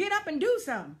 Get up and do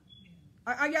something.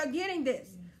 Are y'all getting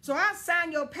this? So I'll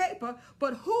sign your paper,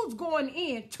 but who's going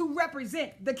in to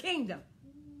represent the kingdom?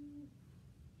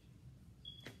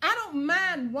 I don't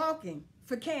mind walking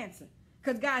for cancer,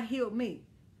 because God healed me.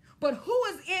 But who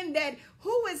is in that?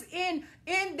 Who is in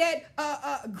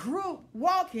that group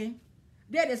walking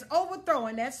that is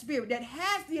overthrowing that spirit, that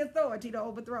has the authority to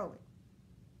overthrow it?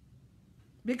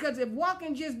 Because if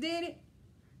walking just did it,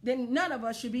 then none of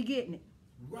us should be getting it.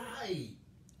 Right.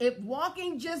 If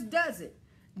walking just does it,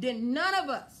 then none of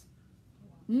us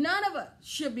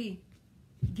should be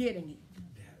getting it.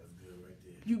 That was good right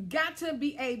there. You got to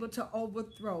be able to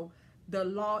overthrow the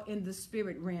law in the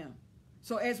spirit realm.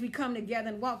 So as we come together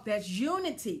and walk, that's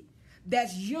unity.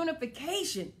 That's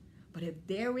unification. But if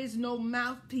there is no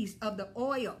mouthpiece of the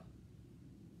oil,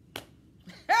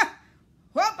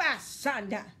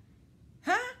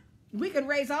 we can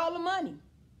raise all the money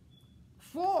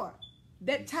for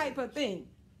that type of thing.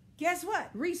 Guess what?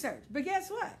 Research. But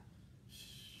guess what?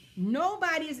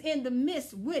 Nobody is in the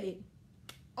midst with it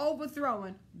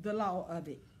overthrowing the law of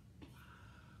it.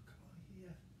 Yeah.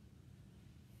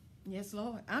 Yes,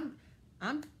 Lord. I'm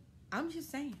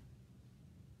just saying.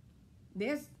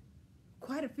 There's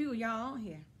quite a few of y'all on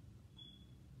here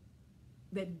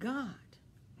that God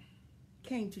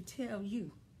came to tell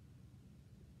you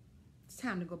it's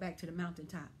time to go back to the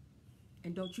mountaintop.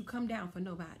 And don't you come down for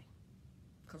nobody.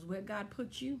 Because where God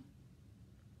put you,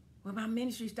 when my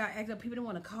ministry started acting up, people didn't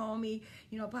want to call me.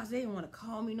 You know, Pastor, they didn't want to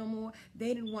call me no more.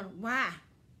 They didn't want to. Why?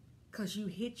 Because you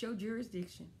hit your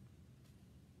jurisdiction.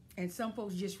 And some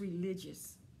folks just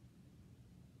religious.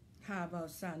 How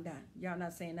about sundown? Y'all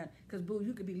not saying nothing. Because, boo,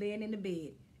 you could be laying in the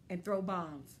bed and throw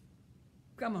bombs.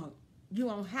 Come on. You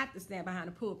don't have to stand behind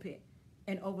a pulpit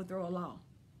and overthrow a law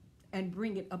and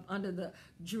bring it up under the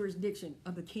jurisdiction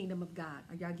of the kingdom of God.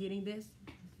 Are y'all getting this?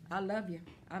 I love you.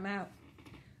 I'm out.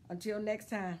 Until next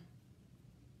time.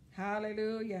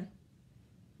 Hallelujah.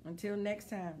 Until next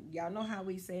time. Y'all know how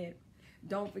we said.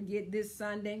 Don't forget this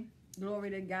Sunday. Glory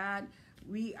to God.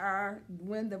 We are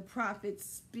When the Prophet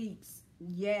Speaks.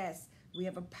 Yes. We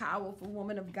have a powerful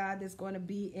woman of God that's going to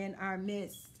be in our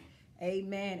midst.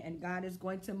 Amen. And God is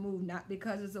going to move. Not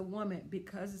because it's a woman.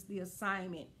 Because it's the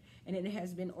assignment. And it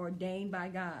has been ordained by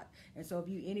God. And so if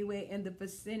you anywhere in the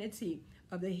vicinity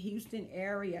of the Houston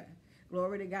area,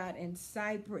 glory to God, in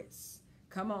Cypress,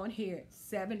 come on here,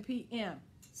 7 p.m.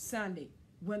 Sunday,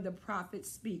 When the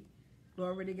Prophets Speak.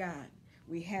 Glory to God.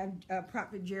 We have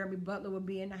Prophet Jeremy Butler will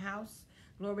be in the house.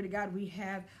 Glory to God. We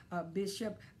have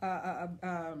Bishop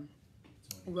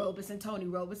Robeson, Tony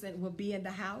Robeson will be in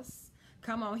the house.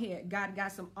 Come on here. God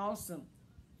got some awesome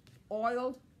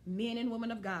oiled men and women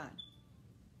of God.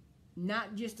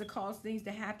 Not just to cause things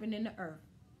to happen in the earth,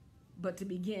 but to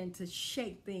begin to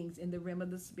shake things in the realm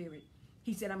of the spirit.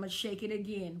 He said, I'm going to shake it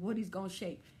again. What he's going to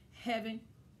shake? Heaven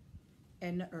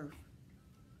and the earth.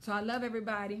 So I love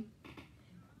everybody.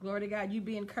 Glory to God. You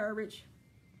be encouraged.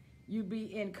 You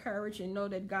be encouraged and know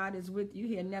that God is with you.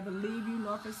 He'll never leave you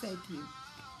nor forsake you.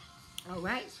 All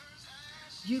right?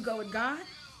 You go with God,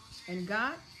 and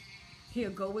God,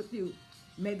 he'll go with you.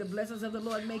 May the blessings of the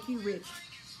Lord make you rich,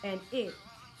 and it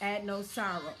add no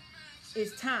sorrow.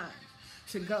 It's time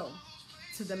to go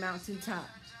to the mountaintop.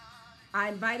 I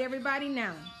invite everybody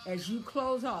now, as you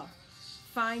close off,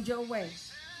 find your way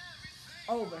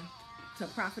over to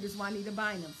Prophetess Juanita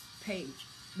Bynum's page,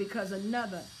 because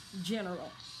another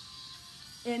general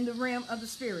in the realm of the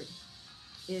spirit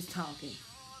is talking.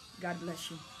 God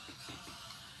bless you.